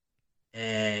Lee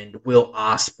and Will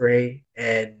Ospreay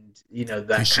and that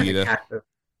Kushida. kind of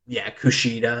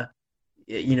Kushida,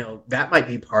 that might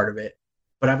be part of it.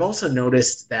 But I've also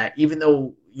noticed that even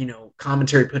though,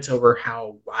 commentary puts over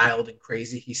how wild and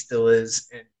crazy he still is,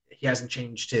 and he hasn't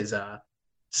changed his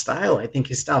style, I think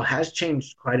his style has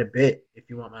changed quite a bit, if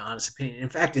you want my honest opinion. In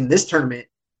fact, in this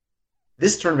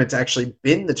tournament's actually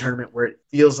been the tournament where it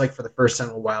feels like for the first time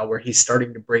in a while where he's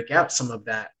starting to break out some of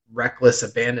that reckless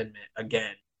abandonment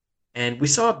again. And we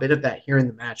saw a bit of that here in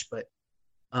the match, but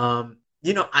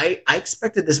I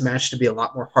expected this match to be a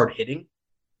lot more hard-hitting.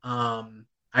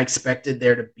 I expected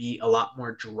there to be a lot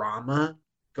more drama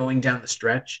going down the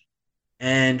stretch.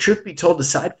 And truth be told,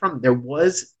 aside from there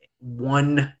was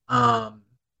one time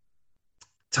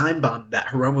bomb that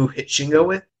Hiromu hit Shingo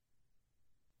with,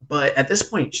 but at this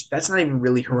point, that's not even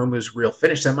really Hiromu's real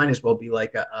finish. That might as well be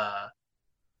like a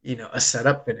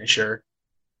setup finisher.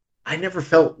 I never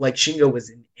felt like Shingo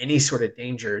was in any sort of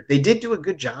danger. They did do a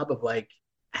good job of like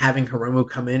having Hiromu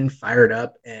come in fired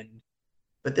up,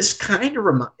 but this kind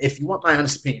of if you want my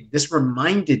honest opinion, this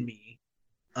reminded me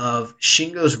of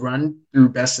Shingo's run through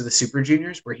Best of the Super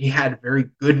Juniors, where he had very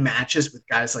good matches with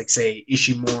guys like, say,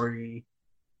 Ishimori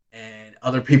and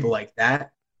other people like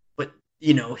that. But,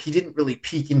 he didn't really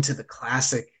peak into the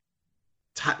classic,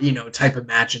 type of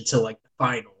match until like the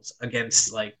finals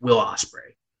against like Will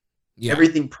Ospreay. Yeah.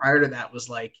 Everything prior to that was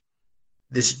like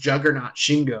this juggernaut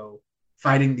Shingo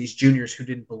fighting these juniors who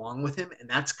didn't belong with him, and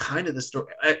that's kind of the story.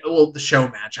 Well, the show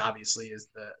match obviously is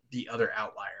the other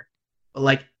outlier, but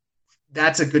like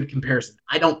that's a good comparison.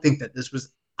 I don't think that this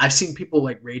was. I've seen people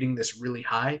like rating this really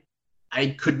high. I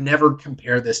could never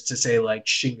compare this to say like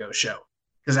Shingo Show,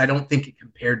 because I don't think it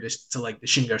compared this to like the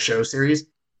Shingo Show series,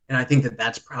 and I think that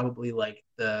that's probably like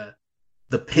the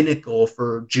pinnacle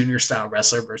for junior style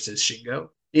wrestler versus Shingo.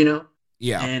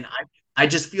 Yeah, and I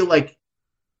just feel like,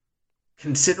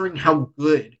 considering how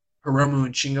good Hiromu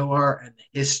and Shingo are and the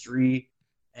history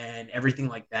and everything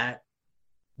like that,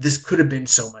 this could have been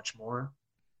so much more.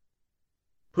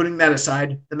 Putting that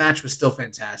aside, the match was still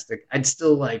fantastic. I'd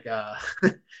still like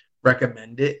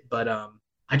recommend it, but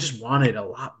I just wanted a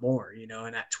lot more,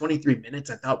 and at 23 minutes,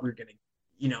 I thought we were going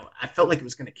to, I felt like it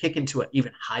was going to kick into an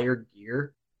even higher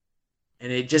gear,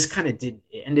 and it just kind of didn't.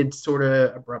 It ended sort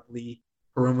of abruptly.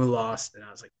 Hiromu lost, and I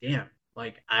was like, damn,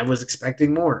 like I was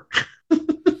expecting more.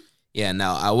 Yeah,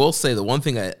 now I will say the one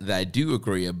thing that I do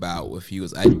agree about with you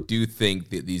is I do think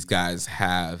that these guys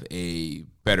have a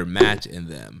better match in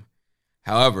them.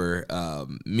 However,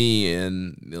 me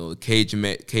and the cage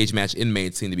match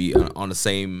inmates seem to be on the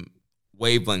same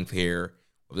wavelength here.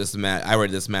 With this match, I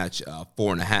rated this match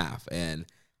 4.5, and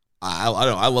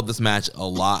I love this match a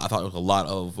lot. I thought there was a lot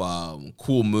of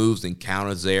cool moves and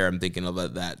counters there. I'm thinking of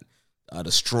that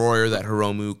destroyer that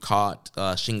Hiromu caught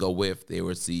Shingo with. There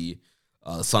was the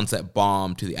sunset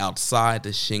bomb to the outside to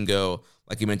Shingo.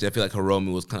 Like you mentioned, I feel like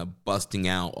Hiromu was kind of busting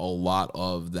out a lot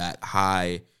of that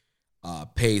high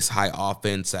pace, high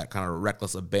offense, that kind of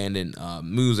reckless abandon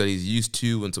moves that he's used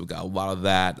to, and so we got a lot of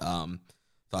that.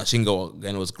 Thought Shingo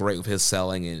again was great with his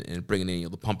selling and bringing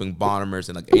in the pumping bombers,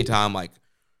 and like anytime like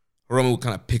Hiromu would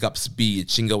kind of pick up speed,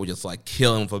 Shingo would just like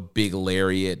kill him with a big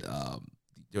lariat.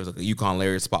 There was like a Yukon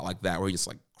lariat spot like that where he just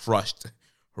like crushed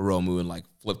Hiromu and like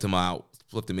flipped him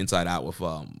inside out with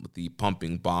the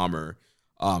pumping bomber.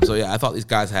 So yeah, I thought these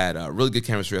guys had really good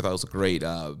chemistry. I thought it was a great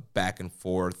back and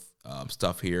forth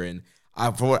stuff here, and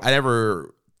I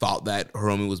never thought that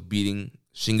Hiromu was beating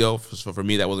Shingo. So for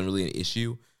me, that wasn't really an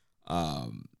issue.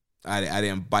 I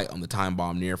didn't bite on the time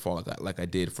bomb near fall like I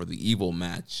did for the Evil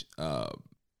match, but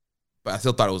I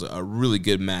still thought it was a really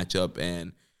good matchup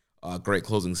and a great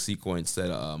closing sequence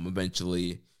that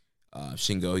eventually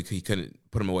Shingo, he couldn't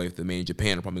put him away with the main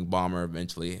Japan pumping bomber.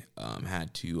 Eventually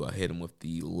had to hit him with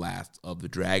the Last of the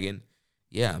Dragon.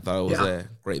 Yeah, I thought it was a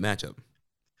great matchup.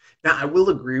 Now, I will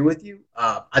agree with you.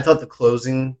 I thought the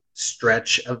closing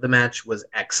stretch of the match was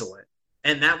excellent.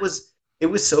 And it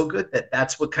was so good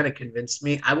that's what kind of convinced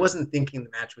me. I wasn't thinking the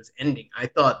match was ending. I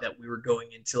thought that we were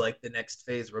going into like the next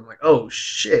phase where I'm like, oh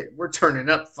shit, we're turning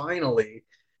up finally,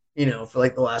 for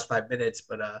like the last 5 minutes.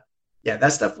 But yeah,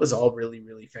 that stuff was all really,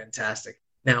 really fantastic.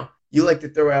 Now, you like to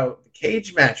throw out the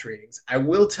cage match ratings. I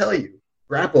will tell you,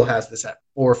 Grapple has this at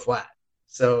 4 flat.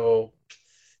 So,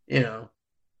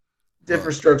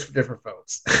 different strokes for different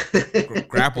folks.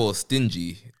 Grapple is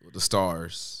stingy with the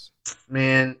stars.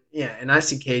 Man, yeah, and I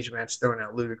see cage match throwing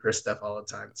out ludicrous stuff all the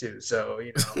time too. So,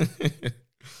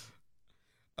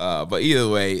 but either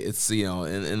way, it's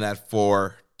in that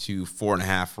 4 to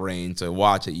 4.5 range. So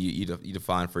watch it, you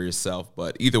define for yourself.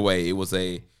 But either way, it was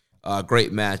a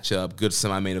great matchup, good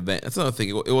semi-main event. That's another thing.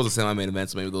 It was a semi-main event,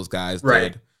 so maybe those guys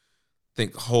did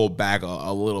think hold back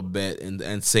a little bit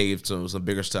and save some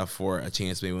bigger stuff for a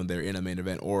chance maybe when they're in a main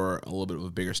event or a little bit of a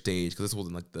bigger stage, because this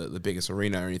wasn't like the biggest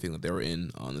arena or anything that they were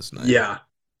in on this night. Yeah.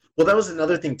 Well, that was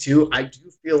another thing too. I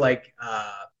do feel like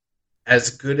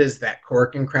as good as that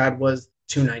Korakuen crowd was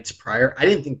 2 nights prior, I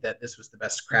didn't think that this was the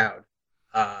best crowd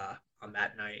on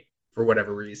that night for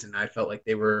whatever reason. I felt like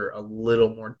they were a little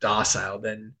more docile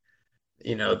than,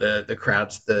 you know, the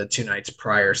crowds the 2 nights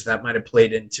prior. So that might have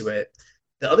played into it.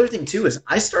 The other thing too is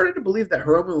I started to believe that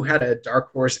Hiromu had a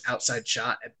dark horse outside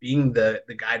shot at being the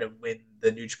guy to win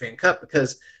the New Japan Cup,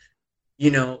 because,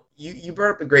 you know, you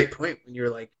brought up a great point when you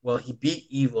were like, well, he beat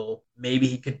Evil. Maybe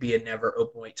he could be a never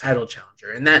openweight title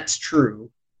challenger. And that's true.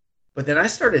 But then I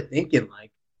started thinking,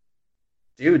 like,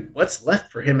 dude, what's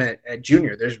left for him at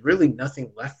Junior? There's really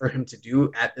nothing left for him to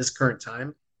do at this current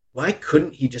time. Why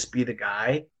couldn't he just be the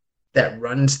guy that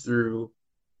runs through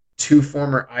 2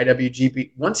 former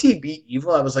IWGP? Once he beat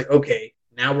Evil, I was like, okay,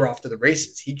 now we're off to the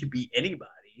races. He could beat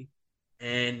anybody.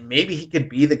 And maybe he could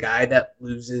be the guy that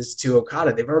loses to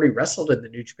Okada. They've already wrestled in the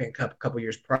New Japan Cup a couple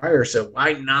years prior, so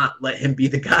why not let him be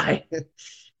the guy?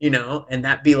 You know, and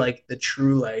that be like the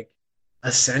true like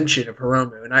ascension of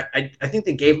Hiromu. And I think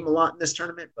they gave him a lot in this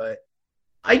tournament, but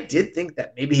I did think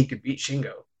that maybe he could beat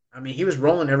Shingo. I mean, he was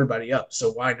rolling everybody up,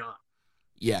 so why not?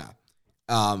 Yeah.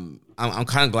 I'm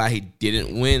kind of glad he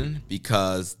didn't win,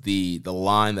 because the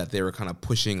line that they were kind of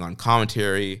pushing on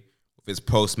commentary with his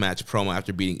post-match promo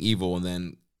after beating Evil and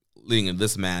then leading into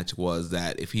this match was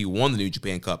that if he won the New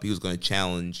Japan Cup, he was going to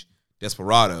challenge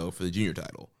Desperado for the junior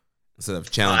title instead of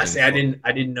challenging.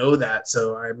 I didn't know that,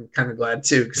 so I'm kind of glad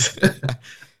too, because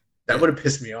that would have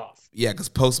pissed me off. Yeah, because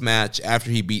post-match,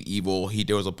 after he beat Evil,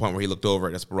 there was a point where he looked over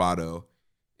at Desperado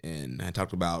and I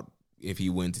talked about if he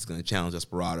wins, he's going to challenge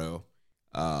Desperado.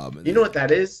 You know what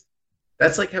that is?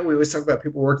 That's like how we always talk about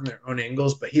people working their own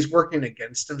angles, but he's working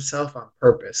against himself on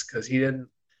purpose, because he didn't,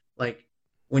 like,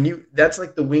 that's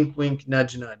like the wink, wink,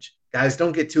 nudge, nudge. Guys,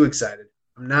 don't get too excited.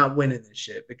 I'm not winning this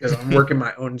shit because I'm working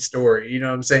my own story. You know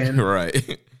what I'm saying?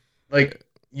 Right. Like,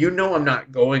 you know, I'm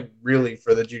not going really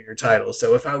for the junior title.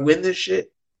 So if I win this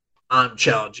shit, I'm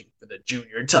challenging for the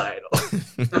junior title.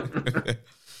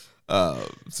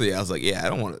 So yeah, I was like, yeah, I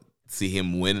don't want to see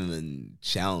him win and then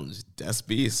challenge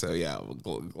Despy. So yeah,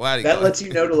 I'm glad he that lets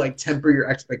you know to like temper your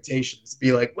expectations.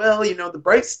 Be like, well, you know, the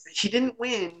Bryce, he didn't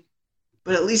win,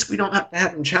 but at least we don't have to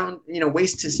have him challenge, you know,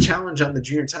 waste his challenge on the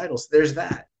junior title. So there's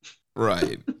that.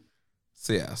 Right.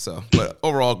 So yeah, but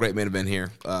overall, great main event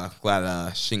here.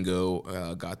 Glad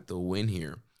Shingo got the win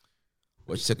here,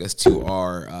 which took us to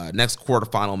our next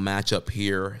quarterfinal matchup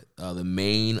here. The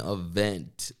main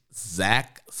event,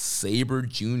 Zack Sabre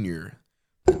Jr.,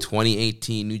 the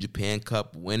 2018 New Japan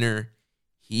Cup winner.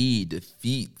 He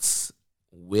defeats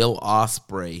Will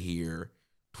Ospreay here,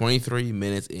 23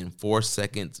 minutes and 4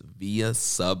 seconds via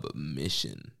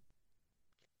submission.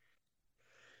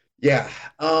 Yeah,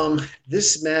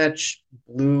 this match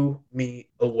blew me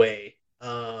away.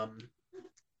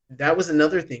 That was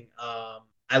another thing.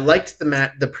 I liked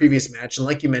the previous match, and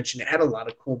like you mentioned, it had a lot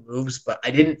of cool moves, but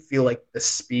I didn't feel like the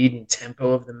speed and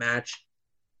tempo of the match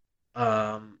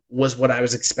was what I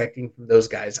was expecting from those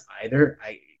guys either.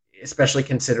 Especially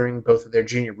considering both of their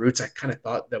junior roots, I kind of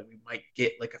thought that we might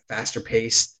get like a faster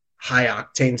paced, high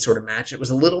octane sort of match. It was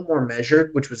a little more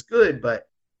measured, which was good, but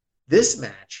this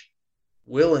match,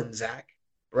 Will and Zack,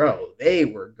 bro, they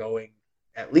were going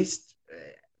at least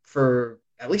for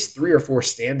at least 3 or 4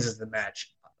 stanzas of the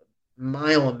match,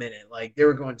 mile a minute. Like, they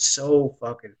were going so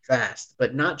fucking fast,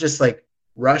 but not just like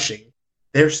rushing.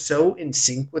 They're so in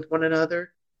sync with one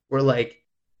another. Where like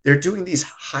they're doing these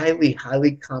highly,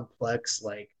 highly complex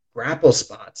like grapple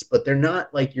spots, but they're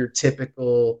not like your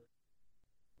typical,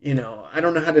 you know, I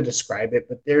don't know how to describe it,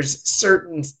 but there's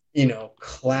certain, you know,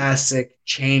 classic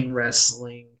chain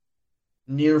wrestling,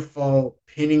 near fall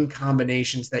pinning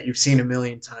combinations that you've seen a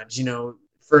million times. You know,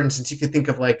 for instance, you could think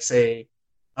of like, say,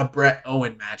 a Bret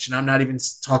Owen match, and I'm not even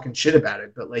talking shit about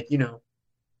it, but like, you know,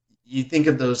 you think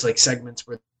of those like segments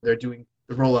where they're doing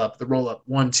the roll up,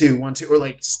 1, 2, 1, 2, or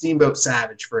like Steamboat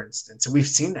Savage, for instance. And we've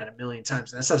seen that a million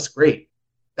times, and that stuff's great.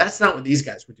 That's not what these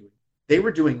guys were doing. They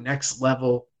were doing next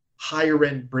level, higher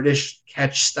end British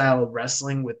catch style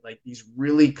wrestling with like these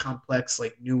really complex,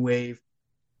 like new wave,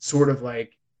 sort of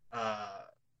like,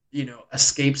 you know,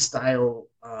 escape style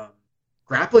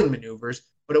grappling maneuvers.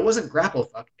 But it wasn't grapple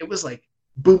fuck. It was like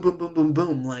boom, boom, boom, boom,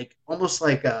 boom, like almost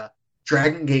like a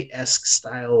Dragon Gate-esque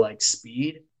style like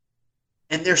speed.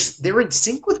 And they're in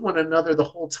sync with one another the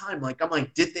whole time. Like, I'm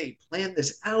like, did they plan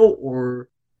this out, or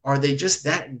are they just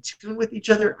that in tune with each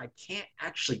other? I can't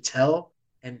actually tell.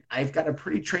 And I've got a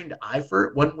pretty trained eye for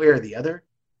it one way or the other.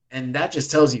 And that just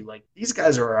tells you, like, these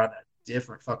guys are on a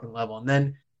different fucking level. And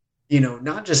then,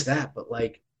 not just that, but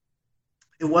like,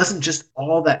 it wasn't just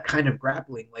all that kind of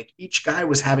grappling. Like, each guy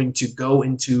was having to go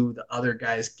into the other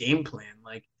guy's game plan.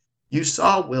 Like, you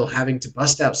saw Will having to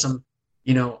bust out some,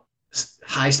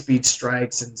 high speed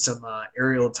strikes and some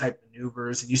aerial type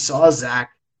maneuvers. And you saw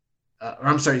Zach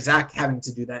having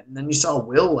to do that. And then you saw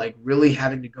Will like really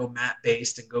having to go mat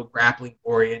based and go grappling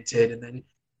oriented. And then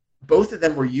both of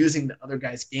them were using the other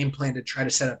guy's game plan to try to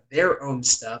set up their own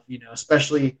stuff,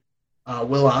 especially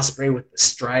Will Ospreay with the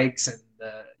strikes and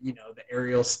the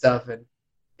aerial stuff. And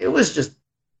it was just,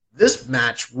 this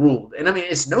match ruled. And I mean,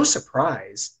 it's no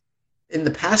surprise. In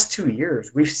the past 2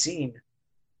 years, we've seen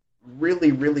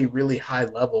really, really, really high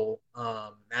level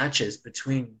matches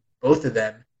between both of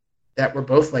them that were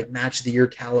both like match of the year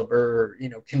caliber,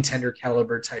 contender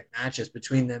caliber type matches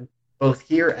between them, both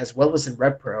here as well as in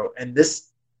Rev Pro. And this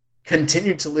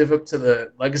continued to live up to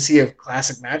the legacy of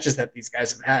classic matches that these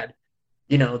guys have had.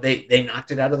 They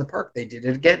knocked it out of the park. They did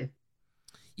it again.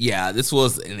 Yeah, this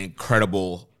was an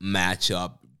incredible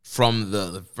matchup from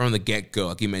the get-go.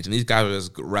 Like you mentioned, these guys were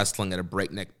just wrestling at a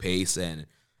breakneck pace, and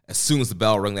as soon as the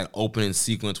bell rang, that opening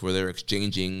sequence where they're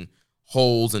exchanging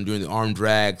holds and doing the arm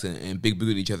drags and big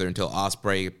boot at each other until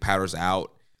Ospreay powders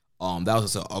out. That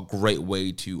was just a great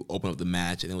way to open up the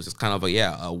match, and it was just kind of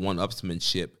a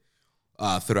one-upsmanship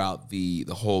throughout the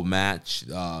whole match.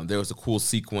 There was a cool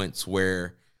sequence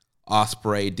where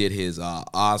Ospreay did his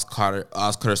Oz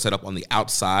Cutter setup on the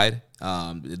outside,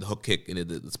 did the hook kick and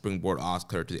did the springboard Oz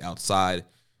Cutter to the outside.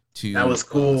 That was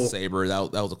cool. Sabre,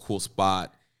 that was a cool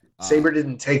spot. Sabre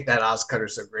didn't take that Oz Cutter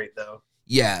so great though.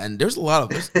 Yeah, and there's a lot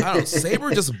of, I don't know, Sabre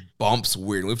just bumps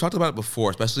weird. We've talked about it before,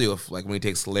 especially with like when he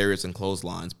takes lariats and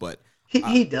clotheslines. But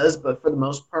he does, but for the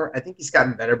most part, I think he's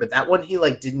gotten better. But that one, he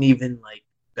like didn't even like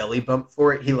belly bump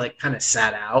for it. He like kind of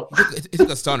sat out. It took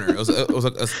a stunner. It was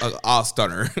like a Oz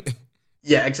stunner.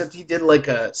 Yeah, except he did like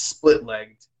a split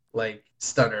legged like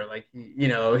stunner. Like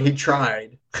he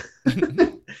tried.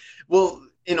 Well,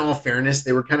 in all fairness,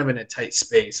 they were kind of in a tight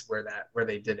space where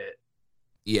they did it.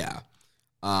 Yeah.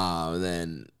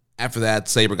 Then after that,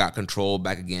 Sabre got control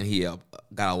back again. He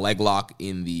got a leg lock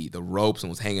in the ropes and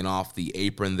was hanging off the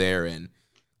apron there and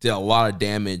did a lot of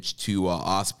damage to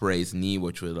Ospreay's knee,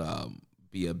 which would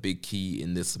be a big key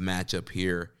in this matchup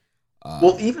here.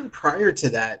 Well, even prior to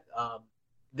that,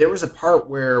 there was a part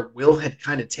where Will had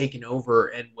kind of taken over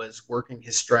and was working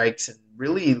his strikes and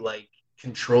really like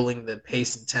controlling the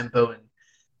pace and tempo and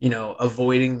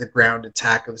avoiding the ground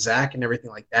attack of Zach and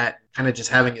everything like that, kind of just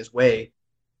having his way.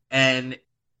 And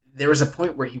there was a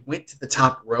point where he went to the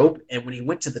top rope, and when he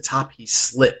went to the top, he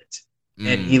slipped,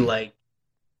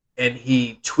 and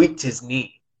he tweaked his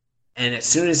knee. And as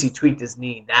soon as he tweaked his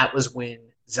knee, that was when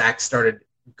Zach started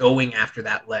going after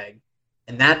that leg.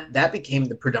 And that became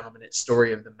the predominant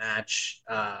story of the match.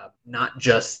 Not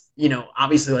just,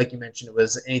 obviously, like you mentioned, it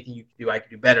was anything you could do, I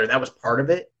could do better. That was part of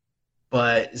it.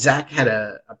 But Zach had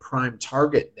a prime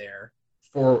target there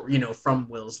for, from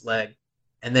Will's leg.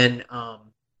 And then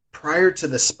prior to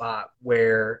the spot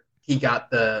where he got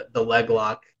the leg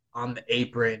lock on the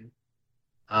apron,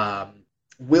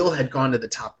 Will had gone to the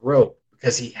top rope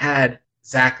because he had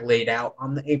Zach laid out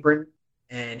on the apron.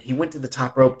 And he went to the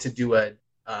top rope to do a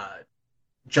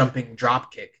jumping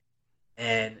drop kick.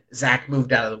 And Zach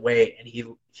moved out of the way, and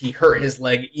he hurt his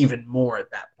leg even more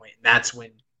at that point. And that's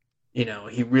when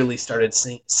he really started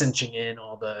cinching in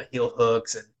all the heel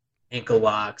hooks and ankle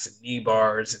locks and knee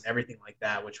bars and everything like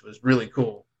that, which was really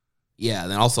cool. Yeah,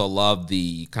 and then also loved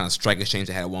the kind of strike exchange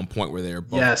they had at one point where they were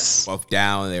both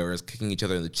down, and they were kicking each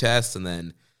other in the chest, and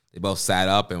then they both sat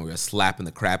up and were slapping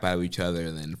the crap out of each other,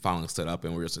 and then finally stood up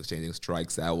and we were just exchanging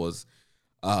strikes. That was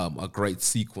a great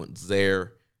sequence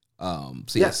there.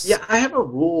 Yeah, I have a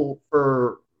rule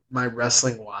for my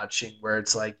wrestling watching where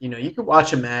it's like, you can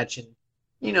watch a match and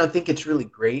think it's really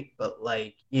great, but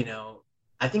like,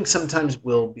 I think sometimes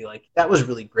we'll be like, that was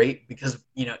really great because,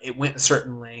 it went a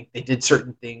certain length, they did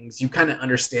certain things, you kind of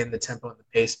understand the tempo and the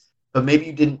pace, but maybe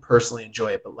you didn't personally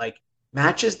enjoy it. But like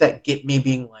matches that get me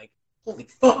being like, holy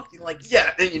fuck, like,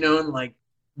 yeah, and like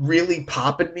really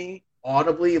popping me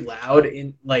audibly loud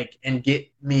in like, and get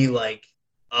me like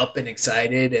up and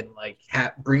excited and like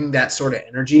bring that sort of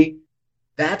energy.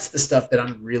 That's the stuff that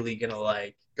I'm really gonna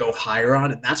like go higher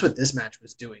on, and that's what this match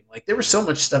was doing. Like there was so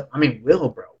much stuff. I mean,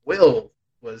 Will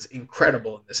was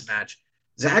incredible in this match.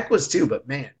 Zach was too, but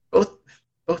man, both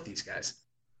these guys.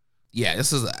 Yeah,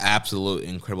 this is an absolute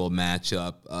incredible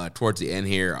matchup. Towards the end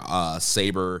here,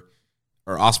 Osprey's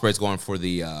going for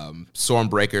the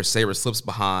Stormbreaker. Sabre slips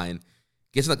behind,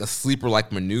 gets like a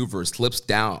sleeper-like maneuver, slips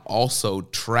down, also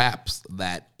traps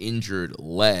that injured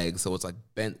leg, so it's like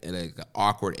bent at an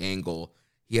awkward angle.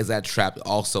 He has that trapped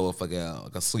also with like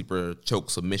a sleeper choke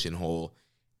submission hole,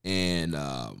 and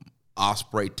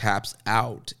Ospreay taps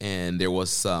out, and there was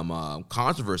some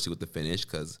controversy with the finish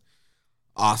because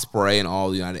Ospreay and all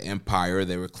the United Empire,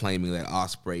 they were claiming that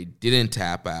Ospreay didn't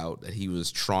tap out, that he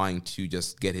was trying to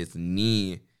just get his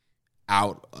knee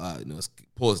out,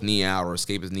 pull his knee out or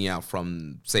escape his knee out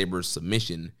from Saber's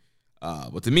submission.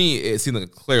 But to me, it seemed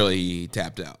like clearly he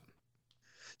tapped out.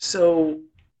 So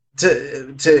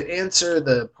to answer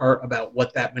the part about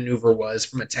what that maneuver was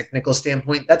from a technical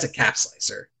standpoint, that's a calf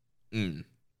slicer. Mm.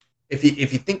 If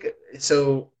you think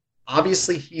so,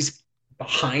 obviously he's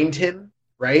behind him,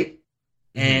 right?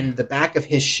 And the back of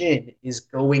his shin is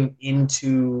going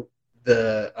into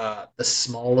the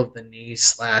small of the knee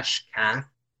 / calf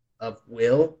of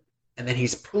Will, and then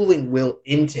he's pulling Will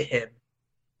into him.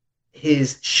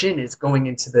 His shin is going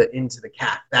into the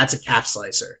calf. That's a calf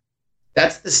slicer.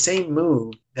 That's the same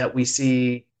move that we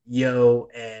see Yo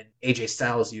and AJ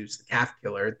Styles use, the calf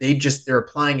killer. They're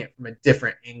applying it from a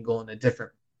different angle and a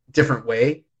different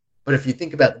way. But if you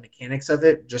think about the mechanics of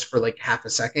it, just for like half a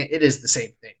second, it is the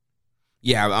same thing.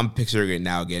 Yeah, I'm picturing it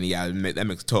now again. Yeah, that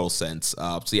makes total sense.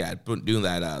 So yeah, doing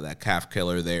that calf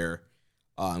killer there,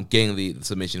 getting the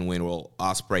submission win. Well,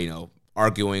 Ospreay,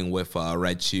 arguing with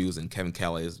Red Shoes and Kevin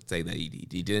Kelly, saying that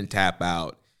he didn't tap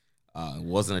out, it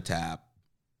wasn't a tap.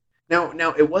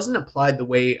 Now it wasn't applied the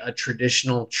way a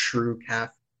traditional true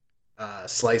calf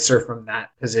slicer from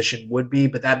that position would be,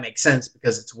 but that makes sense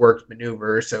because it's worked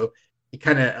maneuver. So he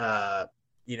kind of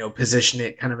position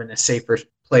it kind of in a safer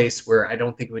place where I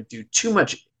don't think it would do too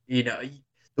much. The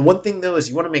one thing though is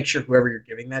you want to make sure whoever you're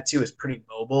giving that to is pretty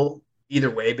mobile either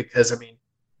way, because I mean,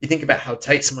 you think about how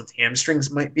tight someone's hamstrings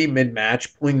might be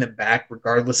mid-match, pulling them back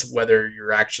regardless of whether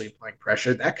you're actually applying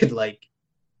pressure, that could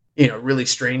really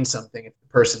strain something if the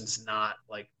person's not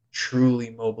like truly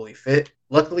mobily fit.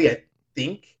 Luckily, I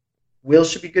think Will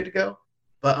should be good to go.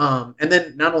 But and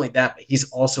then not only that, but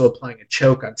he's also applying a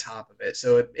choke on top of it.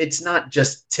 So it's not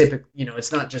just typical,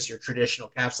 it's not just your traditional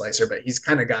calf slicer, but he's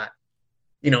kind of got,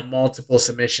 multiple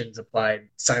submissions applied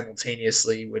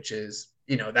simultaneously, which is,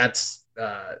 that's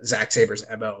Zack Saber's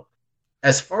MO.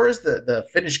 As far as the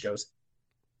finish goes,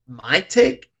 my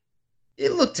take,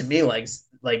 it looked to me like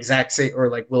Zack Saber or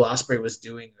like Will Ospreay was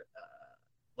doing,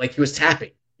 like he was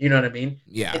tapping. You know what I mean?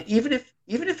 Yeah. And even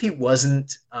if he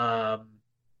wasn't,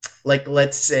 like,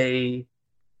 let's say,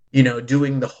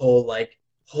 doing the whole, like,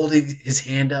 holding his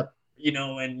hand up,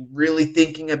 and really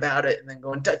thinking about it and then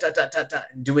going, da, da, da, da, da,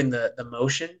 and doing the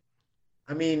motion.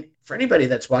 I mean, for anybody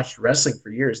that's watched wrestling for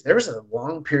years, there was a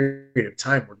long period of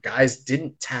time where guys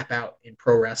didn't tap out in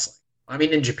pro wrestling. I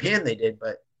mean, in Japan they did,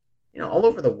 but, all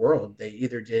over the world, they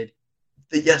either did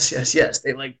the yes, yes, yes.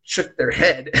 They, like, shook their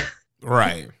head.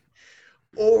 Right.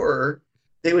 Or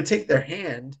they would take their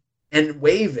hand and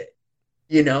wave it.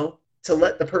 To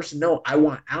let the person know I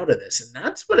want out of this. And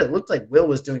that's what it looked like Will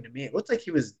was doing to me. It looked like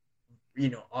he was,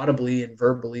 audibly and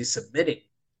verbally submitting.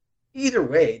 Either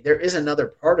way, there is another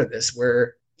part of this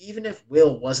where even if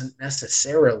Will wasn't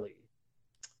necessarily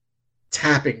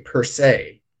tapping per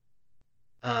se,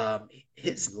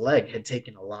 his leg had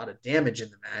taken a lot of damage in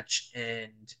the match.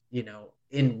 And,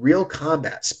 in real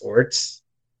combat sports,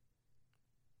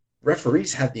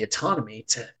 referees have the autonomy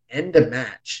to end a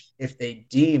match if they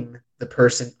deem the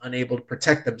person unable to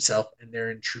protect themselves and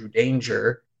they're in true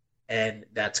danger, and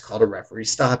that's called a referee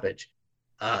stoppage.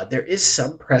 There is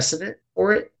some precedent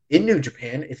for it in New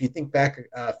Japan. If you think back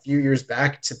a few years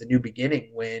back to the New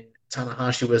Beginning when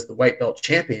Tanahashi was the white belt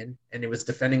champion and he was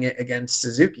defending it against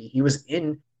Suzuki, he was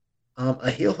in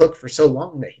a heel hook for so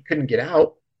long that he couldn't get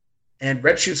out, and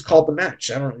Red Shoes called the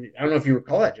match. I don't know if you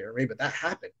recall that, Jeremy, but that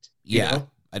happened. Yeah,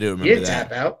 I do remember he didn't that.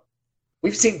 tap out.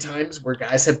 We've seen times where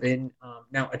guys have been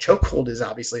now a chokehold is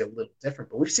obviously a little different,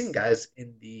 but we've seen guys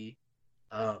in the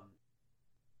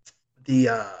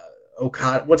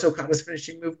Okada. What's Okada's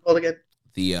finishing move called again?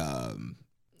 The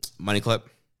money clip.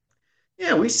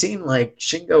 Yeah, we've seen like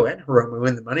Shingo and Hiromu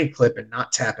in the money clip and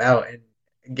not tap out and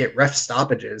get ref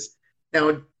stoppages.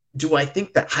 Now, do I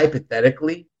think that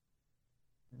hypothetically,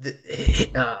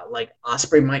 like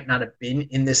Ospreay might not have been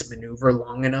in this maneuver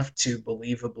long enough to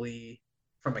believably,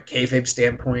 from a kayfabe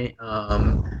standpoint,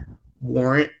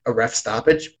 warrant a ref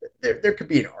stoppage? There could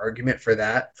be an argument for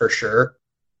that, for sure.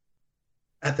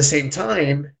 At the same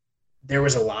time, there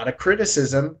was a lot of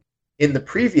criticism in the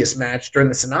previous match, during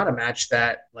the Sonata match,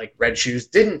 that like Red Shoes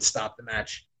didn't stop the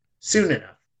match soon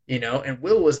enough, and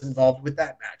Will was involved with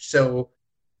that match. So,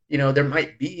 there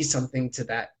might be something to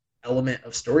that element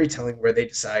of storytelling where they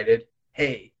decided,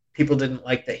 hey, people didn't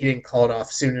like that he didn't call it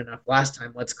off soon enough last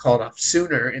time. Let's call it off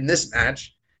sooner in this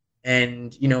match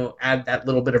and, add that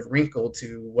little bit of wrinkle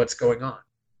to what's going on.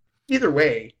 Either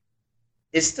way,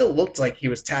 it still looked like he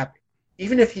was tapping.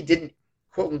 Even if he didn't,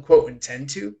 quote unquote, intend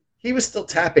to, he was still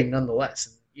tapping nonetheless.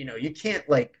 And, you can't,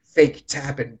 fake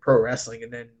tap in pro wrestling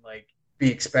and then,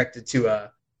 be expected to,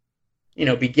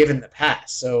 be given the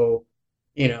pass. So,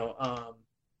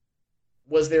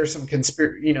 was there some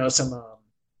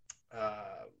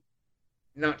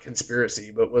not conspiracy,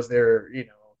 but was there,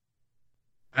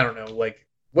 I don't know,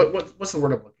 what's the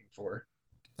word I'm looking for?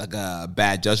 Like a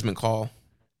bad judgment call?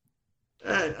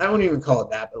 I wouldn't even call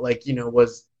it that, but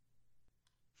was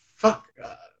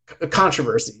a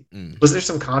controversy. Was there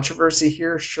some controversy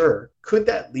here? Sure. Could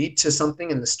that lead to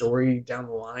something in the story down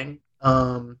the line?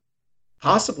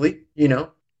 Possibly.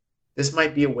 This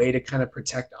might be a way to kind of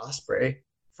protect Ospreay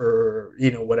for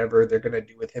whatever they're going to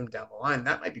do with him down the line.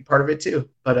 That might be part of it too.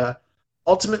 But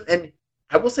and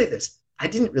I will say this: I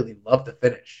didn't really love the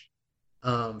finish.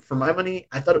 For my money,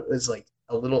 I thought it was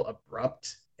a little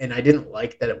abrupt. And I didn't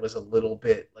like that it was a little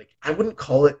bit I wouldn't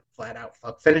call it flat out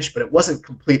fuck finish, but it wasn't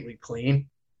completely clean.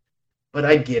 But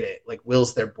I get it.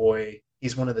 Will's their boy.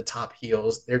 He's one of the top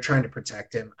heels. They're trying to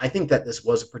protect him. I think that this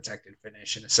was a protected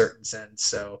finish in a certain sense.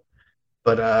 So,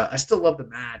 but I still love the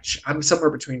match. I'm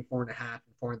somewhere between 4.5 and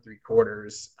 4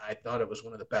 3/4. I thought it was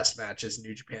one of the best matches in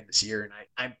New Japan this year. And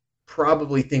I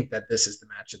probably think that this is the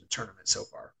match of the tournament so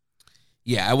far.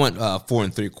 Yeah, I went 4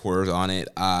 3/4 on it.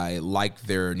 I liked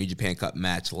their New Japan Cup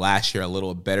match last year a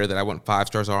little better than I went 5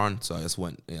 stars on. So I just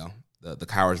went, the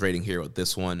Cowards rating here with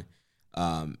this one.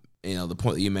 The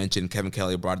point that you mentioned, Kevin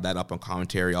Kelly brought that up on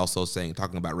commentary, also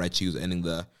talking about Red Shoes ending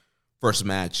the first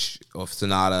match of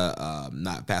Sonata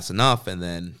not fast enough, and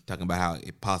then talking about how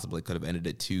it possibly could have ended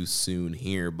it too soon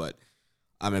here. But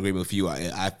I'm in agreement with you.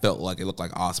 I felt like it looked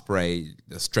like Ospreay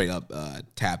straight up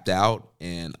tapped out,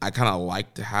 and I kind of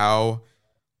liked how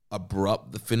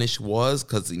abrupt the finish was,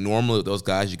 because normally with those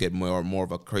guys you get more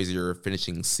of a crazier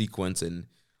finishing sequence, and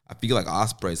I feel like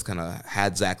Ospreay's kind of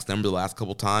had Zach's number the last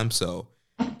couple times. So,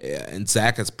 and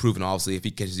Zach has proven obviously if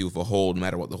he catches you with a hold, no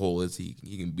matter what the hold is, he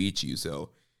can beat you.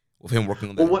 So with him working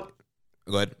on that,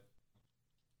 go ahead.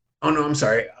 Oh no, I'm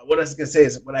sorry. What I was gonna say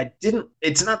is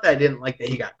it's not that I didn't like that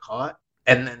he got caught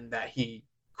and then that he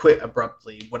quit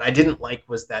abruptly. What I didn't like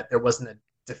was that there wasn't a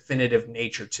definitive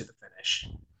nature to the finish.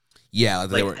 Yeah,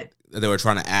 they were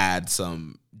trying to add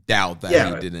some doubt that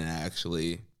he didn't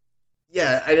actually.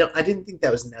 Yeah, I didn't think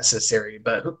that was necessary,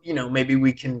 but maybe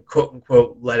we can quote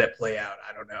unquote let it play out.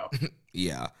 I don't know.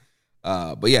 Yeah,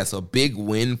 but yeah, so big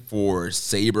win for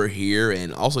Sabre here,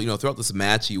 and also throughout this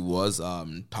match he was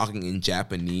talking in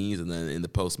Japanese, and then in the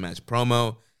post match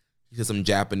promo he said some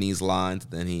Japanese lines.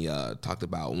 And then he talked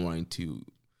about wanting to.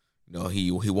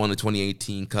 He won the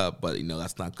 2018 Cup, but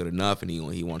that's not good enough, and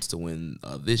he wants to win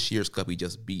this year's Cup. He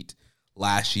just beat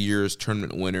last year's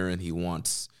tournament winner, and he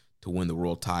wants to win the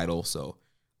world title. So,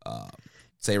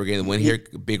 Sabre getting the win here,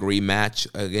 big rematch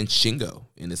against Shingo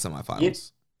in the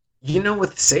semifinals.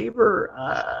 With Sabre,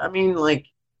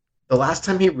 the last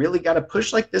time he really got a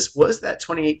push like this was that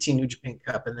 2018 New Japan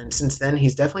Cup, and then since then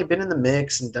he's definitely been in the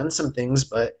mix and done some things,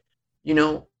 but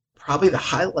probably the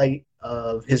highlight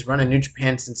of his run in New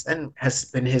Japan since then has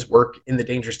been his work in the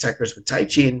Dangerous Tekkers with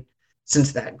Taichi. And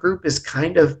since that group is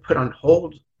kind of put on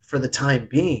hold for the time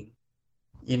being,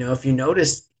 if you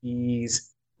notice,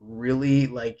 he's really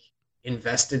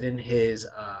invested in his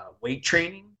weight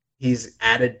training. He's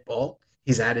added bulk.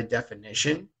 He's added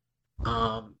definition.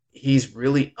 He's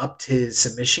really upped his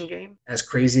submission game, as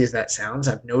crazy as that sounds.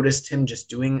 I've noticed him just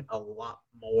doing a lot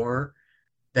more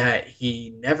that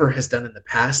he never has done in the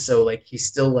past. So he's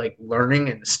still learning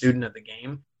and a student of the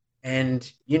game. And,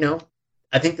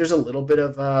 I think there's a little bit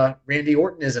of Randy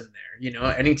Ortonism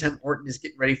there. Anytime Orton is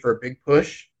getting ready for a big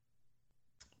push,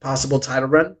 possible title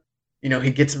run,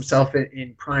 he gets himself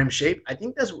in prime shape. I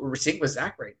think that's what we're seeing with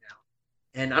Zach right now.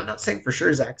 And I'm not saying for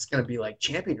sure Zach's going to be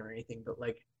champion or anything, but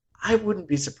I wouldn't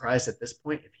be surprised at this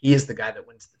point if he is the guy that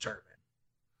wins the tournament.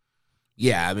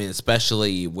 Yeah, I mean,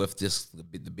 especially with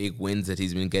the big wins that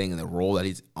he's been getting and the role that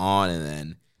he's on. And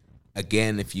then,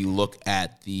 again, if you look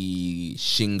at the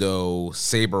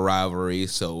Shingo-Sabre rivalry,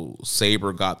 so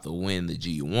Sabre got the win, the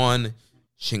G1.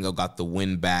 Shingo got the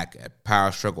win back at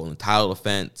Power Struggle and title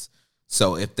defense.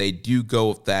 So if they do go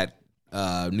with that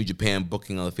New Japan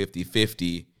booking on the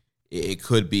 50-50, it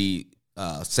could be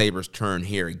Sabre's turn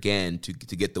here again to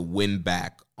get the win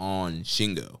back on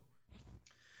Shingo.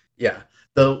 Yeah.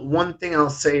 The one thing I'll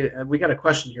say, we got a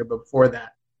question here, but before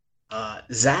that,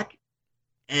 Zach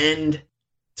and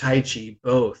Taichi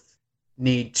both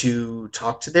need to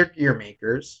talk to their gear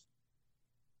makers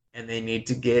and they need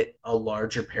to get a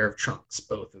larger pair of trunks,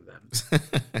 both of them.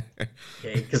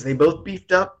 Okay, because they both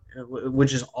beefed up,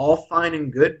 which is all fine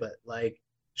and good, but like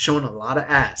showing a lot of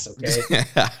ass. Okay,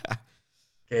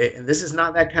 okay, and this is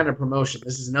not that kind of promotion.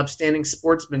 This is an upstanding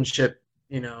sportsmanship,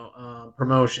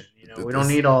 promotion. We don't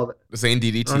need all that. This ain't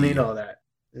DDT. We don't need all that.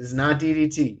 This is not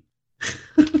DDT.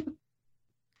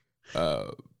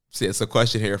 So it's a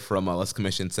question here from Let's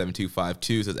Commission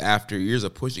 7252 says, after years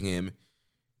of pushing him,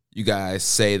 you guys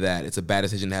say that it's a bad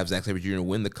decision to have Zack Sabre Jr.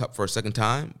 win the Cup for a second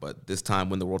time, but this time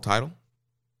win the world title?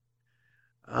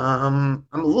 I'm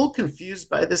a little confused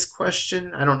by this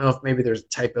question. I don't know if maybe there's a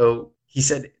typo. He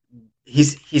said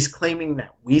he's claiming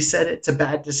that we said it's a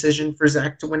bad decision for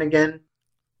Zack to win again.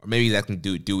 Or maybe that can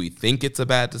do we think it's a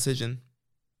bad decision?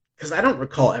 Because I don't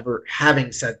recall ever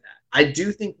having said that. I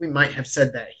do think we might have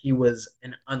said that he was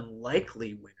an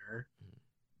unlikely winner,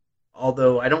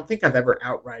 although I don't think I've ever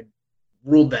outright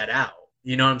ruled that out.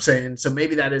 You know what I'm saying? So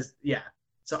maybe that is, yeah.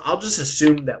 So I'll just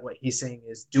assume that what he's saying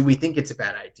is, do we think it's a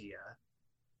bad idea?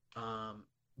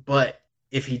 But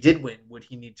if he did win, would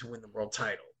he need to win the world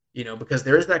title? Because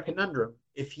there is that conundrum.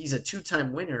 If he's a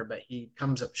two-time winner, but he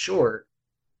comes up short,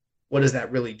 what does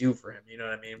that really do for him? You know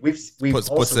what I mean? We've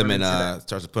puts him in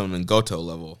starts to put him in Goto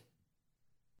level.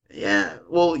 Yeah,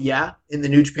 well, yeah, in the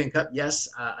New Japan Cup, yes.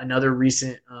 Another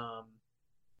recent,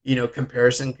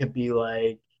 comparison could be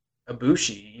like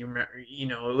Ibushi. You remember,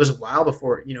 it was a while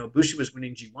before, Ibushi was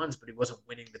winning G1s, but he wasn't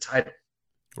winning the title.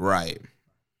 Right.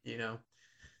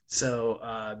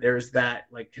 So there's that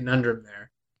like conundrum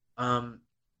there.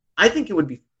 I think it would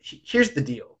be. Here's the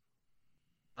deal.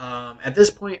 At this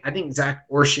point, I think Zack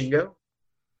or Shingo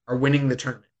are winning the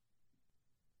tournament.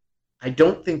 I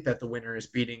don't think that the winner is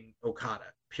beating Okada.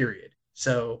 Period.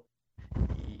 So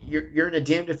you're in a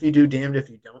damned if you do, damned if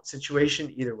you don't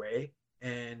situation either way.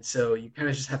 And so you kind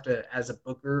of just have to, as a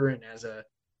booker and as a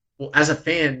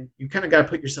fan, you kind of got to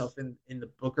put yourself in the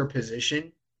booker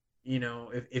position.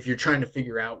 If you're trying to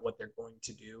figure out what they're going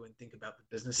to do and think about the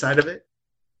business side of it,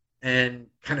 and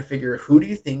kind of figure who do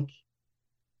you think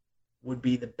would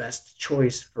be the best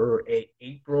choice for a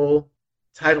April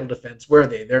title defense. Where are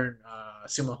they? They're in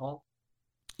Sumo Hall?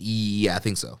 Yeah, I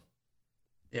think so.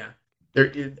 Yeah.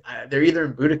 They're either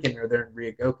in Budokan or they're in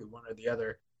Ryogoku, one or the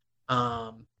other.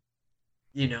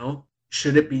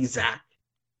 Should it be Zack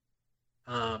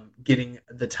getting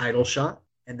the title shot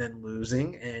and then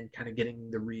losing and kind of getting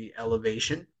the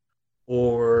re-elevation?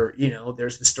 Or,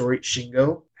 there's the story.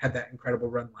 Shingo had that incredible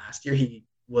run last year. He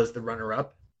was the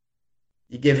runner-up.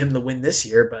 You give him the win this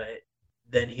year, but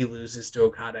then he loses to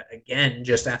Okada again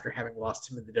just after having lost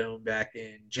him in the Dome back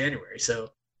in January.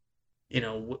 So,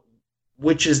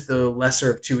 which is the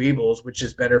lesser of two evils? Which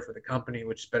is better for the company?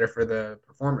 Which is better for the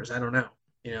performers? I don't know.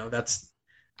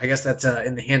 I guess that's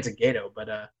in the hands of Gato.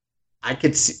 But I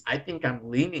think I'm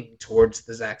leaning towards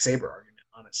the Zack Sabre argument,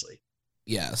 honestly.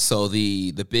 Yeah. So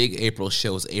the big April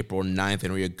show is April 9th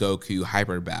in Ryogoku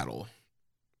Hybrid Battle.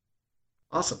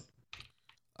 Awesome.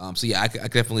 So yeah, I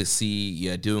could definitely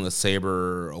see doing a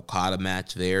Sabre Okada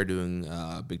match there, doing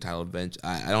a big title event.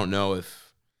 I don't know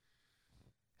if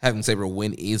having Sabre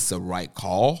win is the right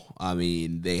call. I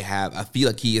mean, I feel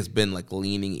like he has been like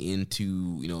leaning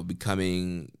into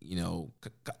becoming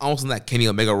almost in that Kenny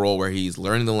Omega role where he's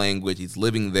learning the language, he's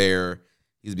living there,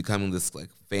 he's becoming this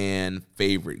like fan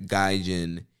favorite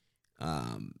gaijin,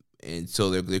 and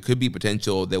so there could be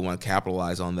potential they want to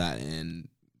capitalize on that and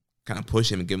kind of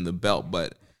push him and give him the belt,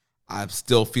 but I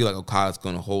still feel like Okada's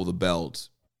going to hold the belt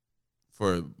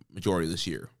for a majority of this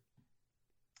year.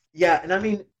 Yeah, and I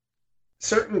mean,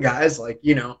 certain guys, like,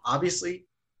 obviously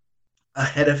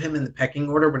ahead of him in the pecking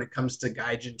order when it comes to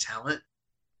gaijin talent,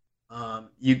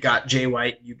 you got Jay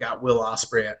White, you got Will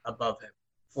Ospreay above him,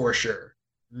 for sure.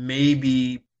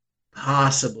 Maybe,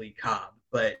 possibly Cobb,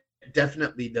 but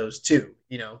definitely those two,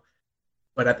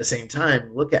 But at the same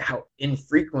time, look at how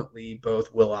infrequently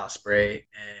both Will Ospreay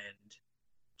and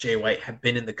Jay White have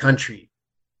been in the country.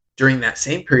 During that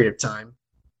same period of time,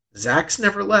 Zack's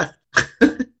never left.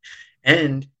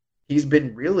 And he's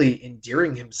been really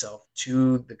endearing himself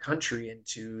to the country and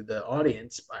to the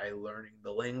audience by learning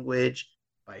the language,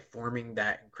 by forming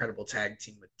that incredible tag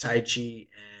team with Taichi,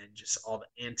 and just all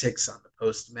the antics on the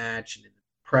post-match and in the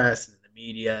press and in the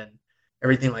media and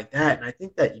everything like that. And I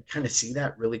think that you kind of see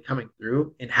that really coming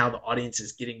through in how the audience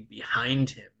is getting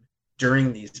behind him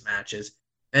during these matches.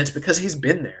 And it's because he's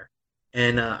been there.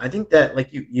 And I think that, like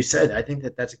you said, I think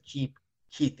that that's a key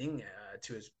thing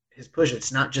to his push.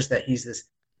 It's not just that he's this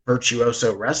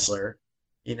virtuoso wrestler,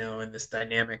 and this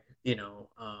dynamic,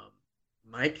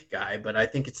 mic guy, but I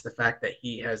think it's the fact that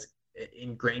he has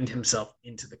ingrained himself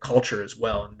into the culture as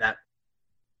well. And that,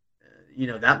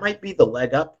 that might be the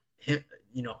leg up. Him,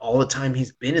 all the time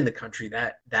he's been in the country,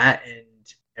 that and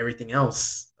everything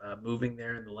else, moving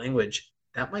there in the language,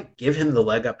 that might give him the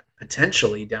leg up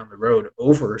potentially down the road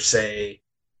over, say,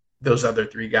 those other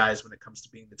three guys when it comes to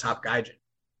being the top gaijin.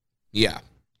 Yeah.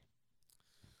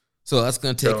 So that's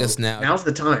going to take us now. Now's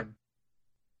the time.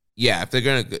 Yeah, if they're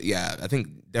going to, I think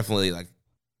definitely like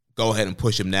go ahead and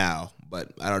push him now.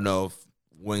 But I don't know if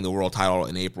winning the world title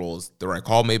in April is the right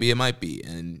call. Maybe it might be.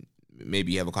 And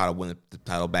maybe you have Okada win the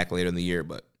title back later in the year.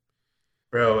 But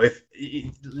bro,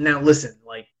 now listen,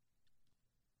 like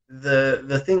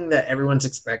the thing that everyone's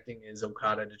expecting is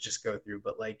Okada to just go through.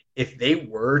 But like if they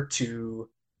were to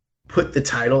put the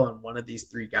title on one of these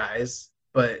three guys,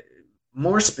 but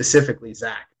more specifically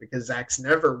Zack, because Zack's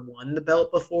never won the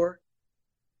belt before,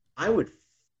 I would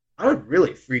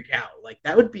really freak out. Like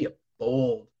that would be a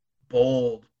bold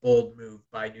move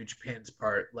by New Japan's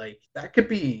part. Like that could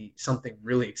be something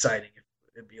really exciting. If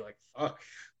it'd be like, fuck,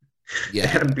 yeah, they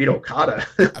had him beat Okada.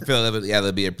 I feel like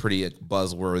that'd be a pretty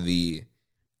buzzworthy,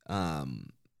 buzzworthy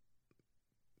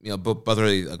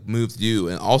move to do.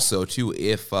 And also too,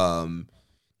 if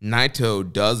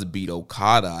Naito does beat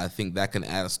Okada, I think that can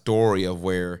add a story of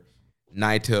where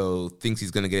Naito thinks he's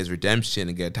going to get his redemption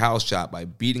and get a title shot by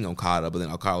beating Okada, but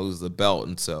then Okada loses the belt,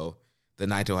 and so then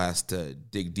Naito has to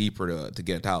dig deeper to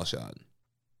get a title shot.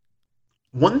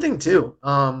 One thing too,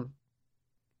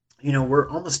 we're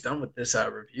almost done with this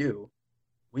review.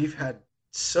 We've had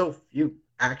so few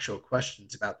actual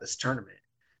questions about this tournament.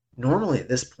 Normally at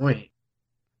this point,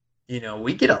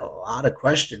 we get a lot of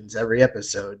questions every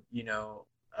episode,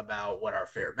 about what our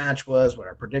favorite match was, what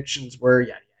our predictions were,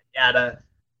 yada, yada, yada.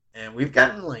 And we've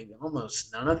gotten like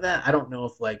almost none of that. I don't know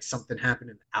if like something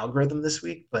happened in the algorithm this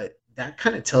week, but that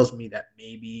kind of tells me that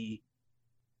maybe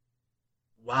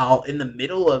while in the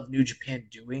middle of New Japan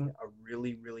doing a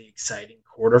really, really exciting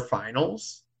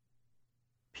quarterfinals,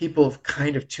 people have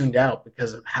kind of tuned out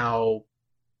because of how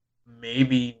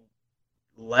maybe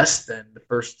less than the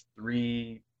first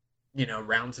three,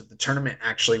 rounds of the tournament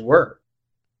actually were.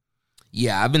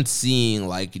 Yeah, I've been seeing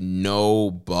like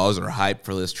no buzz or hype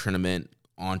for this tournament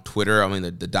on Twitter. I mean,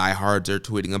 the diehards are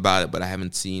tweeting about it, but I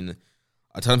haven't seen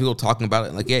a ton of people talking about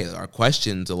it. Like, yeah, our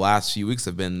questions the last few weeks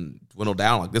have been dwindled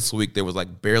down. Like this week, there was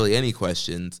like barely any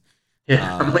questions.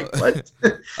 Yeah, I'm like, what?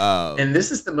 And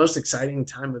this is the most exciting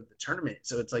time of the tournament.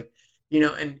 So it's like,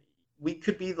 and we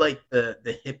could be like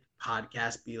the hip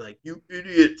podcast, be like, you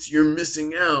idiots, you're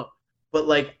missing out. But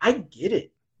like, I get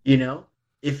it.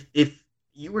 If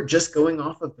you were just going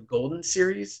off of the Golden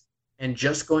Series and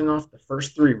just going off the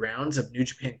first three rounds of New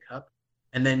Japan Cup,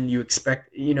 and then you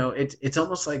expect, it's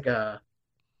almost like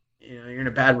you're in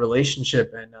a bad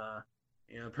relationship and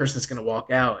the person's gonna walk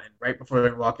out, and right before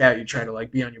they walk out, you try to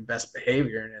like be on your best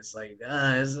behavior, and it's like,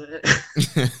 isn't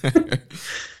it?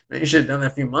 You should have done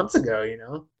that a few months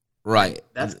ago, Right.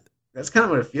 That's kind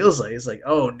of what it feels like. It's like,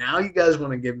 oh, now you guys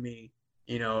want to give me,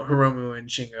 Hiromu and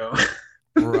Shingo.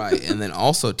 Right. And then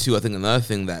also too, I think another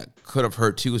thing that could have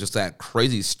hurt too was just that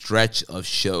crazy stretch of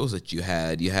shows that you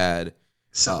had. You had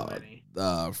so many.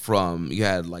 You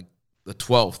had like the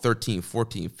 12th, 13th,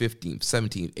 14th, 15th,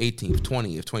 17th, 18th,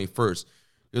 20th, 21st.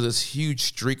 There's this huge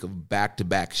streak of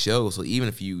back-to-back shows. So even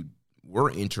if you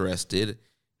were interested,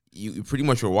 you pretty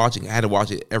much had to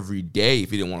watch it every day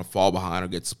if you didn't want to fall behind or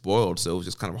get spoiled. So it was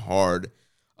just kind of hard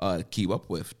to keep up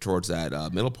with towards that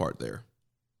middle part there.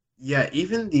 Yeah,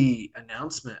 even the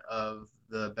announcement of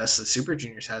the Best of the Super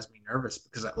Juniors has me nervous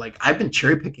because like I've been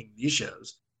cherry picking these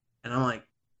shows, and I'm like,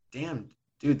 damn,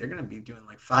 dude, they're gonna be doing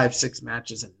like 5-6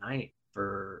 matches a night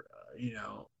for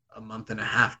a month and a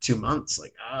half, 2 months.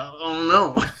 Like I don't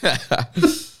know.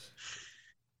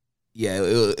 Yeah,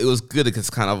 it was good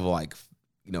because kind of like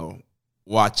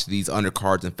watch these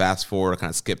undercards and fast forward,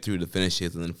 kind of skip through the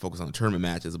finishes and then focus on the tournament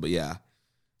matches. But yeah,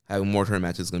 having more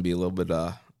tournament matches is gonna be a little bit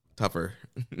tougher.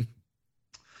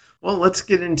 Well, let's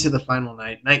get into the final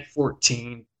night, night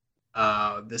 14.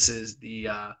 This is the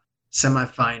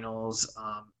semifinals,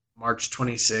 March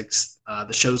 26th.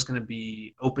 The show's going to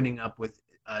be opening up with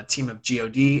a team of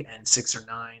God and 6 or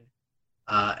 9,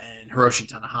 and Hiroshi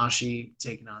Tanahashi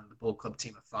taking on the Bullet Club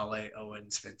team of Fale,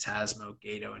 Owens, Phantasmo,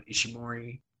 Gato, and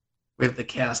Ishimori. We have the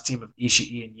Chaos team of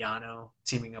Ishii and Yano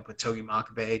teaming up with Togi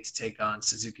Makabe to take on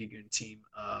Suzuki-gun team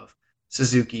of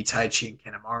Suzuki, Taichi, and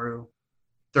Kanemaru.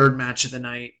 Third match of the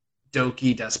night,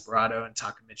 Doki, Desperado, and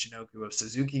Taka Michinoku of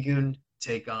Suzuki-gun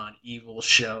take on Evil,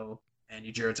 Sho, and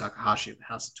Yujiro Takahashi of the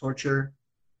House of Torture.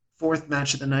 Fourth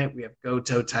match of the night, we have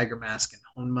Goto, Tiger Mask, and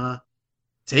Honma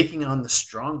taking on the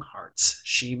Strong Hearts,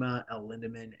 Shima, El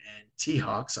Lindemann, and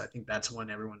T-Hawk. So I think that's one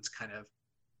everyone's kind of,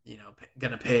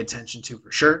 going to pay attention to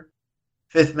for sure.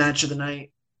 Fifth match of the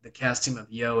night, the cast team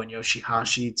of Yo and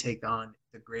Yoshihashi take on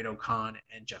the Great Okan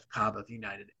and Jeff Cobb of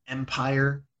United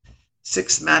Empire.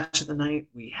 Sixth match of the night,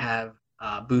 we have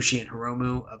Bushi and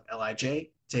Hiromu of LIJ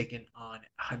taking on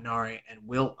Hanare and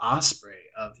Will Ospreay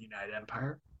of United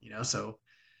Empire. So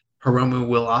Hiromu,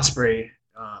 Will Ospreay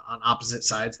on opposite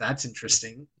sides. That's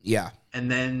interesting. Yeah.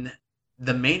 And then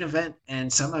the main event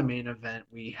and semi-main event,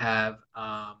 we have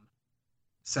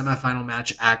semifinal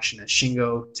match action as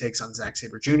Shingo takes on Zack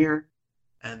Sabre Jr.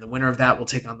 And the winner of that will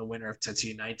take on the winner of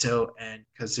Tetsuya Naito and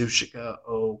Kazuchika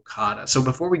Okada. So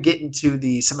before we get into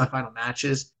the semifinal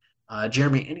matches,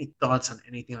 Jeremy, any thoughts on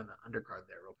anything on the undercard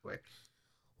there real quick?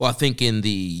 Well, I think in the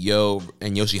Yo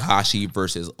and Yoshihashi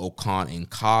versus Okan and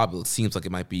Cobb, it seems like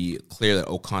it might be clear that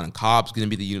Okan and Cobb is going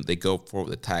to be the unit they go for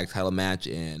the tag title match.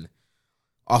 And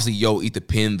obviously, Yo eat the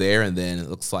pin there, and then it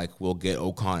looks like we'll get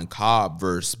Okan and Cobb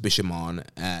versus Bishamon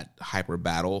at Hyper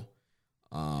Battle.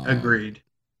 Agreed.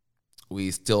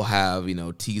 We still have,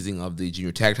 teasing of the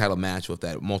junior tag title match with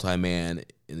that multi-man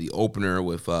in the opener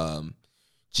with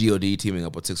GOD teaming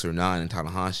up with 609 and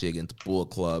Tanahashi against Bullet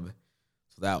Club.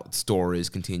 So that story is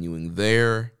continuing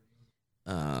there.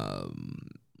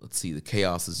 Let's see, the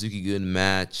Chaos Suzuki-Gun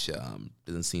match.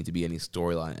 Doesn't seem to be any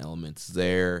storyline elements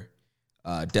there.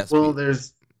 Well,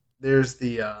 there's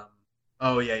the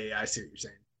I see what you're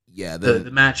saying. Yeah, the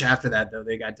match after that, though,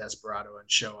 they got Desperado and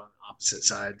Show on opposite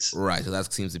sides. Right, so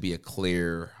that seems to be a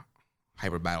clear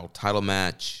Hyper Battle title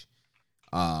match.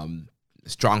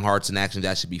 Strong Hearts in action,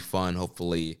 that should be fun.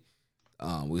 Hopefully,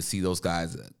 we'll see those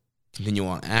guys continue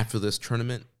on after this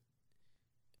tournament.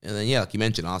 And then, like you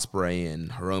mentioned, Ospreay and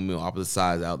Hiromu opposite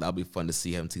sides. That'll be fun to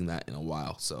see. Haven't seen that in a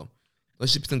while. So there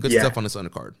should be some good stuff on this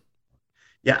undercard.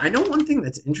 Yeah, I know one thing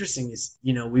that's interesting is,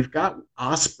 we've got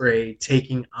Ospreay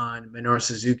taking on Minoru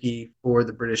Suzuki for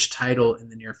the British title in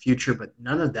the near future, but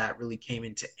none of that really came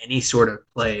into any sort of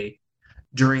play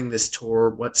during this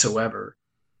tour whatsoever.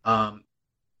 On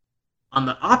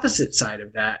the opposite side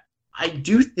of that, I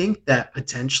do think that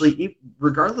potentially,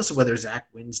 regardless of whether Zack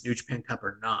wins New Japan Cup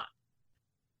or not,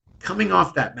 coming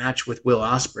off that match with Will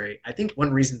Ospreay, I think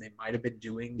one reason they might have been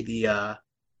doing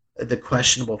the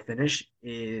questionable finish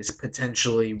is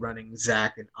potentially running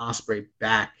Zack and Ospreay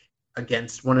back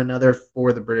against one another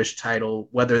for the British title,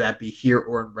 whether that be here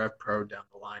or in Rev Pro down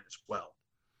the line as well.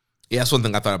 Yeah, that's one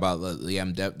thing I thought about.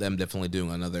 Them definitely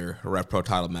doing another Rev Pro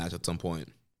title match at some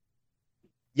point.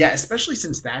 Yeah, especially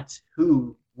since that's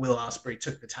who Will Ospreay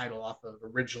took the title off of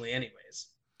originally anyways.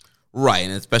 Right,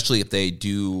 and especially if they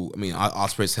do,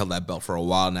 Ospreay's held that belt for a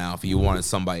while now. If you wanted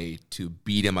somebody to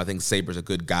beat him, I think Sabre's a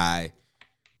good guy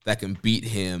that can beat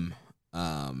him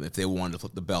if they wanted to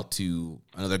flip the belt to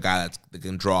another guy that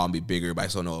can draw and be bigger. But I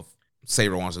still know if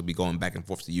Sabre wants to be going back and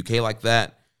forth to the UK like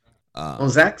that. Well,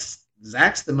 Zack's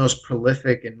the most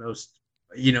prolific and most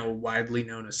widely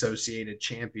known associated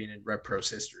champion in Rev Pro's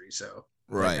history. So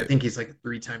right, I think he's like a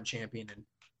 3-time champion and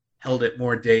held it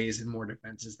more days and more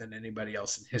defenses than anybody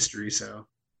else in history. So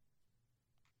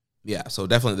yeah, so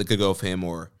definitely they could go with him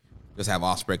or just have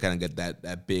Ospreay kind of get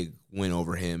that big win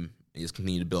over him. And just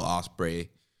continue to build Ospreay,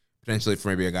 potentially for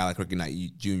maybe a guy like Ricky Knight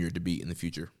Jr. to beat in the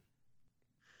future.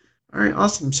 All right,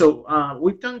 awesome. So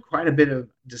we've done quite a bit of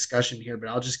discussion here, but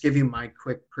I'll just give you my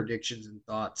quick predictions and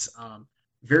thoughts.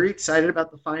 Very excited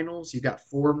about the finals. You got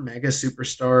 4 mega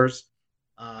superstars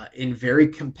in very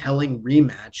compelling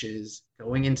rematches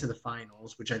going into the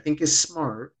finals, which I think is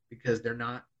smart because they're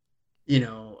not,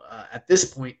 at this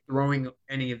point, throwing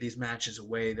any of these matches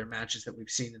away. They're matches that we've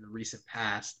seen in the recent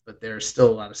past, but there's still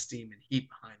a lot of steam and heat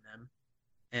behind them.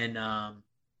 And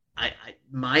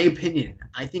my opinion,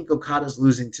 I think Okada's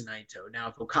losing to Naito. Now,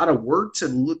 if Okada were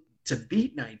to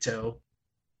beat Naito,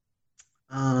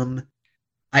 I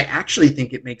actually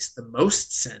think it makes the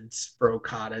most sense for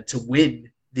Okada to win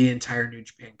the entire New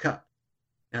Japan Cup.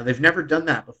 Now, they've never done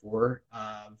that before.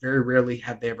 Very rarely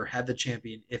have they ever had the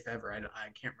champion, if ever. I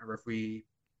can't remember if we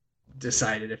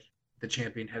decided if the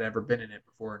champion had ever been in it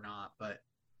before or not. But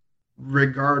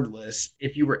regardless,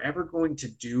 if you were ever going to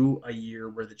do a year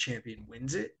where the champion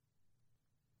wins it,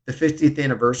 the 50th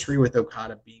anniversary with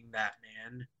Okada being that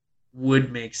man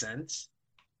would make sense.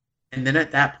 And then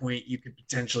at that point, you could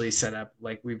potentially set up,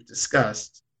 like we've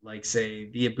discussed, like, say,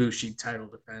 the Ibushi title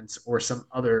defense or some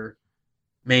other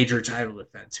major title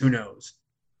defense. Who knows?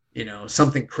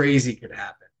 Something crazy could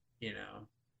happen.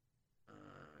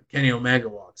 Kenny Omega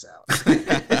walks out.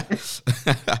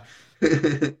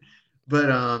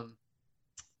 But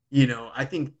I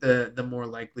think the more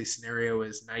likely scenario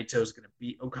is Naito's going to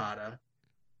beat Okada,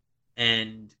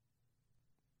 and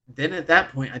then at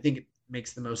that point, I think it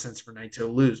makes the most sense for Naito to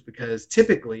lose because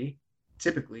typically,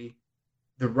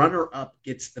 the runner-up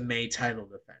gets the May title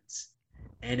defense.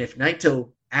 And if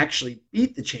Naito actually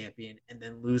beat the champion and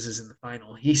then loses in the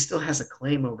final, he still has a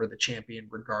claim over the champion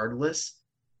regardless.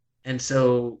 And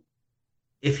so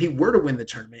if he were to win the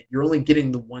tournament, you're only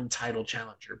getting the one title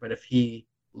challenger. But if he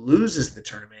loses the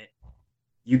tournament,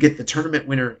 you get the tournament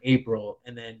winner in April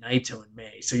and then Naito in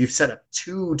May. So you've set up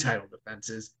two title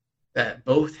defenses that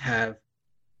both have,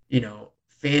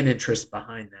 fan interest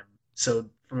behind them. So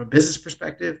from a business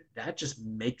perspective, that just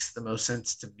makes the most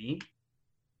sense to me.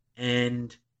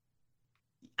 And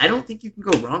I don't think you can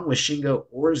go wrong with Shingo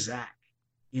or Zack,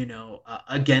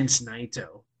 against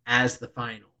Naito as the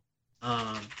final.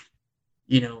 Naito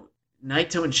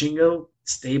and Shingo,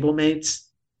 stablemates.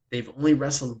 They've only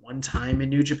wrestled one time in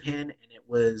New Japan, and it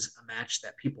was a match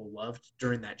that people loved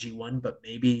during that G1, but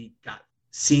maybe got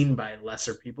seen by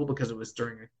lesser people because it was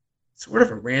during sort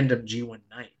of a random G1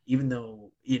 night, even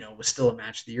though, it was still a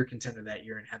match of the year contender that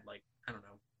year and had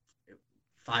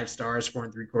 5 stars, 4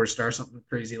 3/4 stars, something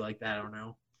crazy like that. I don't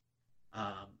know.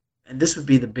 And this would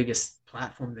be the biggest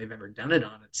platform they've ever done it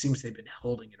on. It seems they've been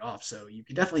holding it off. So you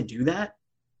could definitely do that.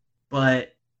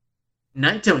 But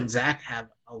Naito and Zack have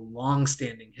a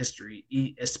long-standing history,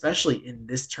 especially in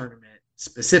this tournament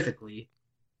specifically.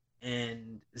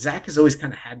 And Zack has always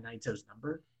kind of had Naito's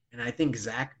number. And I think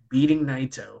Zack beating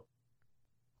Naito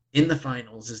in the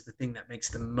finals is the thing that makes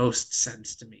the most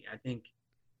sense to me. I think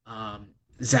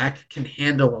Zack can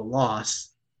handle a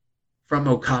loss from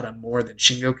Okada more than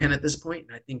Shingo can at this point.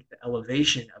 And I think the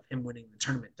elevation of him winning the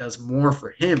tournament does more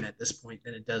for him at this point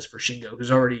than it does for Shingo,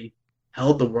 who's already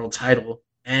held the world title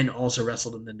and also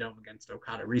wrestled in the Dome against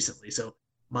Okada recently. So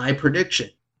my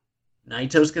prediction,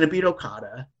 Naito's going to beat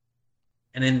Okada,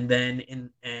 and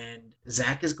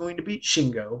Zack is going to beat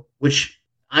Shingo, which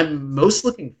I'm most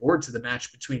looking forward to the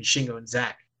match between Shingo and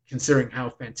Zack, considering how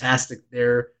fantastic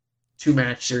their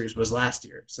 2-match series was last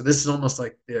year. So this is almost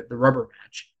like the rubber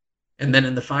match. And then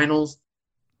in the finals,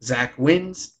 Zack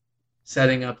wins,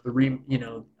 setting up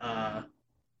the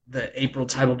April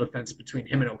title defense between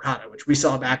him and Okada, which we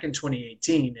saw back in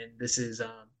 2018, and this is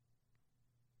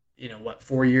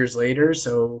 4 years later.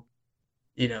 So,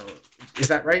 is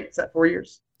that right? Is that 4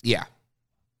 years? Yeah.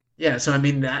 Yeah, so I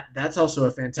mean that's also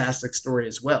a fantastic story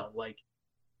as well. Like,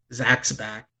 Zack's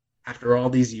back after all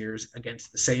these years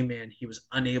against the same man he was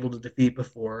unable to defeat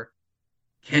before.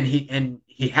 And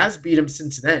he has beat him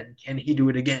since then. Can he do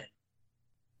it again?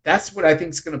 That's what I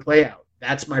think is going to play out.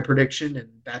 That's my prediction, and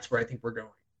that's where I think we're going.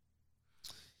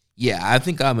 Yeah, I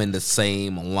think I'm in the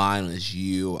same line as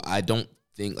you. I don't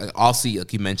think, I'll see,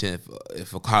 like you mentioned,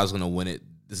 if Okada's going to win it,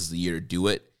 this is the year to do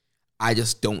it. I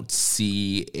just don't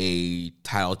see a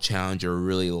title challenger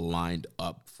really lined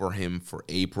up for him for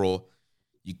April.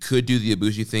 You could do the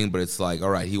Ibushi thing, but it's like,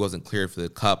 all right, he wasn't cleared for the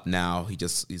cup now.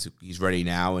 He's ready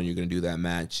now, and you're going to do that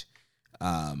match.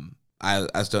 I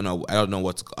just don't know. I don't know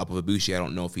what's up with Ibushi. I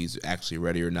don't know if he's actually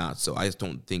ready or not. So I just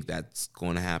don't think that's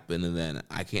going to happen. And then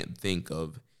I can't think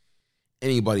of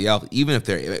anybody else, even if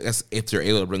they're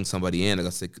able to bring somebody in. I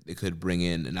guess they could bring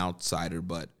in an outsider,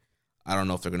 but I don't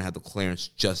know if they're going to have the clearance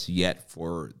just yet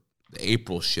for the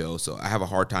April show. So I have a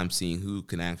hard time seeing who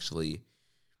can actually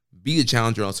be the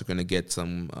challenger. Also going to get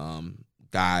some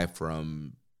guy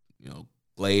from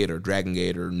Blade or Dragon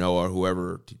Gate or Noah or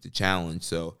whoever to challenge.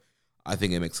 So I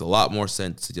think it makes a lot more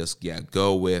sense to just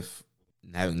go with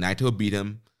having Naito beat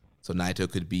him, so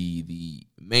Naito could be the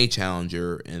May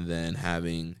challenger, and then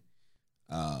having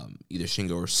either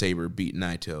Shingo or Sabre beat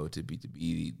Naito to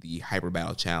be the Hyper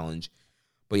Battle challenge.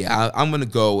 But yeah, I'm gonna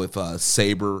go with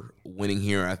Sabre winning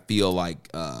here. I feel like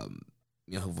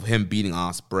him beating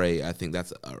Ospreay. I think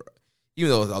that's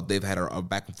even though they've had a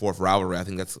back and forth rivalry, I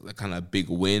think that's kind of a big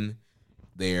win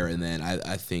there. And then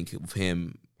I think of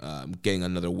him getting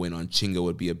another win on Shingo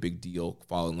would be a big deal,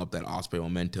 following up that Ospreay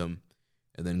momentum,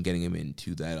 and then getting him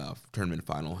into that tournament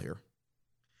final here.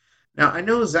 Now, I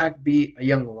know Zack beat a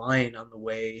young lion on the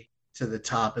way to the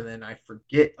top, and then I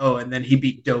forget. Oh, and then he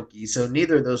beat Doki. So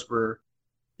neither of those were,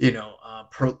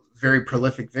 very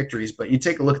prolific victories. But you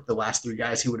take a look at the last 3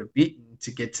 guys he would have beaten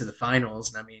to get to the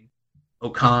finals. And I mean,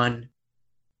 Okan,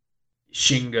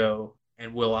 Shingo,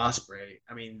 and Will Ospreay.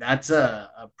 I mean, that's a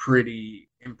pretty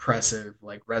impressive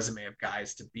resume of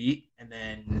guys to beat. And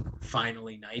then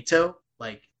finally Naito,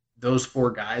 those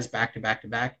 4 guys back to back to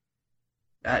back.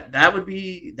 That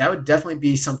would definitely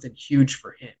be something huge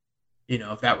for him,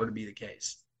 if that were to be the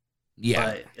case.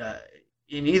 Yeah. But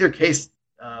in either case,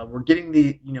 we're getting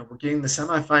the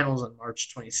semifinals on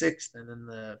March 26th, and then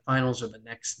the finals are the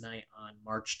next night on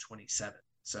March 27th.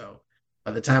 So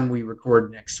by the time we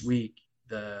record next week,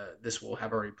 this will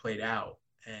have already played out,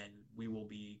 and we will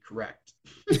be correct.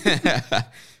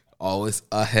 Always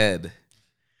ahead.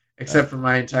 Except for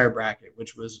my entire bracket,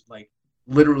 which was like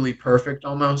literally perfect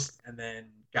almost, and then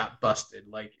got busted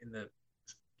like in the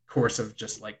course of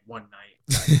just like one night.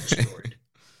 Got destroyed.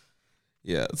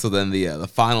 Yeah, so then the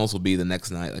finals will be the next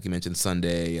night, like you mentioned,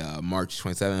 Sunday, March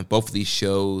 27th. Both of these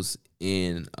shows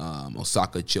in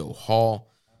Osaka-jo Hall.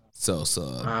 So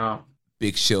Wow.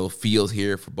 big show field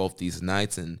here for both these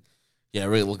nights. And, yeah,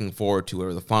 really looking forward to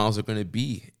whatever the finals are going to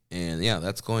be. And, yeah,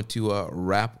 that's going to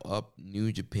wrap up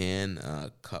New Japan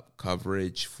Cup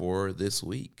coverage for this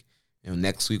week. And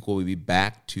next week we'll be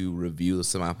back to review the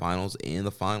semifinals and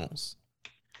the finals.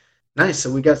 Nice.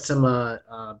 So we got some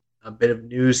a bit of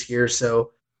news here.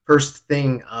 So first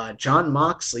thing, Jon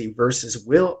Moxley versus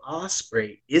Will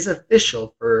Ospreay is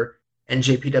official for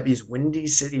NJPW's Windy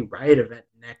City Riot event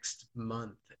next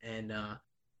month. And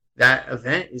that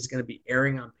event is going to be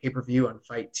airing on pay-per-view on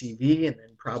Fight TV, and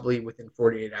then probably within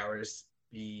 48 hours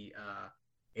be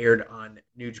aired on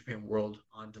New Japan World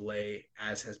on delay,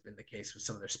 as has been the case with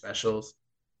some of their specials.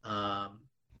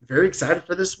 Very excited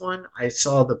for this one. I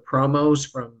saw the promos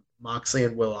from Moxley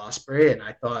and Will Ospreay, and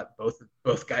I thought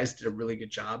both guys did a really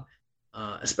good job.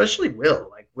 Especially Will.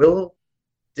 Like, Will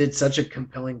did such a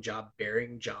compelling job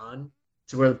burying John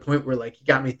to where the point where, like, he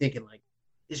got me thinking, like,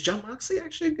 is Jon Moxley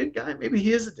actually a good guy? Maybe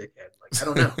he is a dickhead. Like, I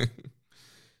don't know.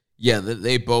 Yeah,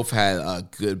 they both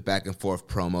had good back and forth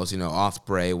promos. You know,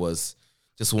 Ospreay was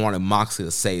just wanted Moxley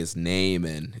to say his name,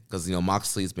 and because, you know,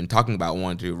 Moxley's been talking about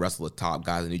wanting to wrestle the top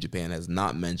guys in New Japan, has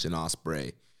not mentioned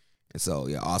Ospreay. And so,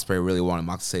 yeah, Ospreay really wanted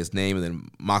Moxley to say his name, and then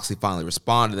Moxley finally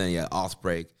responded. And then, yeah,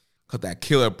 Ospreay cut that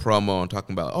killer promo and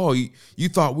talking about, oh, you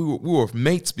thought we were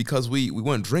mates because we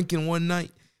went drinking one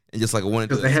night, and just like went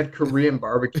into because they had Korean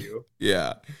barbecue.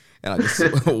 Yeah, and I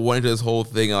just went into this whole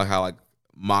thing on how like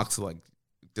Moxley like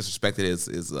disrespected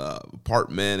his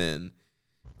apartment, and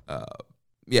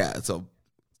yeah, so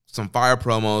some fire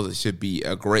promos. It should be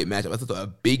a great matchup. I thought a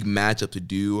big matchup to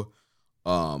do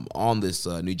on this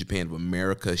New Japan of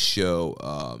America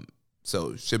show.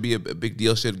 So should be a big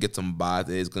deal. Should get some buys.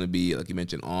 It is going to be, like you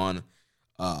mentioned, on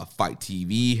Fight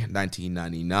TV,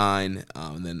 $19.99,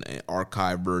 and then an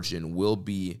archive version will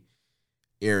be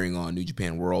airing on New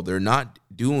Japan World. They're not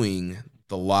doing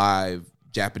the live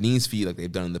Japanese feed like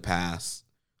they've done in the past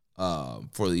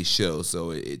for these shows.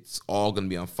 So it's all going to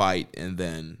be on Fight, and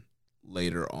then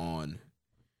later on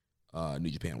New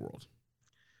Japan World.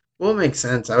 Well, it makes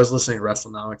sense. I was listening to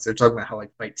WrestleNomics. They're talking about how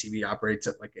like Fight TV operates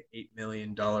at like an $8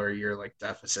 million a year like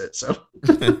deficit. So,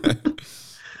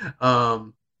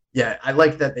 yeah, I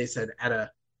like that they said at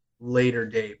a later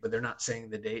date, but they're not saying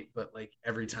the date. But like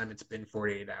every time it's been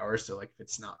 48 hours, so like if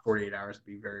it's not 48 hours, I'd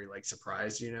be very like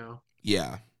surprised, you know?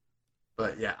 Yeah.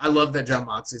 But yeah, I love that Jon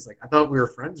Moxley's like, I thought we were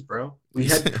friends, bro. We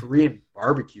had Korean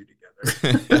barbecue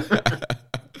together.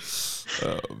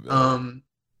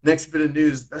 Next bit of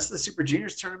news, Best of the Super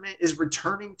Juniors tournament is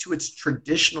returning to its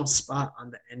traditional spot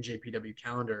on the NJPW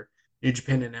calendar. New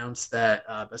Japan announced that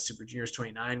Best Super Juniors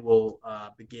 29 will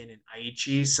begin in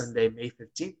Aichi Sunday, May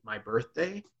 15th, my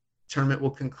birthday. Tournament will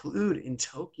conclude in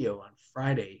Tokyo on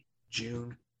Friday,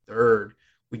 June 3rd.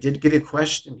 We did get a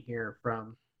question here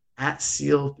from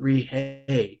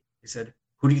 @Seal3Hey. He said,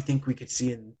 who do you think we could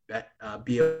see in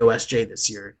BOSJ this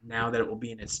year, now that it will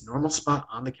be in its normal spot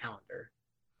on the calendar?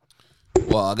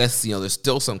 Well, I guess, you know, there's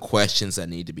still some questions that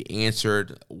need to be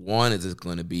answered. One, is it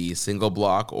going to be single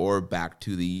block or back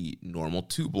to the normal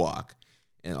 2 block?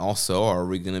 And also, are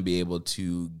we going to be able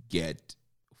to get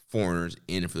foreigners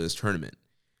in for this tournament?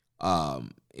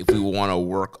 If we want to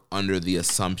work under the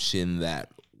assumption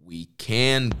that we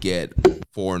can get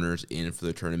foreigners in for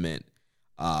the tournament,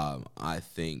 I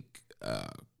think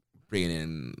bringing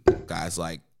in guys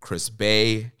like Chris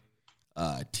Bay,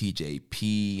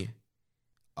 TJP,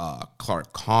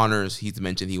 Clark Connors, he's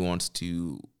mentioned he wants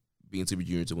to be in Super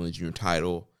Juniors to win the junior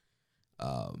title.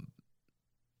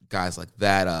 Guys like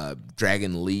that,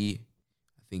 Dragon Lee,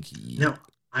 I think he... No,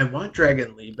 I want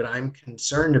Dragon Lee, but I'm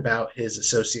concerned about his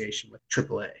association with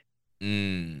AAA.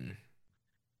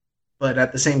 But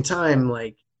at the same time,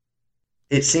 like,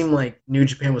 it seemed like New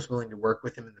Japan was willing to work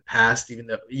with him in the past, even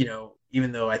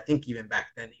though I think even back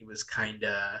then he was kind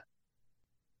of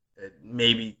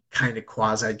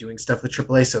quasi doing stuff with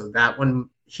AAA. So that one,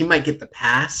 he might get the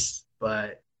pass,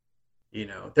 but, you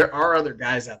know, there are other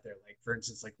guys out there, like, for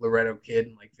instance, like Laredo Kid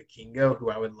and like Vikingo,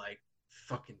 who I would like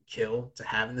fucking kill to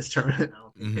have in this tournament. I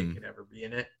don't think they could ever be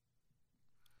in it.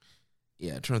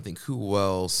 Yeah, I'm trying to think who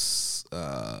else.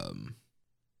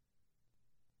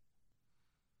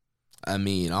 I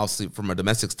mean, obviously, from a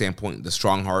domestic standpoint, the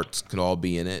Strong Hearts could all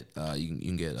be in it. You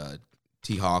can get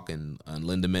T-Hawk and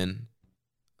Lindemann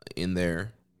in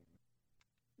there.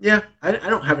 Yeah, I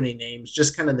don't have any names,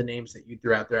 just kind of the names that you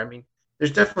threw out there. I mean,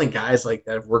 there's definitely guys like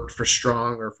that have worked for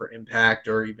Strong or for Impact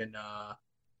or even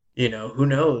who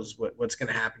knows what's going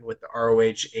to happen with the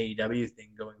ROH AEW thing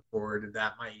going forward.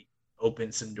 That might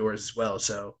open some doors as well.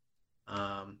 So,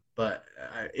 but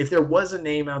if there was a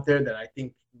name out there that I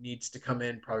think needs to come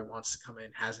in, probably wants to come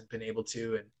in, hasn't been able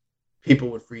to, and people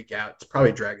would freak out, it's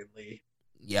probably Dragon Lee.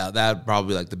 Yeah, that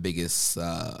probably like the biggest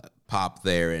pop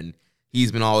there, and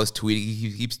he's been always tweeting.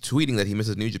 He keeps tweeting that he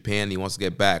misses New Japan and he wants to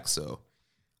get back. So,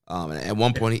 and at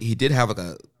one point he did have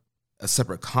like a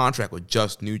separate contract with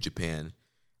just New Japan,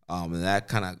 and that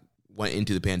kind of went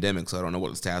into the pandemic. So I don't know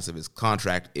what the status of his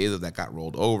contract is, if that got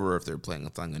rolled over, if they're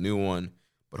planning a new one.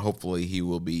 But hopefully he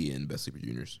will be in Best Super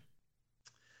Juniors.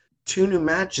 2 new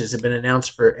matches have been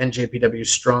announced for NJPW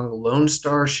Strong Lone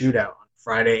Star Shootout on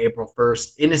Friday, April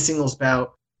 1st. In a singles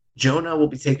bout, Jonah will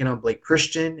be taking on Blake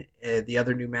Christian. The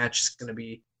other new match is going to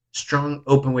be Strong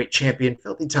Openweight Champion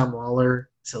Filthy Tom Lawler.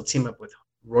 He'll team up with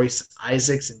Royce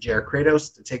Isaacs and Jared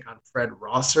Kratos to take on Fred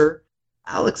Rosser,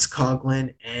 Alex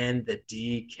Coughlin, and the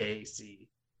DKC.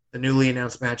 The newly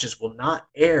announced matches will not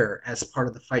air as part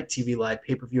of the Fight TV Live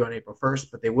pay-per-view on April 1st,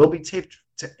 but they will be taped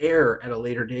to air at a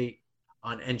later date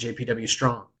on NJPW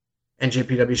Strong.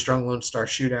 NJPW Strong Lone Star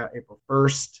Shootout, April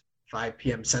 1st, 5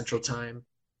 p.m. Central Time.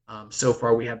 So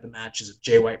far, we have the matches of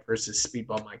Jay White versus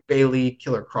Speedball Mike Bailey,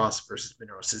 Killer Cross versus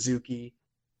Minoru Suzuki,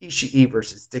 Ishii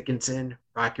versus Dickinson,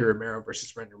 Rocky Romero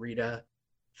versus Ren Narita,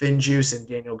 Finn Juice and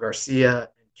Daniel Garcia,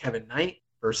 and Kevin Knight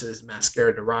versus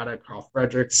Mascara Dorada, Carl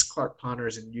Fredericks, Clark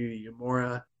Connors, and Yuya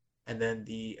Uemura, and then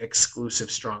the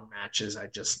exclusive Strong matches I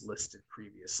just listed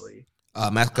previously.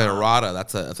 Mascara Dorada,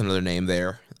 that's another name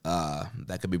there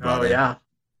that could be brought in.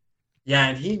 Yeah,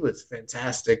 and he was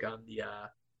fantastic on the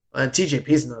and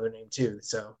TJP's another name too,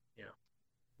 so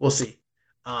we'll see.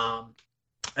 And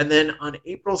then on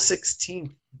April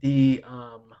 16th, the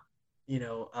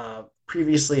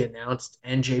previously announced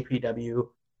NJPW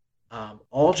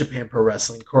All Japan Pro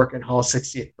Wrestling Korakuen Hall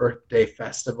 60th Birthday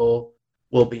Festival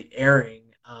will be airing,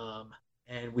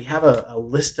 and we have a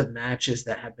list of matches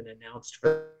that have been announced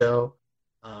for the show.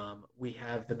 We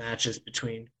have the matches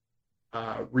between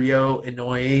Ryo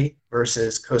Inoue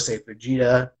versus Kosei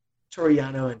Fujita,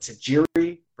 Toriano and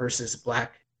Tajiri versus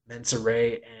Black Mensa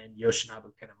Ray and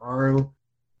Yoshinobu Kanemaru.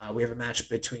 We have a match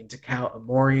between Takao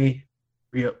Omori,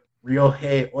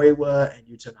 Ryohei Oiwa, and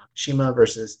Yuto Nakashima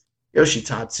versus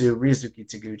Yoshitatsu, Ryuzuki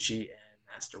Taguchi, and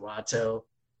Master Wato.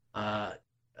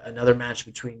 Another match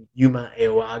between Yuma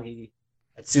Aoyagi,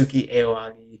 Atsuki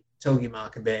Aoyagi, Togi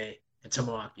Makabe, and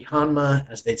Tomoaki Hanma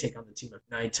as they take on the team of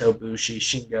Naito, Bushi,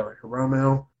 Shingo, and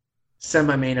Hiromu.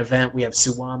 Semi-main event, we have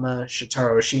Suwama,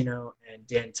 Shitaro Oshino, and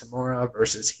Dan Tamura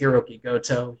versus Hiroki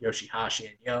Goto, Yoshihashi,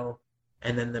 and Yo.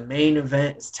 And then the main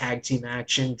event is tag team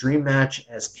action, dream match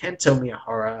as Kento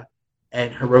Miyahara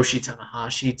and Hiroshi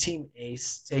Tanahashi, Team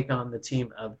Ace, take on the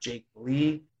team of Jake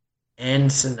Lee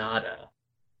and Sonata.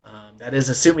 That is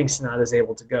assuming Sonata is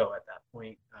able to go at that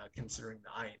point, considering the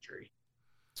eye injury.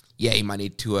 Yeah, he might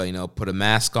need to, put a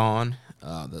mask on,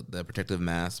 the protective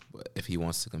mask, if he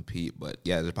wants to compete. But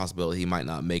yeah, there's a possibility he might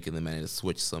not make it. They might need to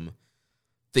switch some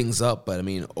things up. But I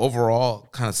mean, overall,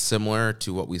 kind of similar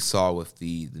to what we saw with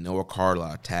the Noah card, a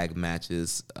lot of tag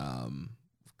matches,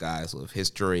 guys with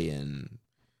history and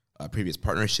previous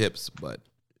partnerships. But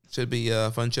it should be a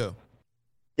fun show.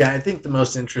 Yeah, I think the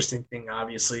most interesting thing,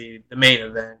 obviously, the main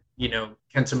event, Kento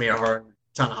Miyahara and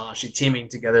Tanahashi teaming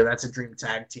together. That's a dream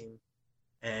tag team.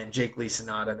 And Jake Lee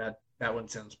Sonata, that one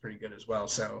sounds pretty good as well.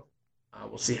 So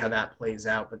we'll see how that plays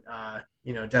out. But,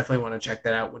 definitely want to check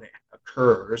that out when it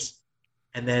occurs.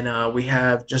 And then we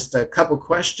have just a couple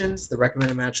questions, the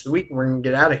recommended match of the week, and we're going to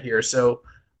get out of here. So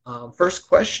first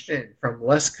question from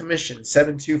Less Commission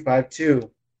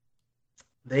 7252.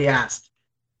 They asked,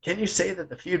 can you say that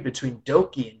the feud between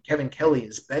Doki and Kevin Kelly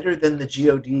is better than the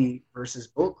GOD versus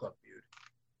Bullet Club feud?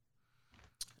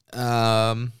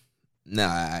 No,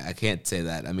 I can't say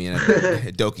that. I mean,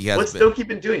 Doki has. What's Doki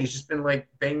been doing? He's just been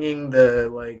banging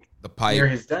the pipe near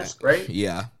his desk, right?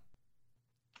 Yeah.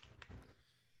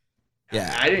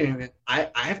 Yeah. I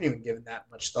haven't even given that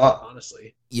much thought,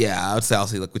 honestly. Yeah, I would say,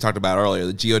 like we talked about earlier,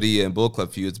 the GOD and Bullet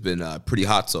Club feud's been pretty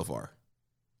hot so far.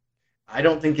 I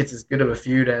don't think it's as good of a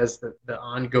feud as the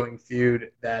ongoing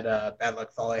feud that Bad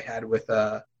Luck Fale had with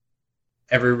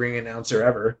every ring announcer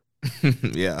ever.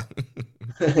 Yeah.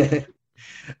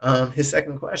 His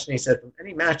second question, he said, from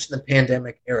any match in the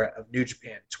pandemic era of New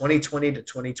Japan, 2020 to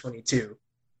 2022,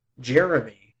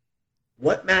 Jeremy,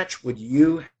 what match would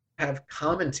you have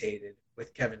commentated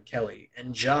with Kevin Kelly?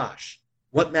 And Josh,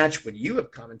 what match would you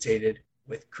have commentated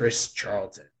with Chris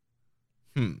Charlton?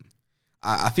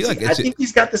 I feel like I think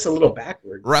he's got this a little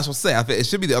backwards. That's what I say. It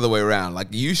should be the other way around. Like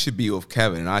you should be with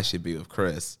Kevin, and I should be with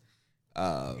Chris.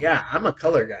 Yeah, I'm a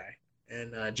color guy,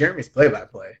 and Jeremy's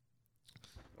play-by-play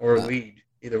or lead,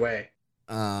 either way.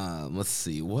 Let's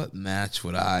see. What match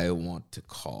would I want to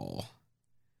call?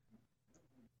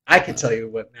 I can tell you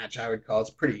what match I would call. It's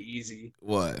pretty easy.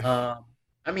 What? I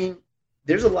mean,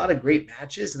 there's a lot of great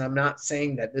matches, and I'm not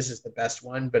saying that this is the best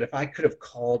one, but if I could have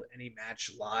called any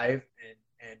match live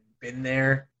and been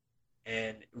there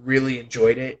and really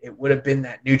enjoyed it, it would have been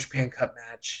that New Japan Cup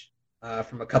match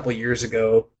from a couple years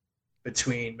ago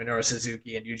between Minoru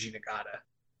Suzuki and Yuji Nagata.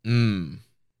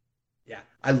 Yeah,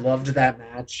 I loved that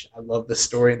match. I loved the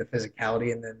story and the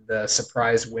physicality, and then the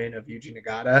surprise win of Yuji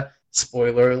Nagata.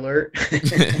 Spoiler alert.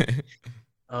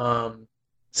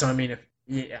 So, I mean,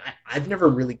 I've never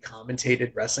really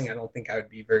commentated wrestling. I don't think I would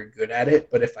be very good at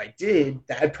it, but if I did,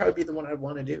 that'd probably be the one I'd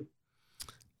want to do.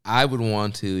 I would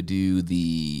want to do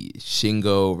the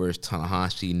Shingo versus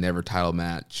Tanahashi Never title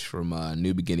match from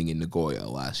New Beginning in Nagoya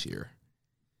last year.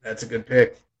 That's a good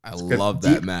pick. I love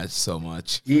that match so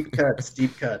much. Deep cuts,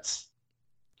 deep cuts.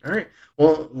 All right.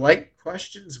 Well, like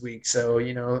questions week. So,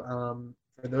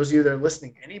 for those of you that are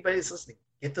listening, anybody's listening,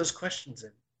 get those questions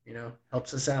in,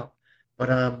 helps us out. But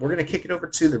we're going to kick it over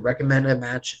to the recommended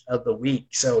match of the week.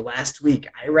 So last week,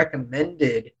 I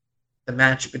recommended the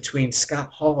match between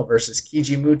Scott Hall versus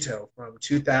Keiji Muto from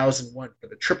 2001 for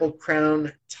the Triple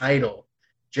Crown title.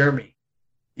 Jeremy,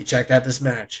 you checked out this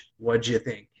match. What'd you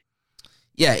think?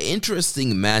 Yeah,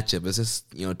 interesting matchup. It's just,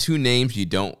 two names you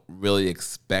don't really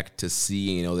expect to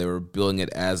see. They were building it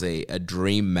as a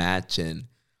dream match, and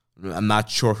I'm not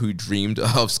sure who dreamed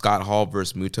of Scott Hall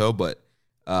versus Muto, but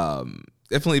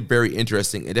definitely very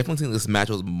interesting. I definitely think this match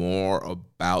was more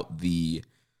about the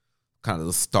kind of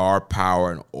the star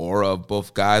power and aura of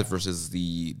both guys versus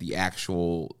the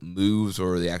actual moves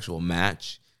or the actual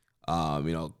match.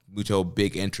 Muto,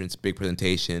 big entrance, big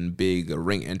presentation, big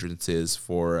ring entrances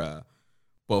for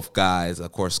both guys.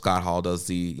 Of course, Scott Hall does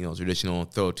the traditional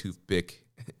throw a toothpick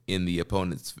in the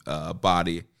opponent's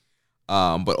body.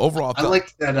 But overall, I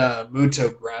liked that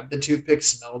Muto grabbed the toothpick,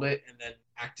 smelled it, and then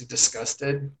acted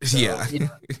disgusted. So, yeah,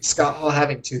 Scott Hall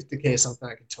having tooth decay is something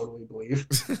I can totally believe.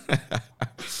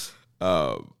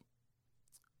 But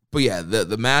yeah,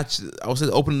 the match, I would say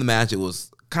opening the match, it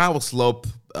was kind of a slow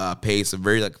pace, a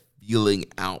very feeling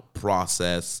out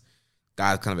process.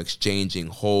 Guys kind of exchanging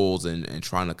holds and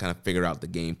trying to kind of figure out the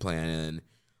game plan.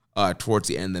 And towards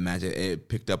the end of the match, it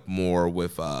picked up more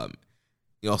with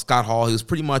Scott Hall. He was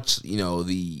pretty much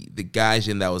the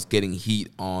Gaijin that was getting heat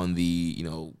on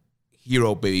the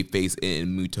hero baby face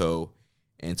in Muto,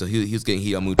 and so he was getting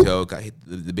heat on Muto. Got hit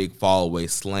the big fall away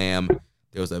slam.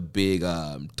 There was a big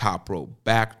top rope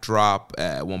backdrop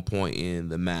at one point in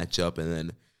the matchup, and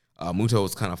then Muto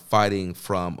was kind of fighting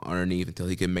from underneath until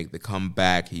he could make the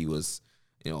comeback. He was,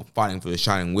 fighting for the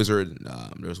Shining Wizard.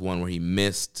 There was one where he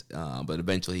missed, but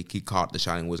eventually he caught the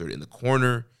Shining Wizard in the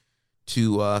corner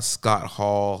to Scott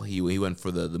Hall. He went for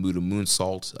the Muto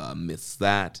moonsault, missed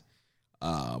that.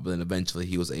 But then eventually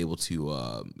he was able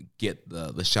to get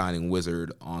the Shining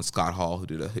Wizard on Scott Hall, who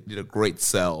did a great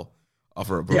sell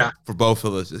for both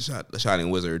of the Shining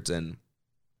Wizards. And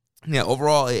yeah,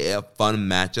 overall a fun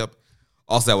matchup.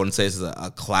 Also, I wouldn't say this is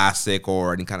a classic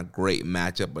or any kind of great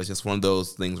matchup, but it's just one of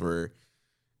those things where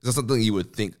it's just something you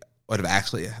would think would have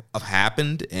actually have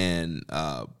happened. And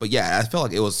but yeah, I felt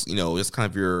like it was just kind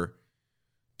of your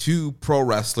two pro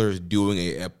wrestlers doing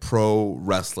a pro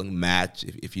wrestling match,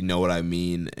 if you know what I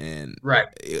mean. And right,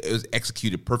 it was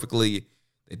executed perfectly.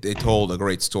 They told a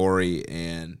great story,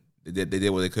 and they did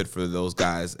what they could for those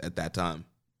guys at that time.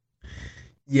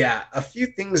 Yeah, a few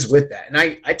things with that. And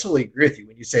I totally agree with you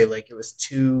when you say it was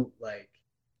two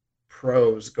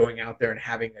pros going out there and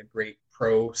having a great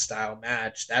pro style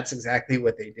match. That's exactly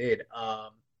what they did.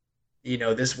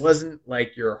 This wasn't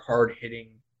your hard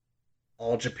hitting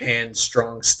All Japan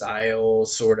strong style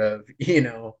sort of,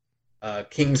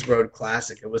 Kings Road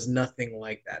Classic. It was nothing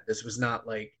like that. This was not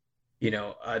a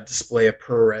display of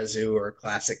Puroresu or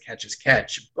classic catch as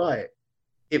catch, but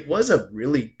it was a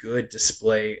really good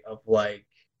display of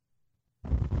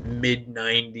mid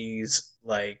 90s,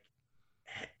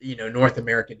 North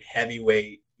American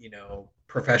heavyweight,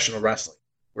 professional wrestling,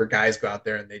 where guys go out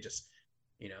there and they just,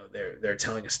 they're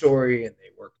telling a story and they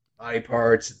work body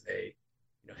parts and they,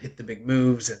 hit the big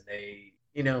moves and they,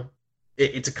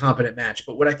 it's a competent match.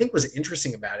 But what I think was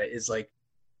interesting about it is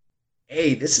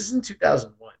hey, this is in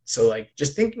 2001. So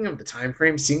just thinking of the time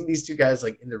frame, seeing these two guys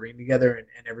in the ring together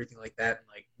and everything like that, and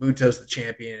Muto's the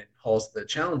champion and Hall's the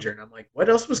challenger, and I'm what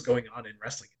else was going on in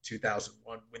wrestling in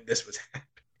 2001 when this was happening?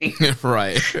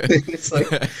 Right. It's like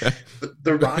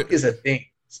the Rock is a thing.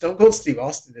 Stone Cold Steve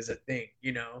Austin is a thing.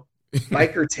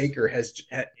 Biker Taker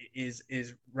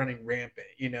is running rampant.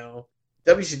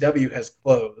 WCW has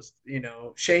closed.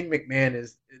 Shane McMahon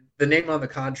is the name on the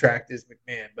contract is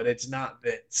McMahon, but it's not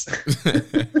Vince.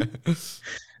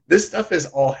 This stuff is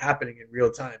all happening in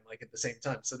real time, like at the same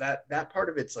time. So that part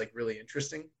of it's like really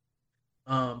interesting.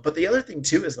 But the other thing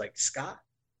too is like Scott,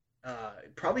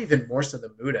 probably even more so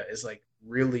than Muta, is like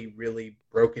really, really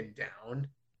broken down.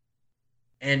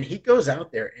 And he goes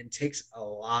out there and takes a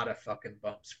lot of fucking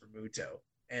bumps for Muto.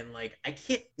 And like, I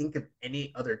can't think of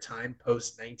any other time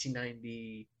post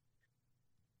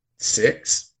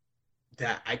 1996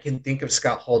 that I can think of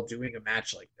Scott Hall doing a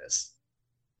match like this.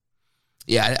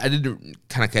 Yeah, I didn't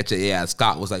kind of catch it. Yeah,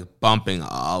 Scott was like bumping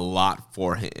a lot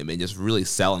for him and just really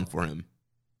selling for him.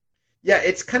 Yeah,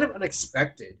 it's kind of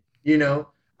unexpected, I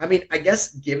mean, I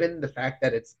guess given the fact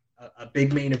that it's a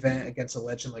big main event against a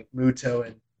legend like Muto,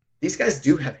 and these guys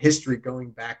do have history going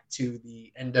back to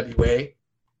the NWA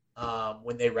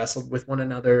when they wrestled with one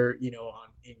another,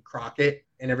 in Crockett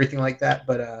and everything like that.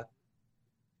 But, I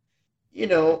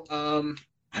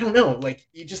don't know. Like,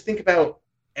 you just think about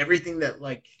everything that,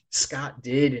 like, Scott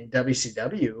did in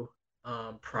WCW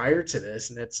prior to this,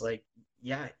 and it's like,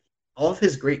 yeah, all of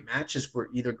his great matches were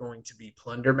either going to be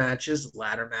plunder matches,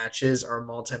 ladder matches, or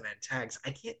multi-man tags.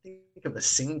 I can't think of a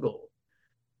single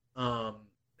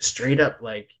straight up,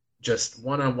 like, just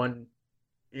one-on-one,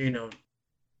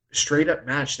 straight up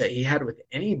match that he had with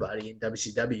anybody in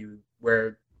WCW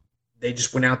where they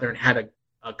just went out there and had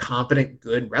a competent,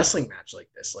 good wrestling match like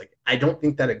this. Like, I don't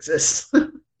think that exists.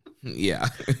 Yeah.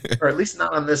 Or at least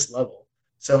not on this level.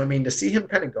 So, I mean, to see him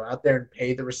kind of go out there and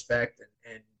pay the respect and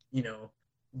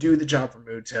do the job for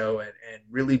Muto and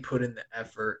really put in the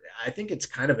effort, I think it's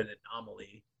kind of an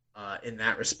anomaly in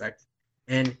that respect.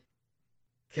 And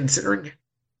considering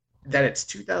that it's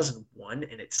 2001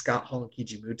 and it's Scott Hall and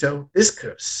Keiji Muto, this could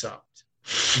have sucked.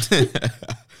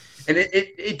 And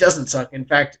it doesn't suck. In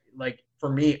fact, like, for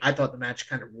me, I thought the match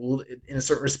kind of ruled in a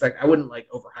certain respect. I wouldn't like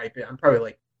overhype it. I'm probably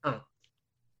like, I don't know,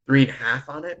 3.5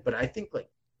 on it, but I think like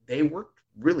they worked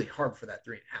really hard for that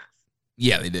 3.5.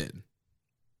 Yeah, they did.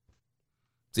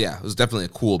 So yeah, it was definitely a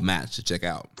cool match to check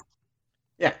out.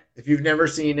 Yeah, if you've never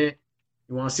seen it,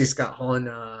 you want to see Scott Hall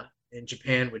in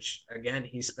Japan, which again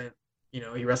he spent,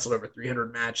 he wrestled over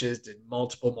 300 matches, did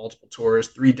multiple tours,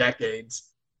 3 decades.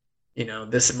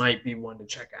 This might be one to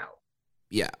check out.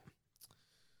 Yeah.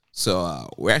 So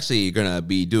we're actually going to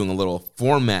be doing a little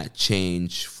format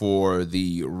change for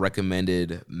the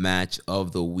recommended match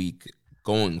of the week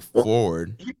going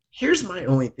forward. Here's my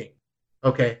only thing.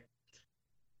 Okay.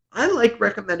 I like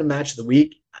recommended match of the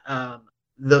week.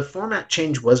 The format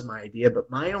change was my idea, but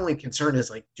my only concern is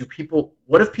like,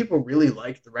 what if people really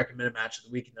like the recommended match of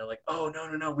the week and they're like, oh,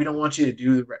 no, we don't want you to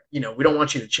do, we don't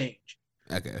want you to change.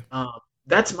 Okay.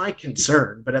 That's my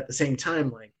concern. But at the same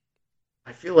time, like,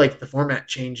 I feel like the format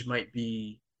change might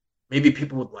be, maybe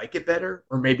people would like it better,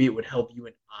 or maybe it would help you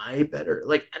and I better.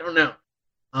 Like, I don't know.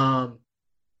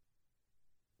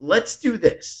 Let's do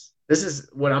this. This is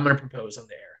what I'm going to propose on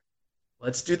the air.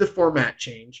 Let's do the format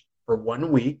change for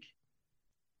 1 week.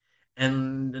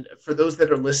 And for those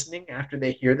that are listening after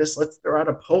they hear this, let's throw out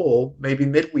a poll, maybe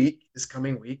midweek, this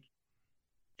coming week,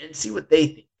 and see what they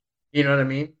think. You know what I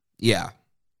mean? Yeah.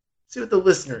 See what the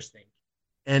listeners think.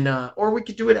 And or we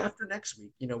could do it after next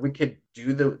week. We could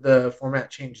do the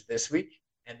format change this week,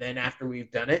 and then after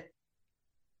we've done it,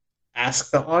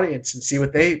 ask the audience and see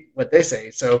what they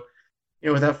say. So,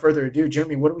 without further ado,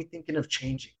 Jeremy, what are we thinking of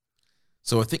changing?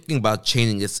 So we're thinking about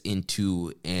changing this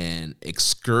into an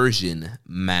excursion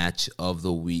match of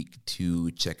the week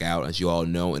to check out. As you all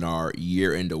know, in our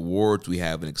year-end awards, we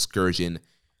have an excursion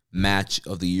match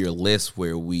of the year list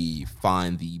where we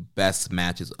find the best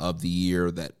matches of the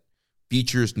year that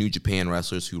features New Japan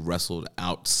wrestlers who wrestled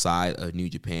outside of New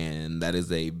Japan. And that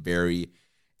is a very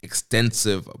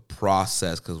extensive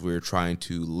process because we're trying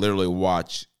to literally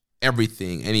watch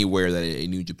everything anywhere that a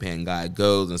New Japan guy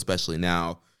goes, and especially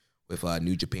now with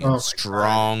New Japan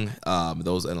Strong,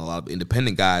 those and a lot of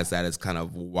independent guys, that has kind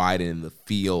of widened the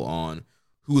field on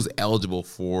who's eligible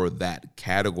for that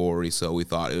category. So we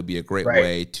thought it would be a great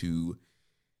way to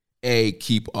A,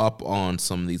 keep up on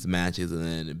some of these matches, and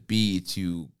then B,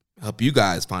 to help you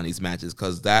guys find these matches,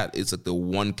 because that is like the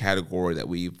one category that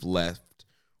we've left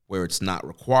where it's not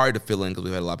required to fill in, because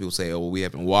we've had a lot of people say, oh, well, we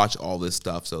haven't watched all this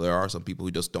stuff. So there are some people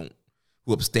who just don't,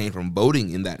 who abstain from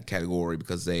voting in that category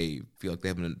because they feel like they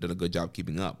haven't done a good job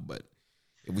keeping up. But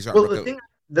if we start,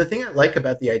 the thing I like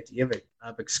about the idea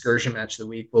of excursion match of the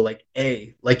week, well,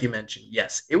 like you mentioned,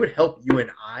 yes, it would help you and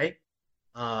I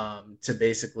to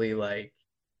basically like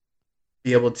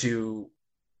be able to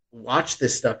watch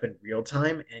this stuff in real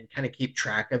time and kind of keep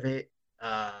track of it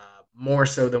more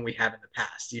so than we have in the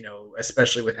past,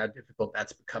 especially with how difficult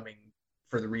that's becoming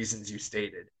for the reasons you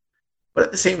stated. But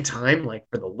at the same time, like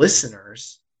for the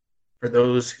listeners, for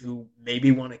those who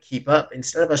maybe want to keep up,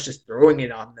 instead of us just throwing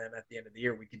it on them at the end of the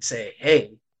year, we could say,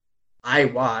 hey, I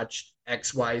watched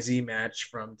XYZ match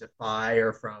from Defy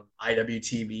or from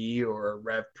IWTV or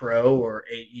Rev Pro or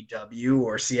AEW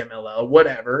or CMLL,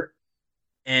 whatever.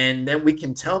 And then we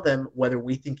can tell them whether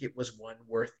we think it was one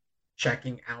worth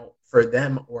checking out for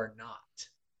them or not.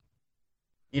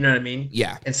 You know what I mean?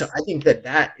 Yeah. And so I think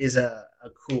that is a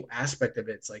cool aspect of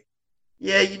it. It's like,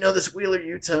 yeah, this Wheeler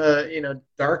Yuta,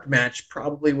 dark match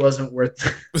probably wasn't worth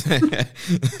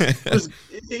it's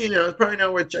probably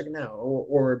not worth checking out.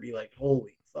 Or be like,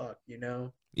 holy fuck,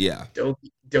 Yeah.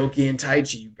 Doki and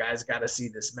Taichi, you guys got to see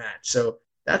this match. So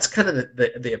that's kind of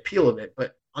the appeal of it.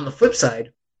 But on the flip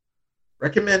side,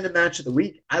 recommended match of the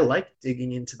week. I like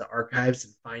digging into the archives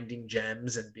and finding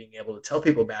gems and being able to tell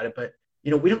people about it. But, we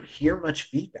don't hear much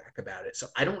feedback about it. So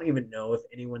I don't even know if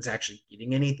anyone's actually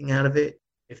getting anything out of it.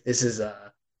 If this is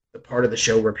the part of the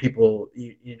show where people,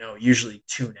 usually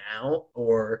tune out,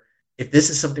 or if this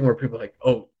is something where people are like,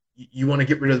 oh, you want to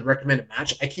get rid of the recommended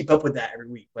match? I keep up with that every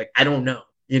week. Like, I don't know,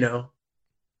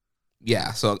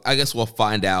 Yeah, so I guess we'll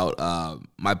find out.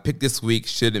 My pick this week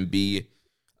shouldn't be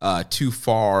too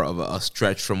far of a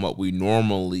stretch from what we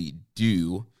normally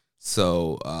do.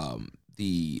 So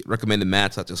the recommended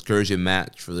match, that's excursion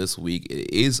match for this week,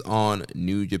 it is on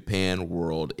New Japan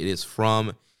World. It is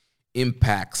from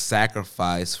Impact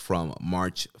Sacrifice from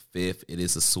March 5th. It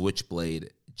is a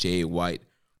Switchblade, Jay White,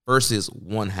 versus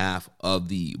one half of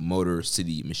the Motor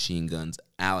City Machine Guns,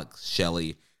 Alex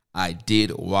Shelley. I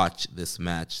did watch this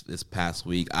match this past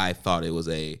week. I thought it was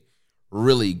a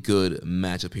really good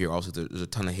matchup here. Also, there's a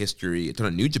ton of history, a ton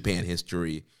of New Japan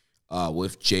history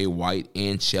with Jay White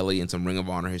and Shelley, and some Ring of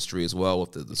Honor history as well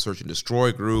with the Search and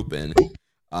Destroy group. And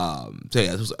so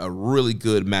yeah, this was a really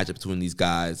good matchup between these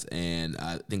guys, and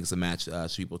I think it's a match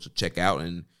people should check out.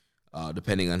 And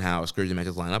depending on how excursion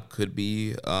matches line up, could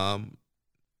be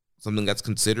something that's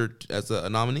considered as a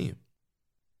nominee.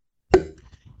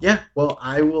 Yeah, well,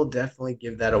 I will definitely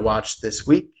give that a watch this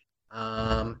week,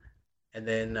 and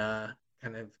then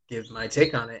kind of give my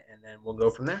take on it, and then we'll go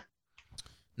from there.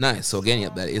 Nice. So again,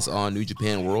 that is on New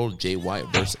Japan World, Jay White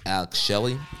versus Alex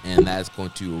Shelley, and that is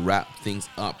going to wrap things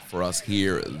up for us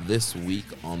here this week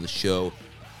on the show.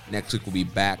 Next week we'll be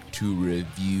back to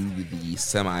review the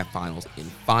semifinals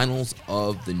and finals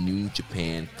of the New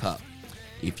Japan Cup.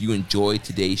 If you enjoyed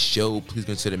today's show, please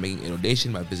consider making a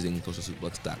donation by visiting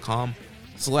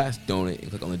socialsuplex.com/donate and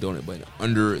click on the donate button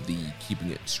under the Keeping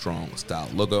It Strong style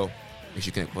logo. Make sure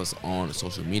you connect with us on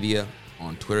social media.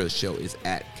 On Twitter, the show is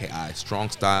at KI Strong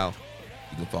Style.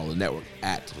 You can follow the network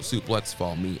at Social Suplex.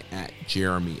 Follow me at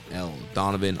Jeremy L.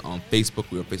 Donovan. On Facebook,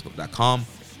 we are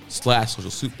facebook.com/Social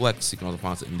Suplex. You can also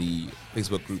find us in the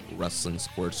Facebook group Wrestling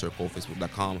Squared Circle,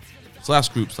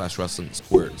 facebook.com/group/Wrestling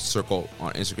Squared Circle.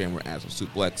 On Instagram, we're at Social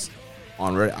Suplex.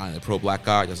 On Reddit, I'm the Pro Black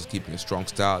Guy, just Keeping It Strong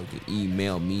Style. You can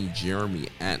email me, Jeremy,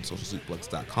 at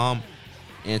socialsuplex.com.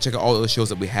 And check out all the other shows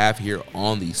that we have here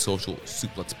on the Social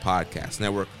Suplex Podcast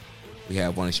Network. We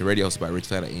have One Nation Radio, hosted by Rich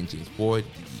Latta and James Boyd.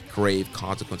 The Grave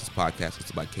Consequences Podcast,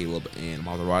 hosted by Caleb and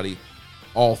Maserati.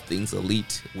 All Things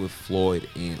Elite with Floyd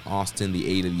and Austin.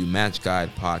 The AEW Match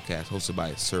Guide Podcast, hosted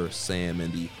by Sir Sam.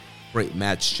 And the Great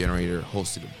Match Generator,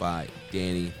 hosted by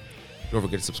Danny. Don't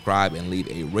forget to subscribe and leave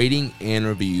a rating and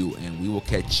review. And we will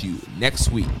catch you next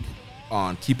week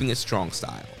on Keeping It Strong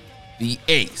Style, the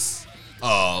ace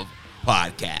of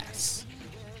podcasts.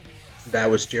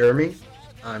 That was Jeremy.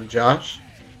 I'm Josh.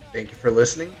 Thank you for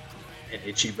listening, and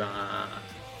Ichiban.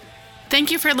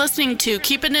 Thank you for listening to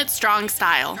Keeping It Strong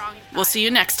Style. We'll see you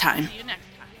next time.